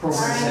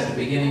 programs at the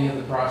beginning of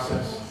the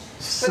process.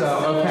 so, But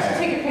still, okay.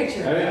 take a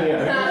picture. I think, yeah,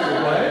 I think it's a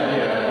good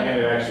idea, and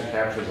it actually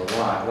captures a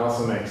lot. It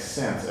also makes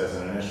sense as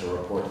an initial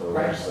report to the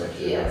Right. legislature.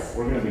 Yes.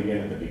 We're gonna begin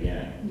at the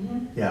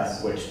beginning,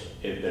 Yes. which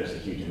there's a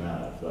huge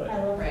amount of, but.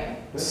 I love that.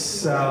 Right.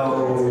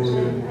 So,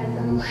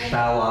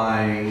 shall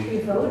I We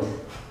vote?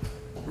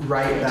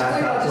 write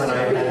back up what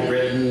I had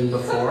written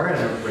before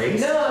and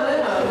erase? No,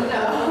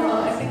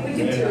 I think we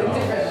can do it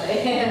differently.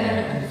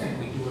 I think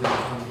we do it as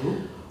one group.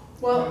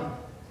 Well,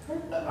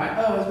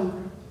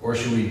 Or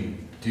should we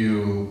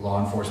do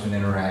law enforcement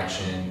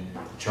interaction,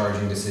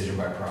 charging decision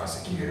by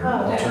prosecutor,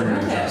 Oh, okay.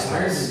 alternative Okay.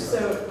 justice? so,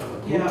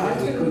 yeah, I We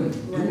think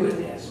couldn't do it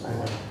as one.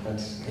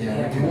 That's. We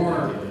have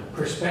more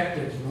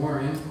perspectives, more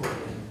input,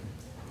 and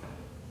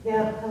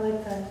Yeah, I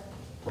like that.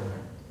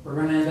 we're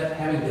gonna end up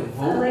having to I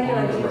vote like your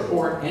on the idea.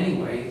 report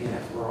anyway, and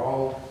if we're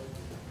all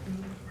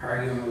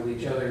arguing with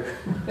each other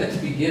at the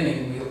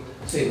beginning, we'll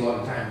save a lot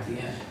of time at the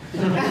end.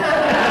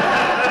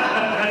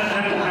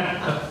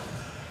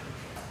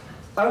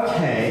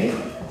 Okay.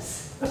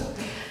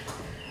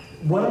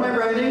 What am I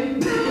writing?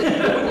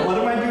 What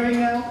am I doing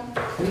now?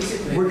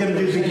 Basically, We're gonna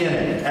do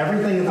beginning,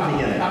 everything at the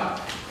beginning.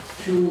 Up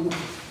to,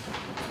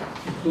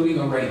 including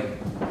arraignment,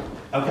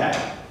 Okay,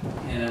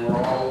 and then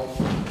we're all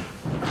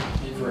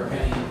in for a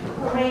penny.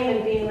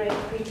 Arraignment being like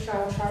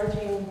pre-trial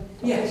charging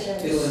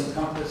decisions. It'll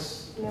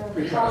encompass You know,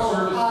 pre-trial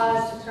probable services.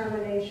 cause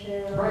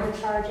determination, or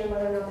Right. charging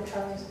whether or not the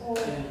trial is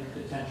over. and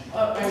detention.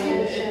 I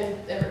mean,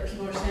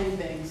 people are saying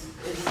things,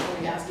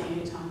 are we asking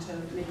you, Tom,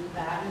 to make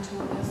that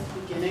into a list at the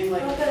beginning?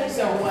 Like, Okay.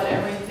 so what,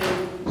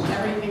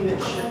 everything that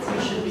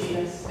should be,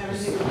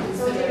 everything we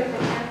consider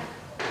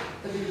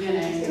the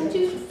beginning. Don't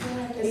you feel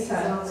like this is all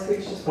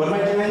what am I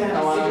doing?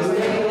 I want to do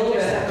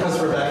it because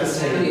Rebecca's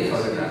taking a So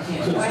photograph. to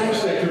some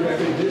extent,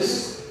 Rebecca,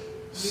 this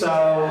So,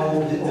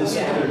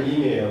 other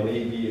email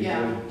may be a Yeah.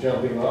 good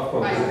jumping off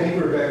point, because I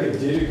think Rebecca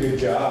did a good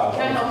job.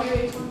 Can I help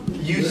you, Tom?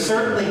 you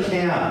certainly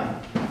can.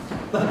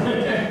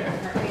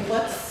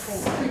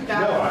 Let's creep No,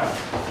 out.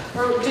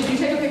 Or did you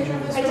take a picture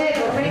of this? I did,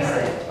 erase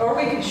it. Or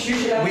we could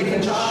shoot it up. We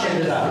can just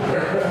shit it up.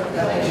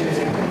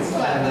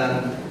 And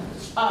then,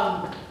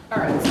 All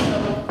right, so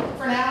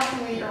for now,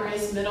 can we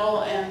nice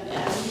middle and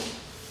end,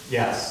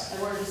 Yes.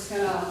 and we're just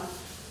gonna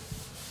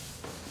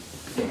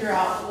figure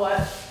out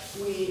what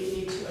we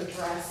need to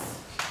address.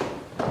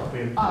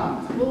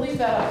 We'll leave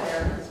that up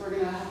there, because we're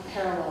gonna have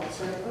parallels,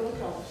 right? Oh, look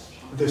at all this.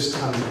 There's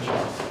tons of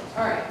charts.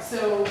 All right,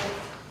 so,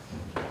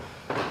 okay,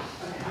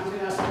 I'm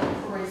gonna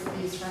erase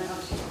these right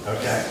up to you.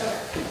 Okay.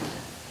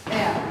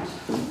 And,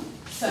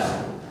 so,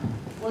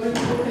 what do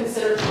people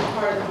consider to be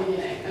part of the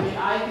beginning? I mean,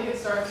 I think it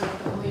starts with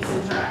the police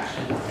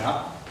interaction.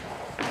 Yeah.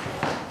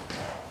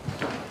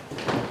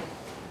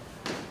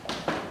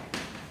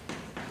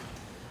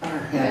 Our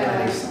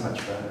handwriting's so much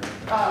better.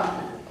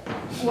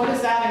 What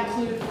does that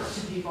include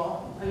to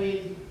people? I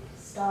mean,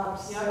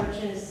 Stops, Yep.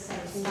 searches,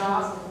 citations,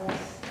 Stop.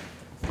 arrests.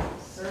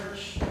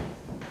 search,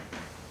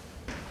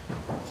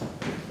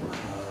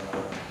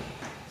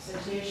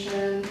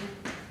 citation,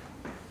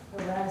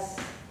 Arrests.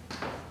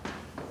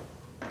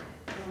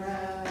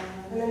 arrest.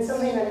 And then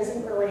something that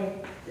isn't really,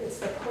 it's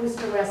the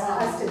post-arrest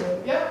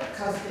custody. Yep,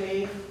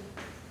 custody.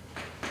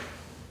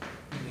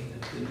 I mean,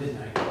 the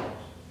midnight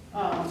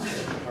calls.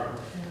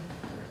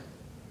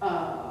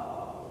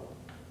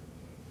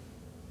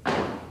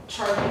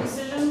 Charging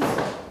decisions,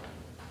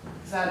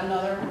 is that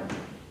another?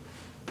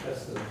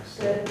 That's the next.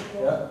 Good.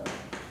 Yep.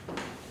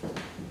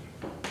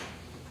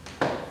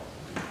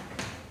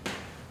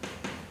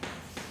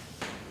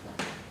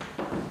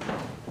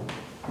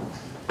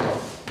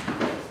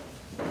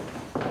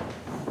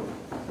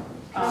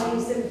 You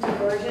said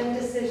diversion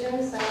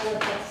decisions, I don't know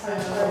if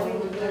that's charging.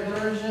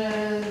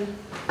 Diversion,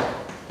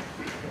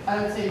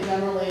 I would say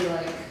generally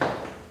like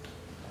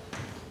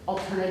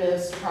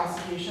alternatives to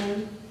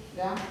prosecution,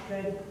 yeah?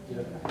 Good.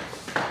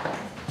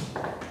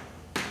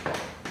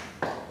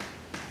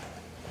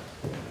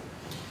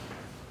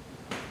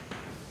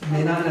 It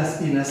may not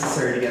be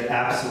necessary to get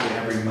absolutely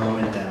every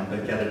moment down,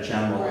 but get a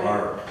general Right.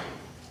 arc.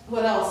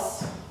 What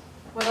else?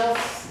 What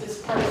else is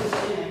part of the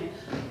beginning?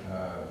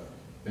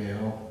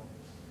 Bail,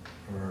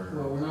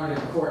 Well, we're not in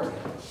court yet.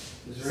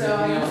 Is there So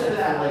I anything else consider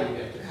that before you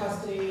like get to?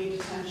 custody,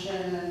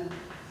 detention.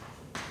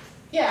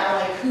 Yeah,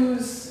 like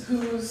who's, I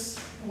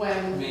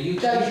when mean, you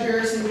Judge can,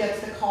 Pearson gets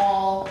the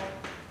call,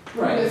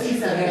 who right, does you he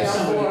can send have bail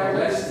somebody for?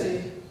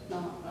 arrested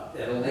No,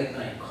 at a late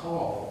night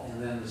call,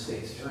 and then the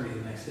state's attorney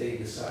the next day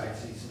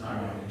decides he's not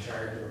going to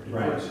charge or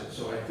Right. reverse it.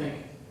 So I think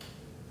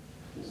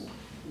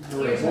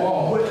you're Here's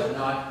involved, but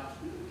not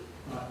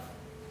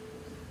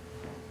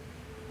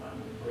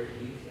in great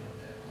detail at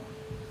that point.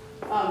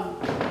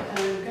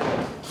 And we've got a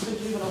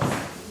good little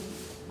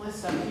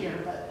list up here,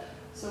 but,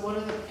 so what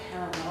are the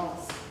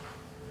parallels?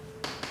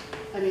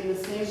 I mean, the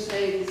same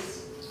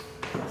things,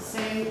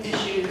 same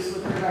issues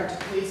with regard to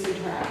police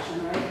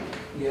interaction, right?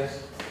 Yes,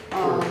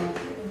 Um, and,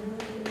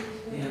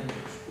 I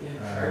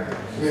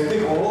mean, I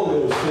think all of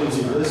those things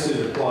you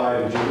listed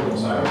apply to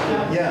juveniles. I don't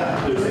think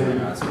Yeah. there's any,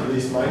 at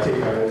least my take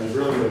on it, there's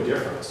really no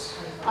difference.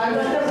 I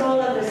What would, the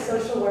role of the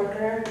social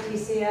worker,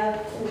 DCF,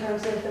 in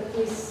terms of the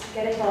police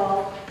get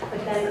involved, but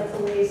then the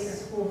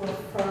police will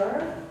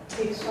refer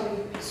to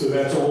somebody. So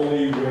that's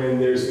only when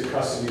there's the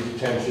custody,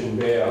 detention,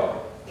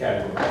 bail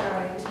category.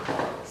 Right.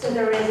 So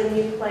there is a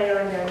new player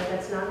in there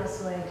that's not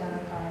necessarily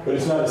identified. But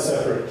it's not a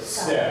separate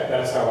step,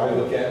 that's how I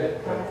look at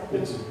it. But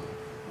it's,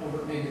 oh,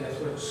 but maybe that's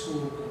where the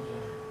school comes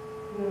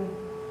in. Hmm.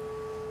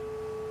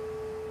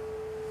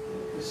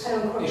 This I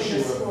don't incorporate issue the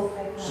of school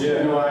pipeline.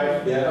 yeah,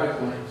 no, yeah.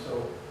 pipeline,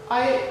 so.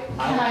 I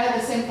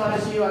had the same thought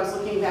as you. I was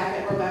looking back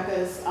at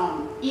Rebecca's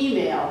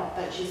email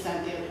that she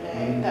sent the other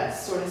day that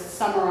sort of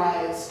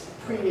summarized a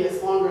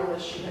previous longer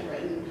list she had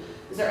written.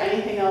 Is there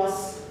anything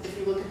else, if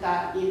you look at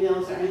that email,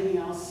 is there anything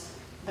else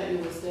that you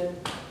listed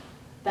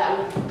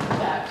that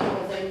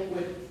people think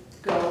would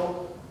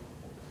go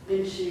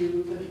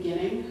into the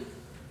beginning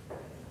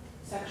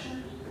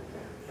section?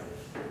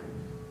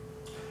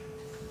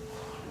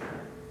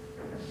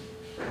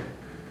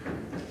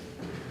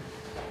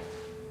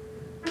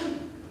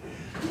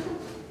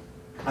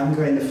 I'm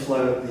going to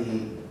float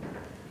the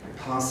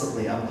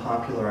possibly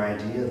unpopular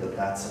idea that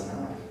that's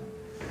enough.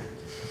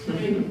 I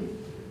mean,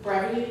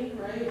 brevity,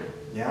 right?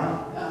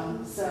 Yeah?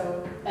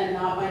 So, and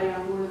not biting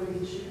off more than we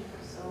can chew,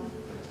 so.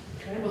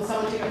 Will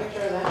someone take a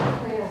picture of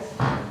that? Yes.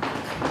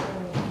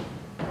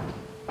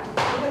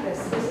 Look at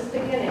this is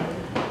beginning.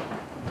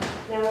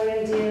 Now we're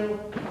gonna do.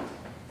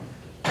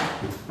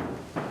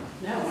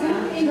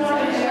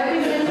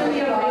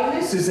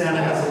 No.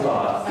 Susanna has a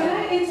thought. Can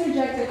I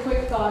interject a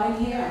quick thought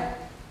in here?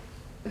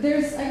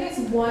 There's, I guess,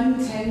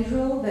 one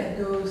tendril that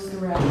goes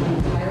throughout the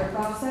entire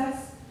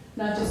process,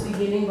 not just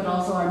beginning, but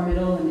also our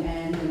middle and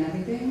end and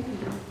everything.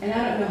 And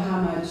I don't know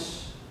how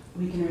much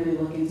we can really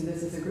look into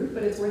this as a group,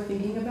 but it's worth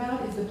thinking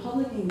about, is the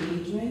public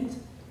engagement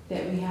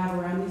that we have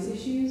around these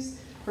issues.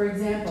 For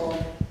example,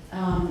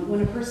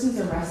 when a person's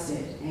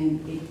arrested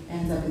and it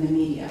ends up in the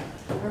media,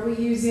 are we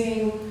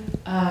using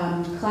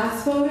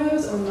class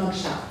photos or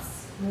mugshots?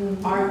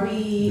 Are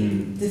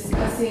we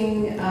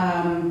discussing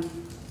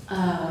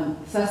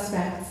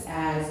suspects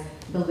as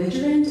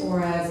belligerent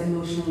or as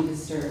emotionally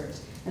disturbed?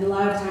 And a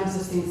lot of times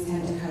those things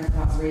tend to cut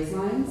across race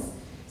lines.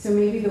 So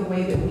maybe the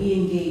way that we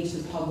engage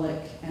the public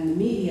and the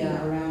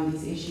media around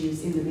these issues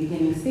changes in the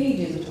beginning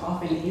stages, which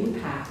often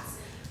impacts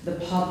the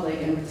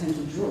public and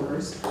potential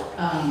jurors'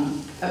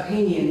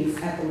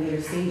 opinions at the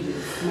later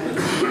stages. Might be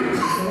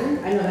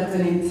considered. I know that's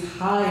an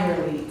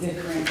entirely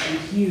different and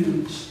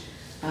huge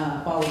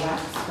ball of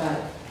wax,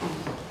 but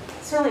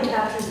Certainly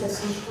captures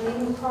the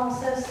complaining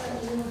process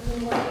that you've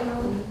been working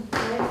on,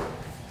 right?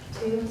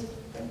 Too.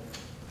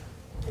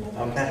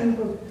 Okay.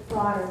 Super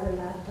broader than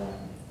that, but.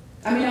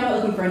 I mean, I'm not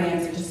looking for an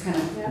answer, just kind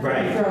of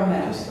Right. throw them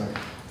out there.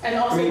 And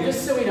also,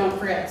 just so we don't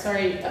forget,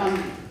 sorry,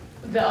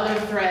 the other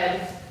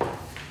thread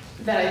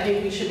that I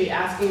think we should be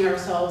asking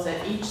ourselves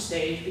at each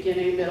stage,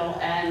 beginning, middle,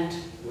 and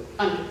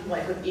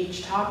like with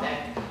each topic,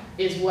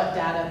 is what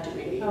data do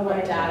we need? Oh, What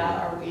right.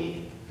 data are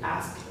we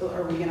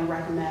gonna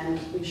recommend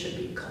we should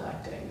be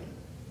collecting?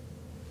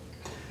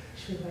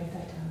 Should we write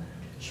that down?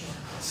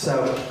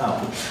 So,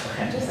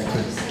 okay.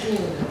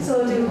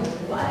 So do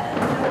what?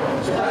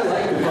 I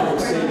like the public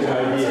statement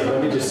idea,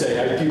 let me just say,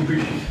 I do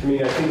appreciate, I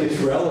mean, I think it's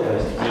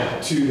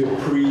relevant to the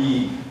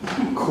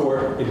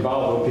pre-court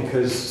involvement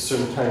because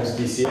sometimes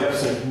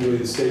DCFs and really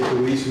the state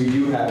police, we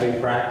do have a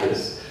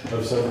practice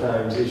of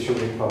sometimes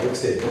issuing public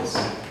statements.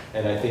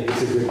 And I think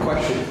it's a good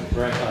question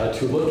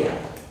to look at.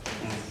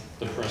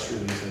 The press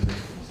releases.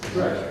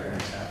 Right.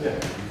 Yeah.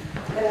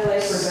 And I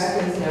like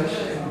Rebecca's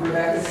notion,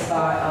 Rebecca's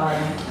thought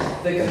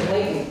on the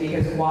complaint,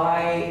 because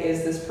why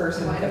is this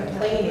person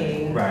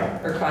complaining Right.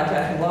 or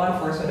contacting law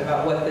enforcement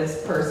about what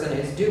this person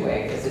is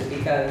doing? Is it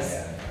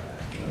because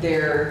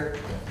they're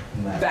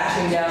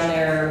bashing down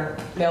their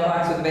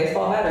mailbox with a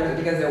baseball bat, or is it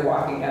because they're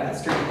walking down the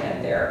street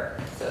and they're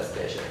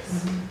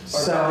suspicious? Or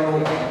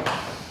So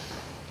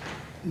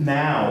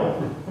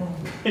now,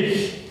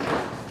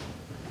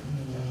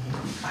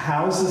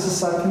 how is this a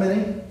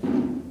subcommittee?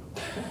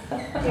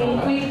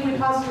 We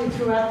possibly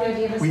threw out the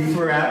idea of. We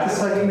threw out the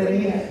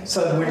subcommittee,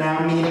 so we're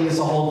now meeting as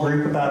a whole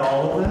group about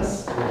all of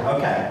this?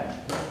 Okay.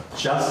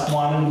 Just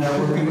wanted to know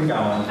where we were going.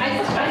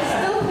 I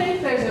still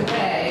think there's a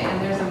way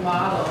and there's a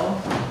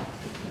model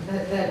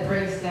that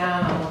breaks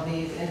down all of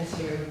these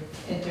into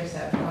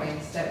intercept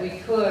points that we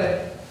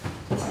could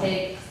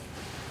take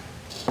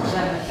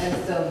them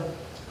and still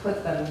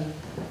put them,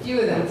 a few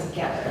of them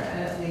together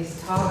and at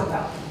least talk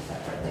about them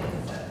separately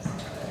instead of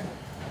together.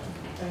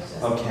 There's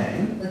just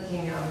Okay.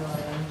 looking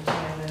online,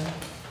 trying to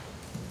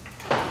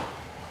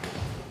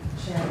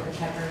share with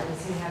Pepper and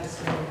see how to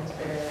screen is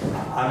better.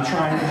 I'm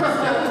trying to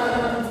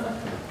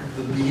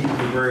get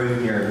the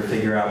room here to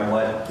figure out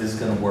what is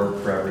going to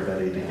work for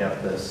everybody to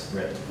get this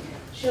written.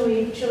 Should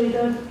we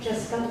go,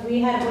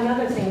 we had one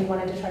other thing we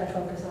wanted to try to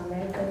focus on,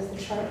 right? That was the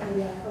chart,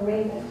 the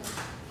arraignment.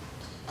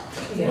 I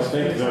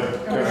think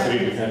the custody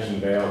detention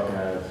bail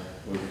kind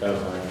of, that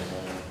was my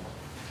understanding,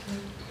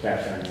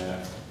 capturing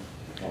that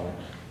point.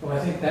 Well, I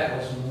think that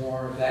was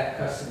more, that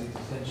custody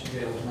detention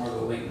bail was more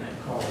the late night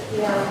call.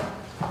 Yeah,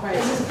 Right.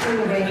 this is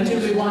pre-arraignment.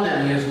 And do we wanna,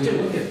 And as we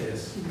look at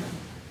this,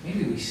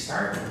 maybe we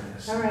start with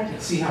this. All right.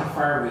 And see how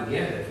far we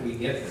get. If we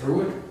get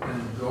through it,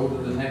 then go to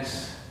the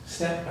next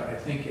step. But I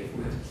think if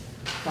we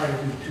try to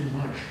do too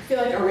much. I feel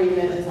like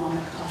arraignment is on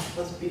the cusp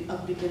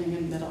of beginning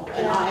and middle.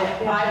 And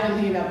Yeah. I've been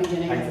thinking about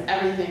beginning as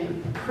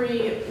everything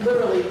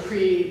literally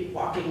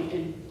pre-walking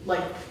in,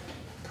 like,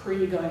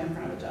 pre-going in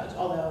front of a judge.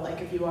 Although, like,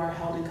 if you are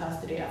held in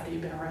custody after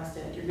you've been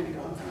arrested, you're gonna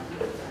go in front of a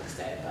judge the next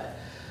day. But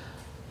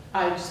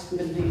I've just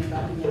been thinking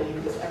about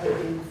beginning as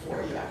everything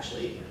before you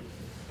actually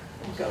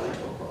go into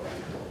a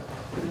courtroom.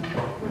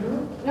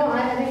 Mhm. No,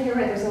 I think you're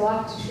right, there's a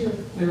lot to chew.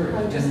 There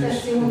I'm is, just and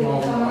there's seeing what we can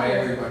come involvement up by with.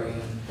 everybody.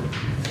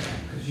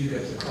 Because you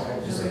get the call.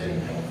 just like-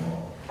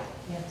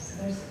 Yes,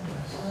 there's.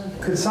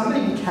 Could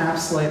somebody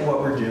encapsulate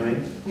what we're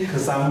doing?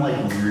 Because I'm like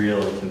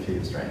really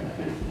confused right now.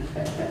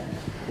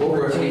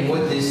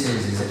 What this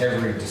is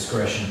every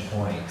discretion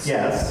point.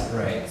 Yes.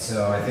 Right,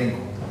 so I think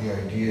the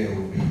idea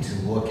would be to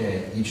look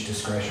at each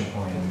discretion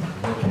point and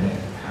look at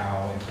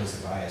how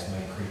implicit bias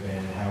might creep in,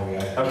 and how we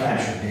either Okay.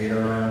 capture data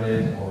around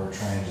it, or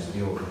try and just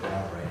deal with it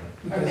outright.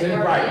 Because Okay,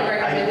 or Right,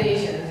 any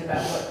recommendations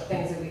about what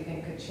things that we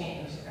think could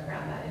change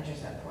around that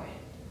intercept point.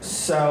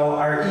 So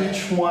are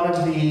each one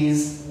of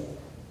these,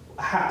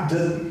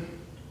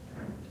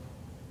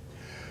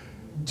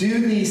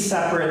 do these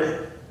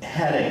separate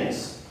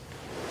headings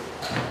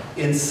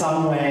in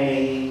some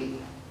way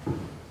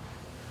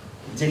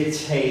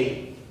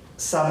dictate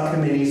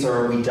subcommittees, or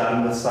are we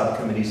done with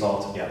subcommittees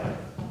altogether?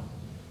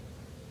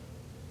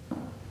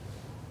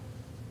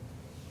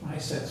 my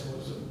sense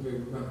was that we were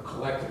going to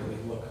collectively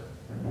look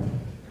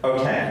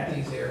Okay, at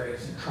these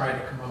areas and try to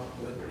come up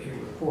with a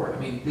report. I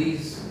mean,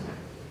 these,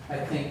 I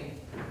think,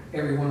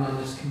 everyone on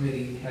this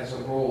committee has a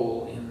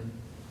role in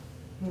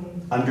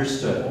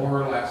understood.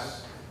 more or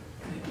less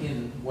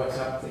in what's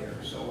up there,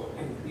 so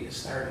it would be a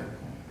starting point.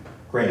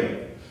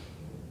 Great.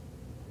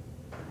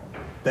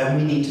 Then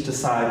we need to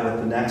decide what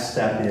the next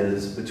step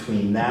is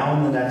between now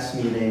and the next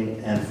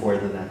meeting and for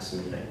the next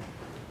meeting.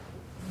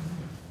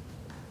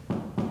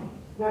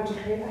 Not to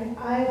create,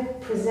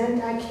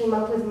 I came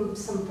up with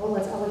some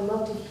bullets. I would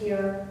love to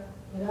hear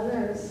what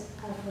others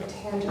have for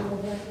tangible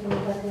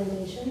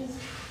recommendations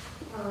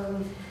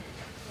on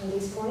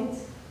these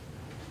points.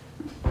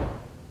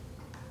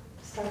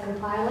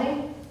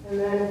 compiling and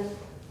then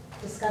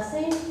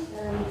discussing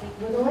and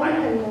whittling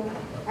and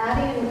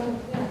adding and,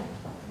 yeah.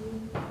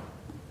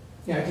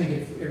 Yeah, I think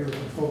if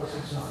everyone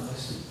focuses on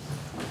this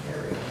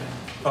area,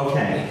 Okay.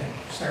 then we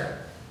can start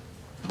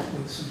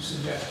with some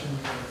suggestions.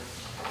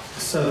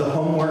 So the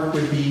homework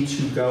would be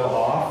to go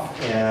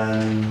off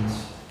and,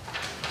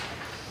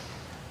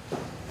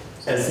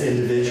 as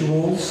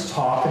individuals,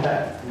 talk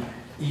about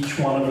each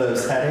one of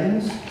those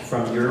headings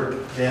from your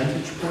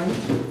vantage point.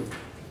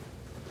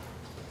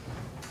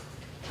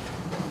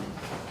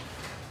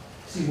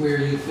 See where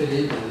you fit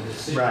into the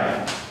decision.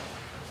 Right.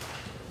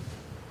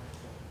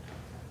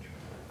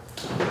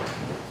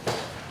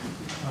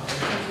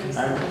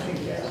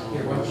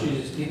 Here, why don't you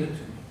just give it to me?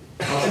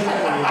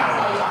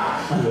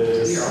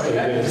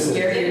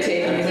 Gary, you're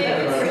taking it.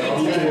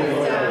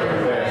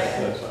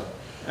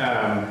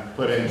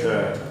 Put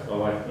into,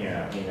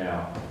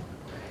 email.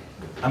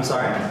 I'm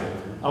sorry?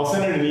 I'll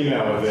send her an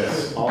email with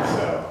this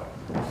also.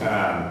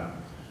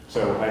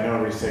 So I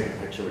know Ree's taking a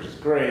picture, which is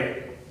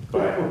great,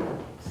 but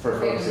for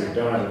folks who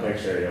don't have a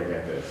picture, you'll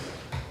get this.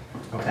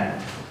 Okay.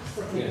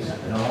 Yes.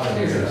 And a lot of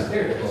these are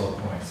bullet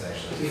points,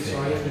 actually. See, so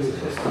all you have to do is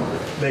this.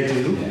 They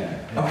do? Yeah.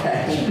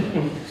 Okay.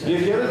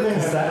 The other thing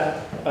Is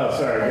that? oh,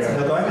 sorry.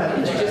 No, go ahead.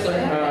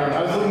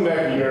 I was looking back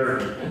at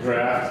your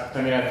draft.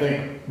 I mean, I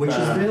think. Which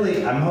is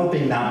really, I'm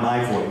hoping not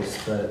my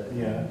voice, but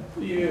yeah.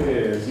 It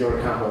is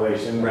your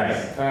compilation. Right.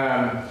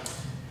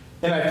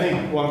 And I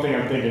think one thing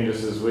I'm thinking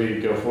just as we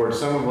go forward,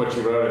 some of what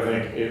you wrote, I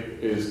think it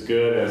is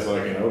good as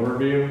like an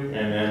overview,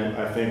 and then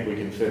I think we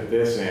can fit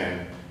this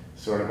in,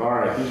 sort of, all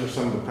right, these are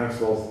some of the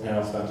principles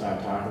I'll spend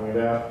time talking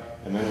about,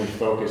 and then we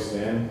focused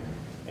in,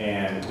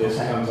 and this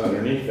comes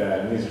underneath that,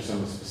 and these are some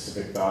of the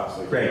specific thoughts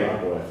we came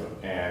up with,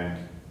 and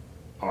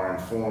are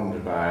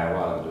informed by a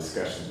lot of the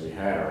discussions we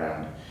had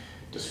around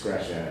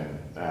discretion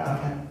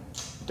and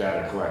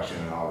data collection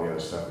and all the other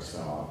stuff we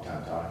spent a long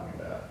time talking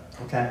about.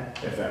 Okay.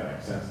 If that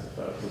makes sense to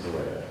folks, as a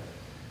way to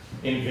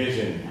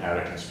envision how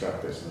to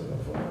construct this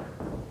moving forward.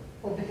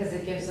 Well, because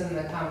it gives them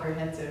the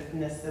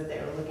comprehensiveness that they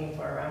were looking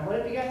for around, what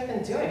have you guys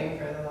been doing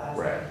for the last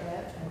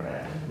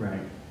decade?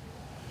 Right.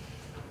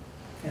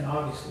 And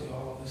obviously,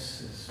 all of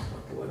this is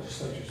what the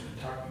legislature's been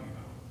talking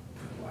about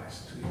for the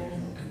last 2 years,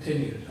 and will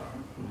continue to talk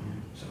about.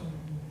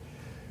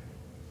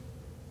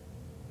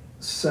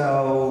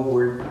 So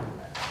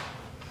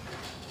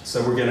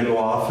we're gonna go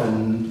off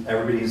and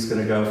everybody's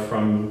gonna go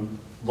from,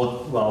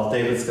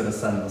 David's gonna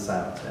send this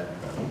out to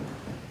everybody.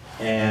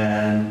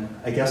 And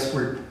I guess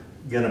we're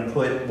gonna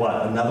put,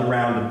 another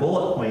round of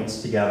bullet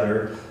points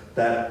together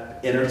that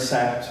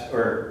intersect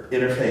or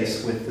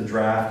interface with the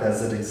draft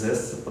as it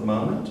exists at the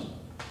moment?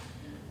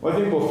 Well, I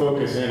think we'll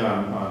focus in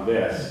on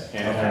this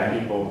and have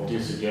people do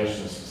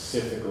suggestions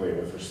specifically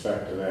with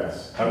respect to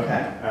this.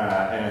 Okay.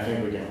 And I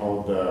think we can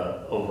hold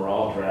the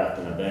overall draft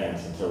in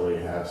abeyance until we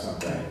have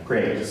something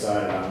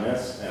decided on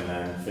this and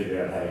then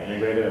figure out how to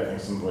integrate it. I think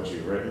some of what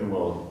you've written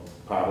will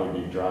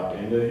probably be dropped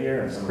into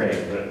here and some of what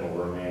you've written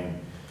will remain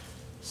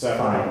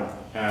separate.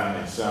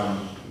 And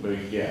some, we'll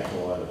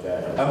edit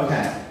that out.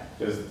 Okay.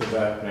 Does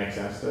that make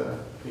sense to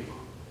people?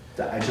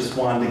 I just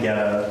wanted to get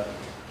a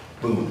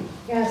boom.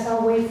 Yes,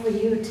 I'll wait for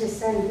you to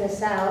send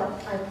this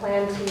out. I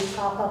plan to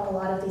chop up a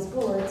lot of these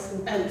bullets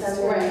and put them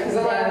in. Right, because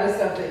a lot of the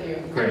stuff that you.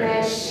 And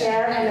then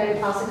share, and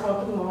then possibly come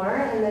up with more,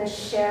 and then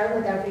share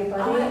with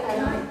everybody.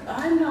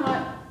 I'm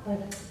not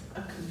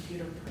a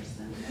computer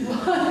person,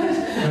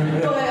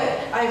 but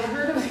I've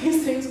heard of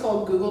these things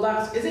called Google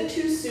Docs. Is it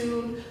too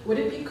soon? Would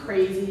it be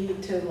crazy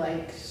to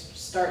like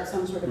start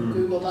some sort of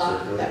Google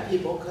Doc that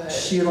people could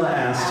Sheila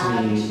asked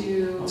me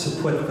to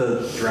put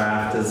the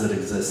draft as it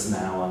exists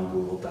now on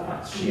Google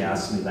Docs. She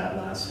asked me that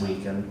last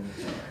week, and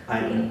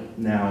I'm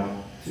now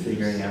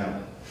figuring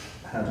out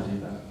how to do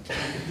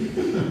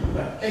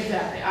that.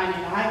 Exactly. I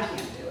mean, I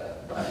can't do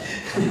it, but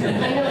I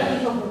know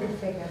people who can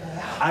figure that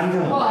out. I'm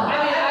going. Well, I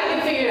mean, I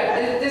can figure it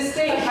out. The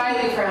state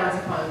highly frowns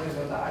upon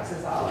Google Docs,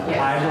 is all. The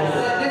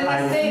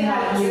state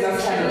highly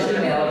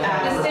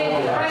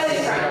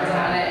frowns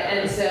on it,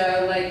 and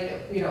so like,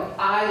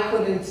 I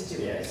couldn't do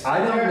it. I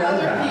don't know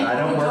that. I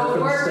don't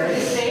work for the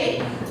state.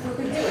 Who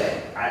could do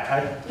it?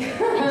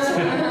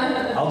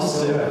 I'll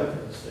just do it.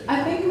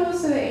 I think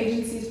most of the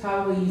agencies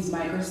probably use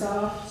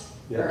Microsoft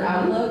or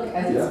Outlook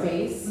as its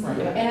base.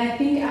 And I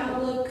think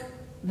Outlook,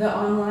 the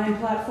online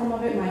platform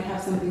of it, might have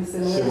something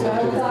similar to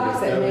Google Docs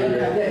that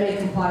may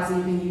comply so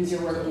you can use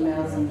your work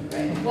emails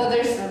and Well,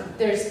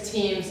 there's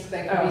Teams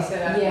that can be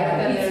set up. Yeah, and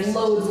then it's there's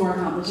loads more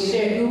complicated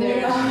than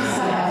Google Docs.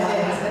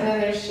 And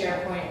then there's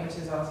SharePoint, which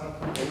is also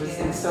complicated.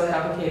 It's so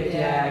complicated,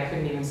 I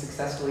couldn't even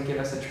successfully give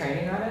us a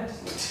training on it.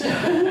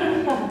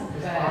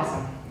 That's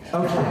awesome.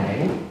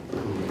 Okay.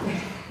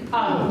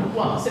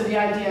 well, so the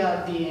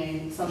idea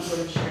being some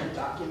sort of shared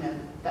document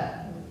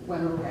that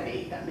when we're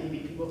ready, that maybe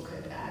people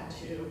could add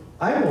to.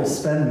 I will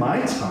spend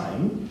my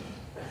time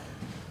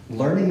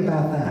learning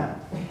about that.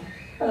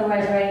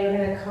 Otherwise, right, you're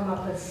gonna come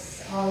up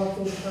with all of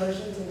these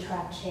versions and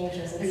track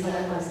changes, and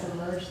someone has to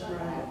merge them,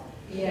 right?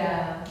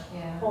 Yeah.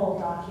 Whole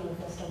document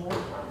has to work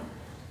on.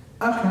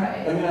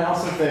 Okay. I mean, I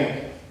also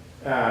think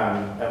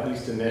at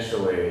least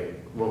initially,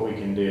 what we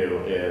can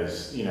do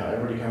is,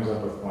 everybody comes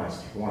up with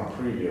points, people want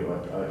to preview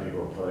what other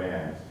people have put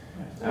in.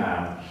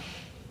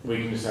 We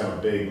can just have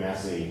a big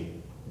messy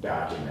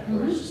document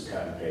where it's just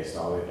cut and paste,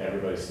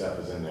 everybody's stuff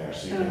is in there,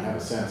 so you can have a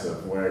sense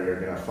of where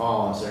you're gonna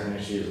fall on certain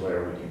issues,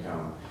 where we can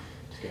come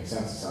to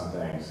consensus on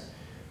things.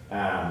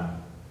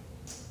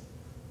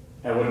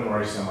 I wouldn't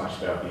worry so much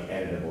about the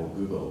editable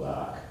Google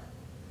Doc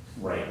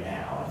right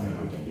now. I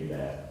think we can do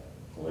that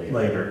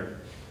later.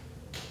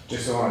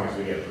 Just so long as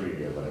we get a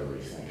preview of what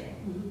everybody's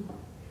thinking.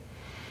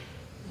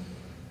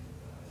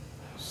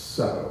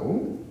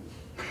 So,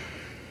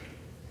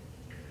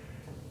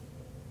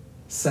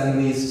 send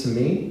these to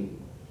me.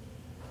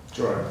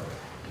 Sure.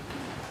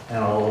 And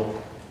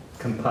I'll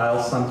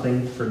compile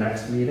something for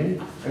next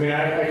meeting. I mean,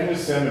 I can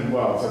just send them,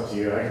 well, it's up to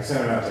you. I can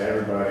send them out to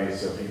everybody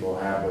so people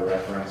have the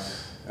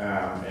reference,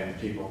 and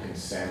people can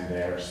send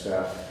their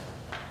stuff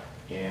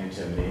in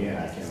to me, and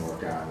I can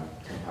work on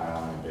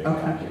compiling a big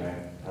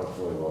document.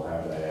 Hopefully we'll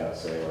have that out,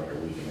 say, like a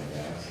week in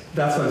advance.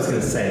 That's what I was going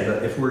to say,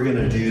 that if we're going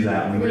to do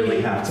that, we really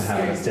have to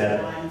have a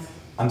deadline.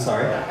 I'm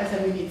sorry? I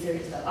said we need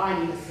serious stuff.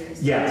 I need a serious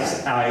stuff.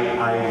 Yes,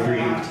 I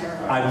agree.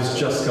 I was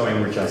just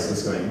going where Jess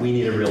was going. We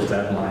need a real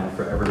deadline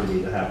for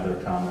everybody to have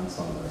their comments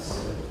on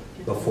this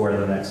before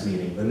the next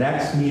meeting. The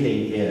next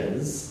meeting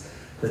is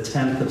the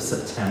 10th of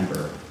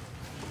September.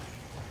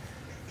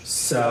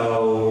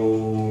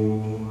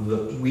 So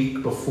the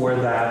week before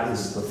that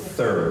is the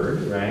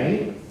 3rd,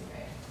 right?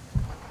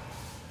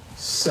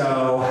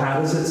 So how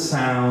does it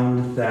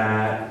sound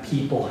that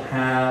people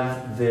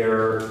have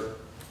their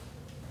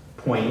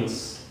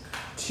points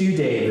to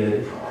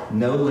David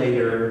no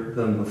later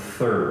than the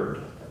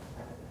 3rd?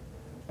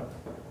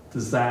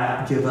 Does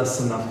that give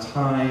us enough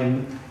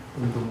time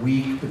in the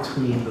week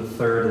between the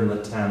 3rd and the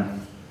 10th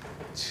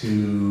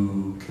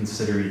to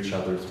consider each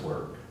other's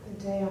work?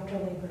 The day after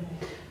Labor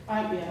Day.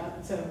 Yeah,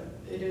 so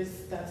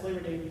that's Labor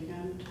Day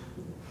weekend.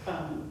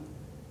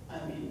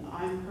 I mean,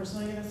 I'm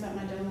personally gonna set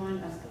my deadline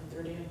as the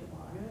 30th of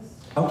August.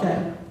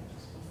 Okay.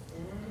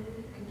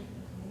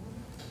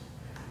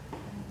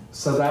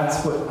 So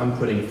that's what I'm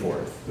putting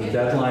forth. The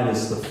deadline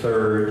is the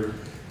 3rd.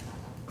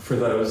 For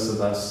those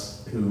of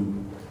us who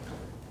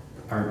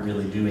aren't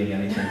really doing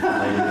anything for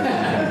Labor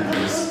Day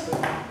because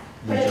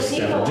we just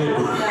never do.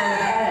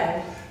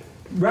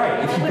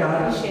 Right, if you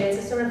got it.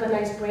 It's a sort of a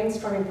nice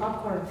brainstorming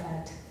popcorn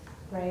effect,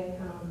 right?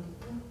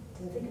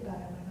 Didn't think about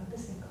it when I got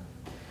this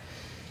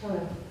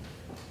thing.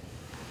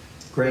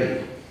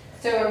 Great.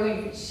 So are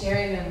we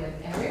sharing them with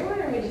everyone,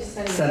 or are we just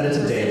sending Send it to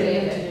them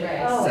David.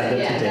 Right. Oh. Send it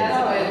to David.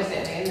 That's my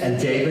understanding. And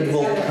David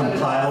will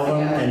compile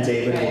them, and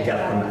David will get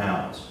them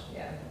out.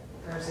 Yeah.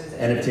 Versus.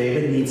 And if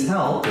David needs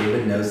help,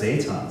 David knows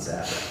Aton's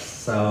address.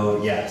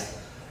 So yes.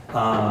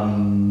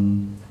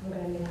 I'm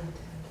gonna need that.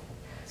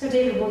 So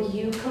David, will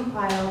you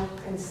compile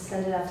and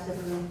send it out to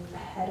the group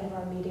ahead of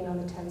our meeting on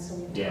the 10th? So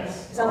we have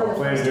Yes. It's only the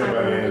Plan to first do it time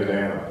by the we're end of the doing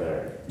day it. on the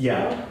 3rd.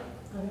 Yeah.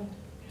 Okay.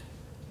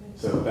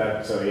 So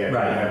yeah, if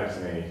Right. you have it to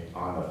me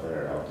on the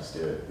 3rd, I'll just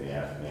do it in the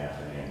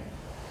afternoon.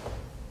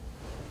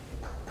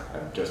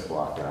 I've just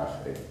blocked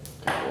off a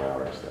couple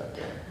hours that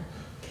day.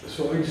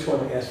 So I just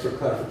want to ask for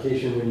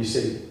clarification when you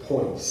say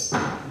points.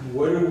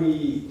 What are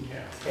we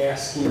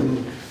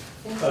asking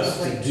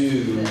us to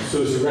do?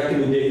 So it's a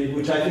recommendation,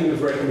 which I think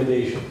of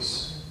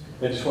recommendations.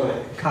 I just want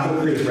to.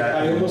 Concrete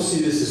I almost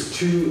see this as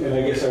two, and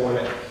I guess I want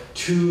to,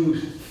 two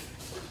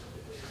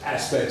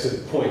aspects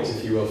of points,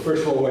 if you will.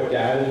 First of all, what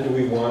data do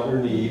we want or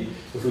need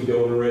if we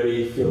don't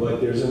already feel like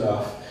there's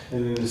enough?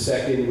 And then the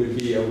second would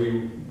be,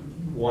 we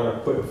want to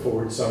put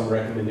forward some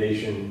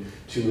recommendation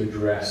to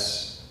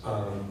address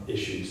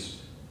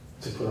issues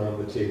to put on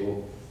the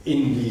table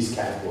in these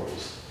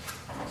categories.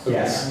 Okay.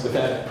 Yes. With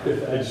that,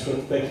 I just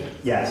want to thank you.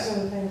 Yes.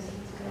 So thanks.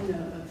 No,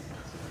 that's.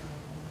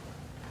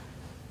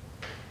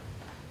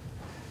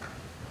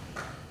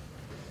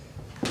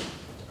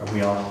 Are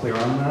we all clear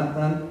on that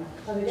then?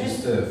 Oh, we did?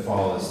 Just to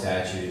follow the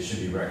statute, it should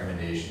be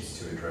recommendations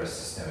to address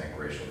systemic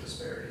racial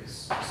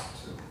disparities,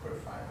 just to put a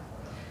fine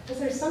point on it. Is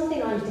there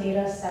something on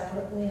data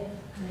separately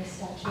in the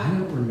statute? I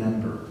don't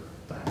remember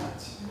that.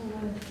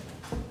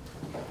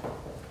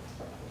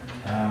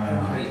 I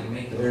don't know.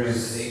 Make the There's-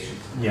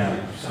 recommendations.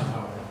 Yeah.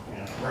 Somehow,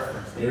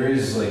 reference. There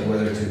is like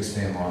whether to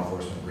expand law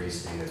enforcement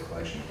race data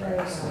collection There you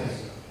go.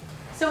 practices.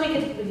 So we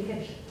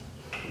could.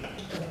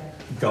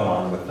 Go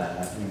on with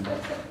that.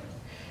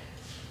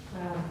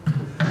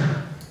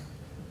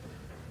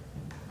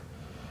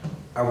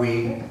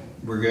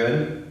 We're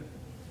good?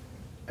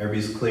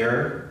 Everybody's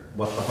clear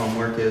what the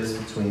homework is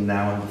between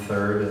now and the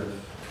 3rd of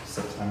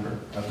September?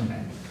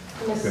 Okay.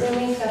 I'm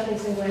assuming Stephanie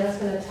Singletta's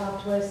going to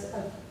talk to us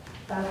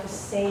about the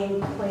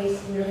same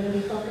place we're going to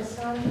be focused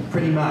on?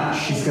 Pretty much.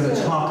 She's going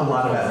to talk a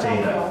lot about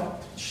data.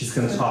 She's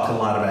going to talk a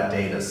lot about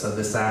data, so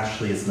this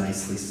actually is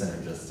nicely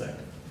synergistic.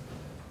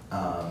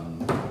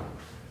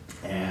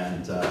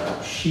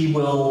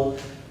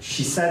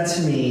 She said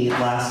to me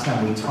last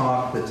time we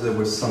talked that there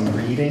was some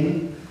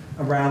reading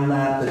around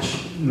that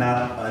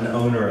not an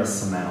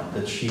onerous amount,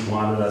 that she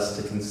wanted us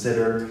to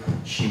consider.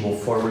 She will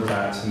forward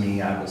that to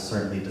me. I will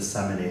certainly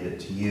disseminate it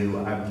to you.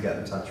 I will get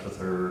in touch with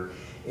her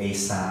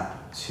ASAP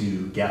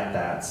to get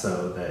that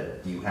so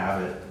that you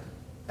have it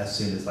as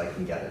soon as I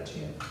can get it to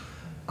you.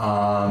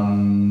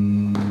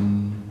 On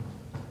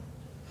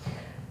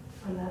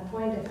that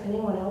point, if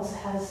anyone else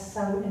has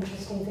some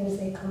interesting things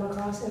they come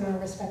across in our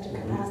respective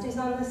capacities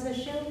on this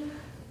issue,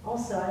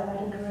 also, I'd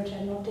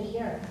love to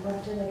hear. I'd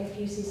love to, like, if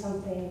you see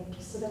something,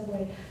 just so that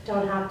we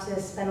don't have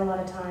to spend a lot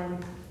of time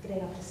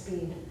getting up to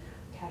speed,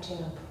 catching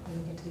up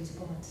when we get to these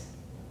bullets.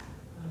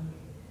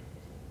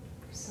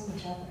 There's so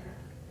much out there.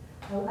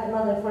 I'd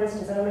love it, for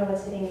instance, I don't know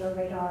what's hitting your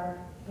radar,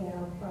 you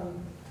know, from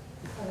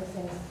other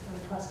things,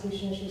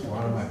 prosecution issues.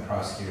 One of my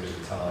prosecutors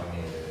are telling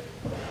me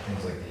that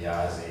things like the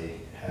Yazzie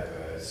have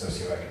a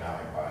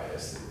socioeconomic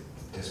bias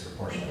that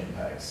disproportionately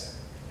impacts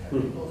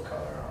people of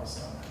color and all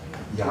stuff.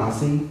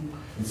 Yazzie?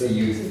 It's a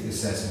youth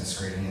assessment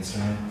screening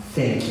instrument.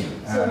 Thank you.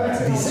 So what's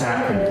the These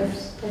alternative,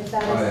 acronyms. if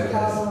that is the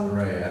problem?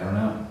 Right, I don't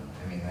know.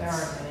 I mean, There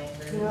that's. aren't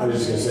any. No. I was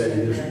just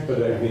gonna say,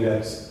 but I mean,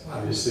 that's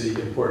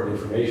obviously important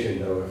information,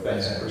 though, if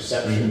that's Yeah.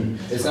 perception.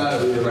 It's not,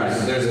 right,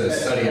 there's a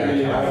study I out mean,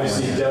 it of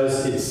obviously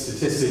California. it's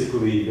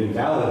statistically been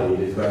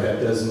validated, but that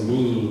doesn't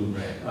mean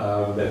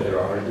Right. that there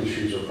aren't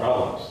issues or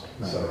problems,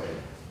 so.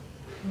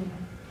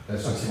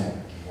 That's just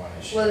one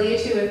issue. Well, the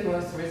issue with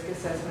most risk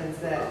assessments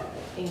that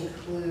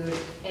include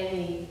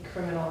any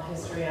criminal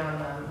history on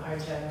them are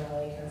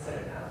generally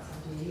considered not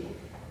to be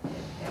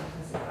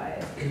implicit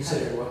bias.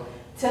 Consider what?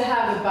 To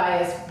have a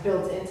bias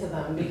built into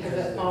them because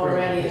it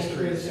already history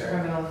includes is the there.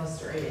 criminal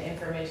history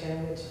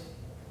information, which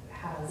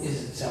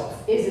Is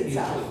itself. is usually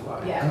biased.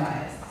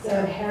 biased. So So,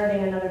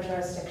 inheriting another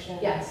jurisdiction.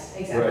 yes,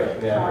 exactly.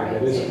 Right, yeah,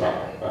 that is a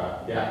Exactly.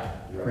 problem, yeah.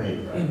 Great.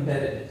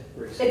 Embedded.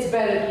 It's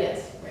better,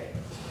 yes, right.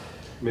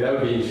 I mean, that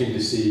would be interesting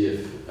to see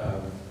if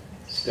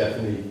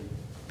Stephanie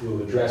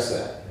will address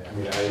that. I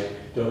mean, I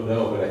don't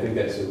know, but I think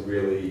that's a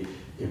really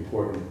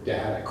important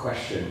data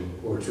question,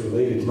 or it's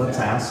related to that. Let's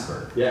ask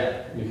her.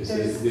 Yeah, because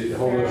There's the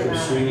whole notion of fair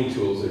amount. screening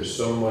tools, there's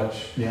so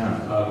much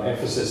Yeah.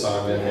 emphasis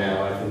on them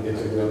now. I think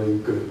it's a really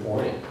good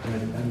point.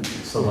 And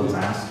so let's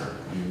ask her.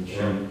 I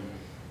mean,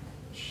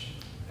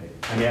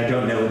 I mean, I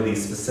don't know the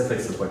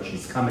specifics of what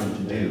she's coming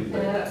to do, And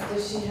but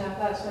does she have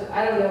that?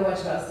 I don't know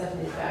much about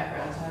Stephanie's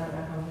background, so I don't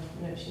know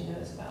how much she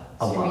knows about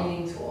A lot.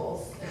 screening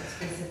tools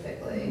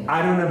specifically.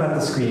 I don't know about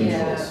the screening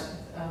Yeah. tools.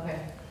 Okay.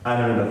 I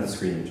don't know about the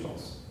screening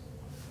tools.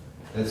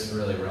 That's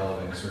really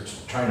relevant because we're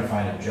trying to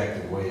find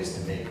objective ways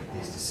to make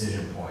these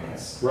decision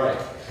points. Right.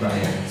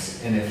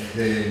 And if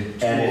the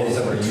And if tools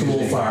that we're the using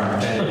tools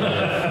aren't.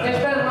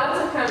 There's been lots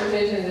of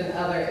conversations in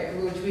other,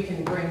 which we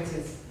can bring to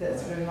this,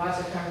 there's been lots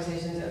of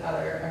conversations in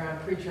other, around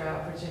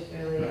pretrial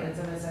particularly, and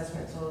some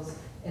assessment tools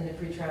in the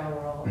pretrial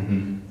world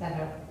Mhm. that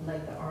have,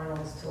 like the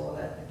Arnold's tool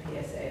that the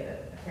PSA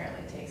that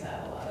apparently takes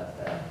out a lot of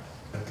the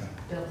Okay.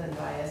 built-in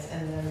bias,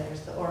 and then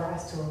there's the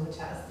ORAS tool, which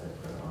has the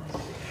criminal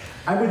history.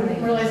 I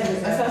would, Realizing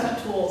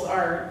assessment tools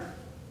are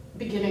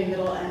beginning,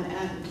 middle, and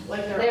end,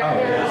 like they're. They're Oh,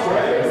 they're that's all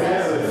right. over,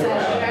 Yeah, they're that's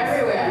right.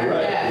 everywhere, You're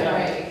right, yeah,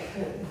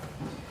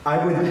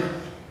 yeah. right.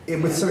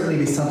 it would certainly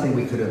be something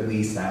we could at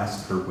least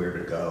ask her where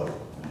to go.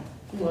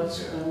 Well, that's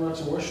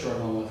what we're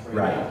struggling with right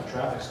Right. now, the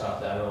traffic stop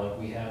data, like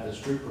we have this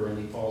trooper and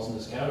he falls in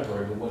this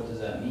category, but what does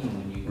that mean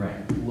when you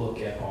Right. look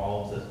at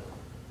all of the,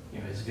 you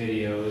know, his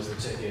videos,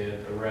 the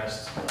ticket, the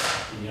arrest,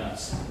 you're not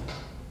seeing.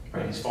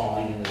 Right. He's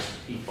falling in this,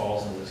 he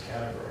falls into this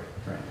category.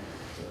 Right.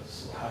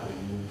 So how do we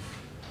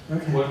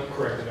move, Okay. what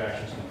corrective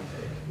actions can we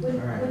take?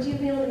 Would, All right. would you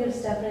be able to give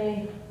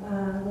Stephanie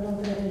a little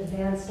bit of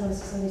advance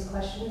notice of some of these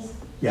questions?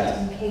 Yes,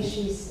 In case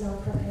she's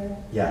not prepared?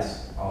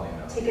 yes. All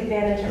email. Take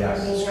advantage of her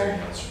Yes. being here.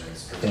 Screening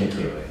instruments Thank you.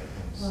 particularly.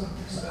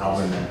 I'll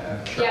remember.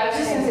 Yeah, I was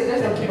just gonna say,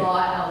 there's Thank a you.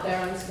 lot out there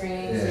on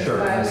screening, Yeah, so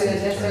sure. I would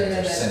necessarily know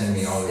that Just sending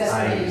me all these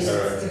Stephanie things.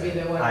 needs to be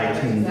the one I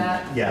that can, does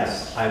that.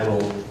 yes, I will,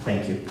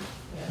 thank you.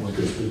 Yeah.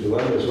 Because the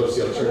dilemma is, what's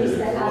the alternative?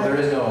 Well, there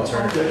is no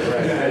alternative,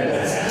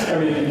 right? I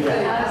mean,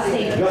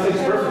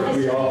 nothing's perfect,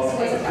 we all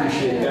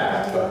appreciate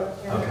that, but.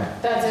 Okay.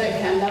 That's it,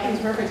 Ken, nothing's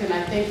perfect, and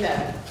I think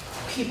that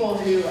people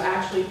who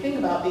actually think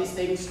about these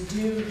things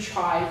do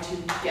try to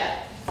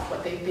get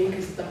what they think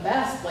is the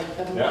best, like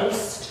the Yeah.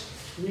 most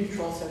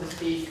neutral, so to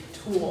speak,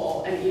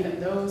 tool, and even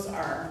those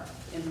are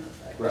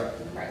imperfect. Right.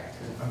 Right.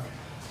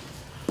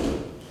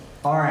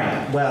 All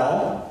right,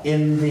 well,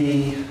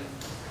 anything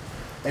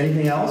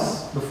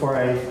else before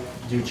I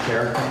do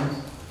chair things?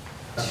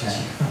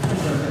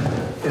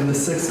 Okay. In the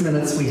 6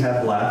 minutes we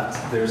have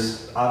left,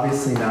 there's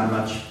obviously not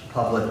much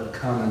public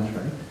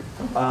commentary.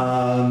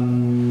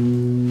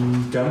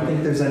 Don't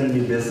think there's any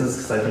new business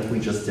because I think we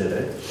just did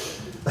it.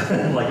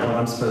 Like what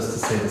I'm supposed to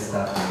say to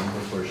Stephanie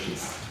before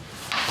she's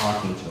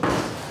talking to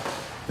us.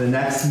 The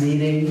next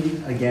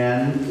meeting,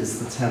 again, is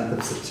the 10th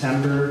of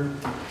September.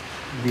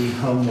 The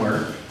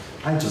homework,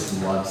 I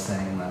just love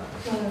saying that,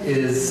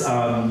 is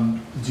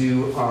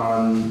due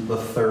on the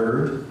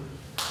 3rd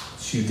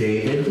to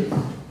David.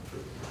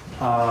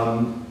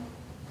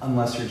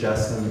 Unless you're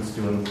Justin, it's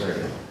due on the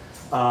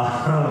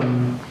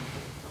 30th.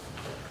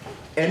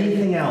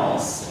 Anything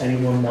else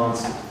anyone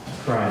wants to,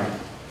 Brian?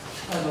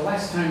 The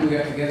last time we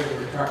got together,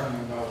 we were talking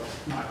about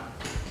not,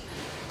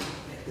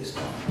 at this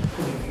point,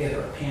 putting together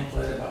a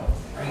pamphlet about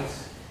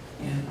rights.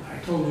 And I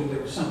told you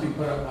there was something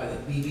put up by the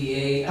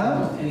BBA. I don't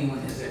know if anyone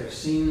has ever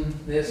seen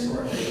this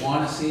or if they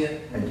want to see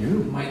it. I do.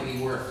 It might be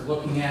worth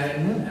looking at it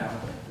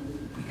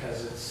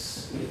because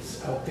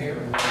it's out there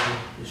and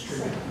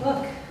distributed.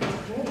 Look,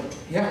 it's great.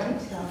 Yeah.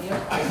 Detail.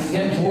 I can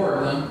get more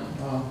of them.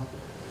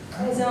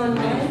 Is it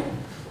online?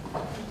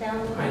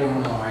 Download? I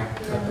don't know, I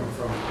took them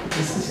from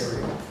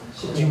Ontario.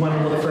 Do you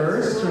want to look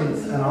first? Or,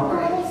 and I'll,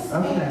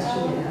 okay.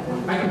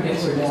 I can get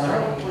some more.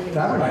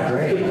 That would be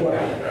great.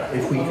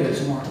 If we I'll get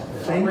some could. more.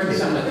 Thank I'll bring you.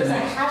 some at the There's a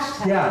next.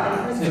 hashtag.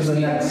 Yeah, for the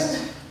next.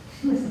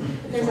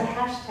 There's a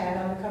hashtag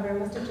on the cover, it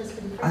must have just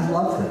been. I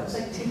love this.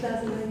 Like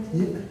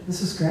 2019. Yeah,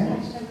 this is great. I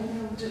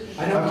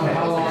don't know Okay.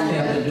 how long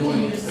they've been doing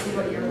it.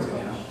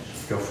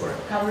 Go for it.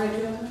 How would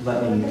you? Let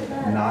me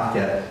not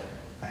get,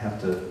 I have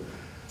to.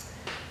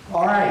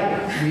 All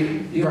right.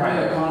 The only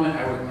other comment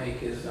I would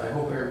make is I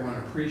hope everyone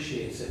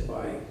appreciates it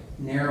by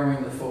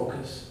narrowing the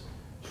focus,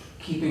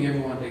 keeping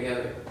everyone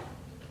together.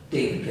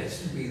 David gets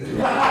to be there. Good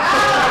job.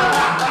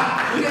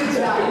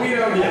 We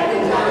don't get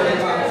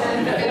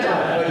Good job.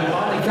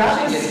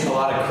 That was, a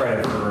lot of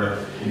credit for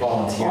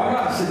volunteering.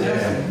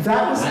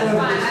 that was That's fine,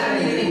 both, I don't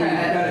need any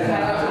credit.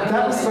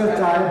 that was both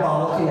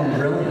diabolical and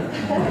brilliant.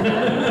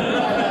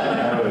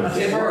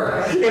 It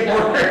worked. It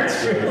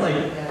worked,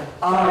 really.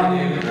 Oh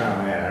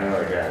man, I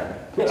really got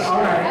it.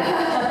 All right.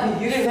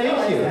 Thank you.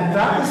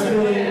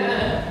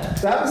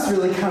 That was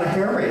really kind of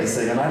hair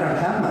raising, and I don't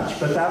have much,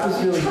 but that was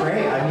really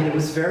great. I mean, it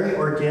was very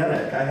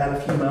organic. I had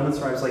a few moments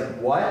where I was like,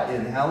 what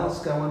in hell is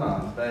going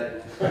on?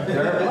 But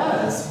there it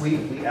was.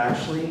 We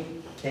actually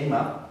came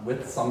up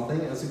with something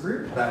as a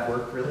group that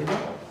worked really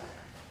well.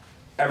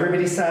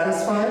 Everybody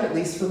satisfied, at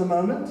least for the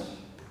moment?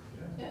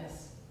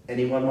 Yes.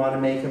 Anyone want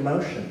to make a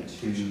motion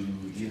to,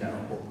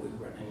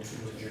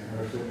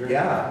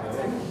 yeah.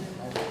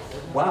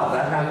 Wow,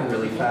 that happened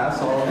really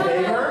fast. All in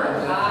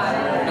favor?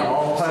 Aye.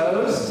 All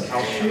opposed?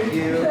 I'll shoot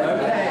you.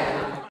 Okay.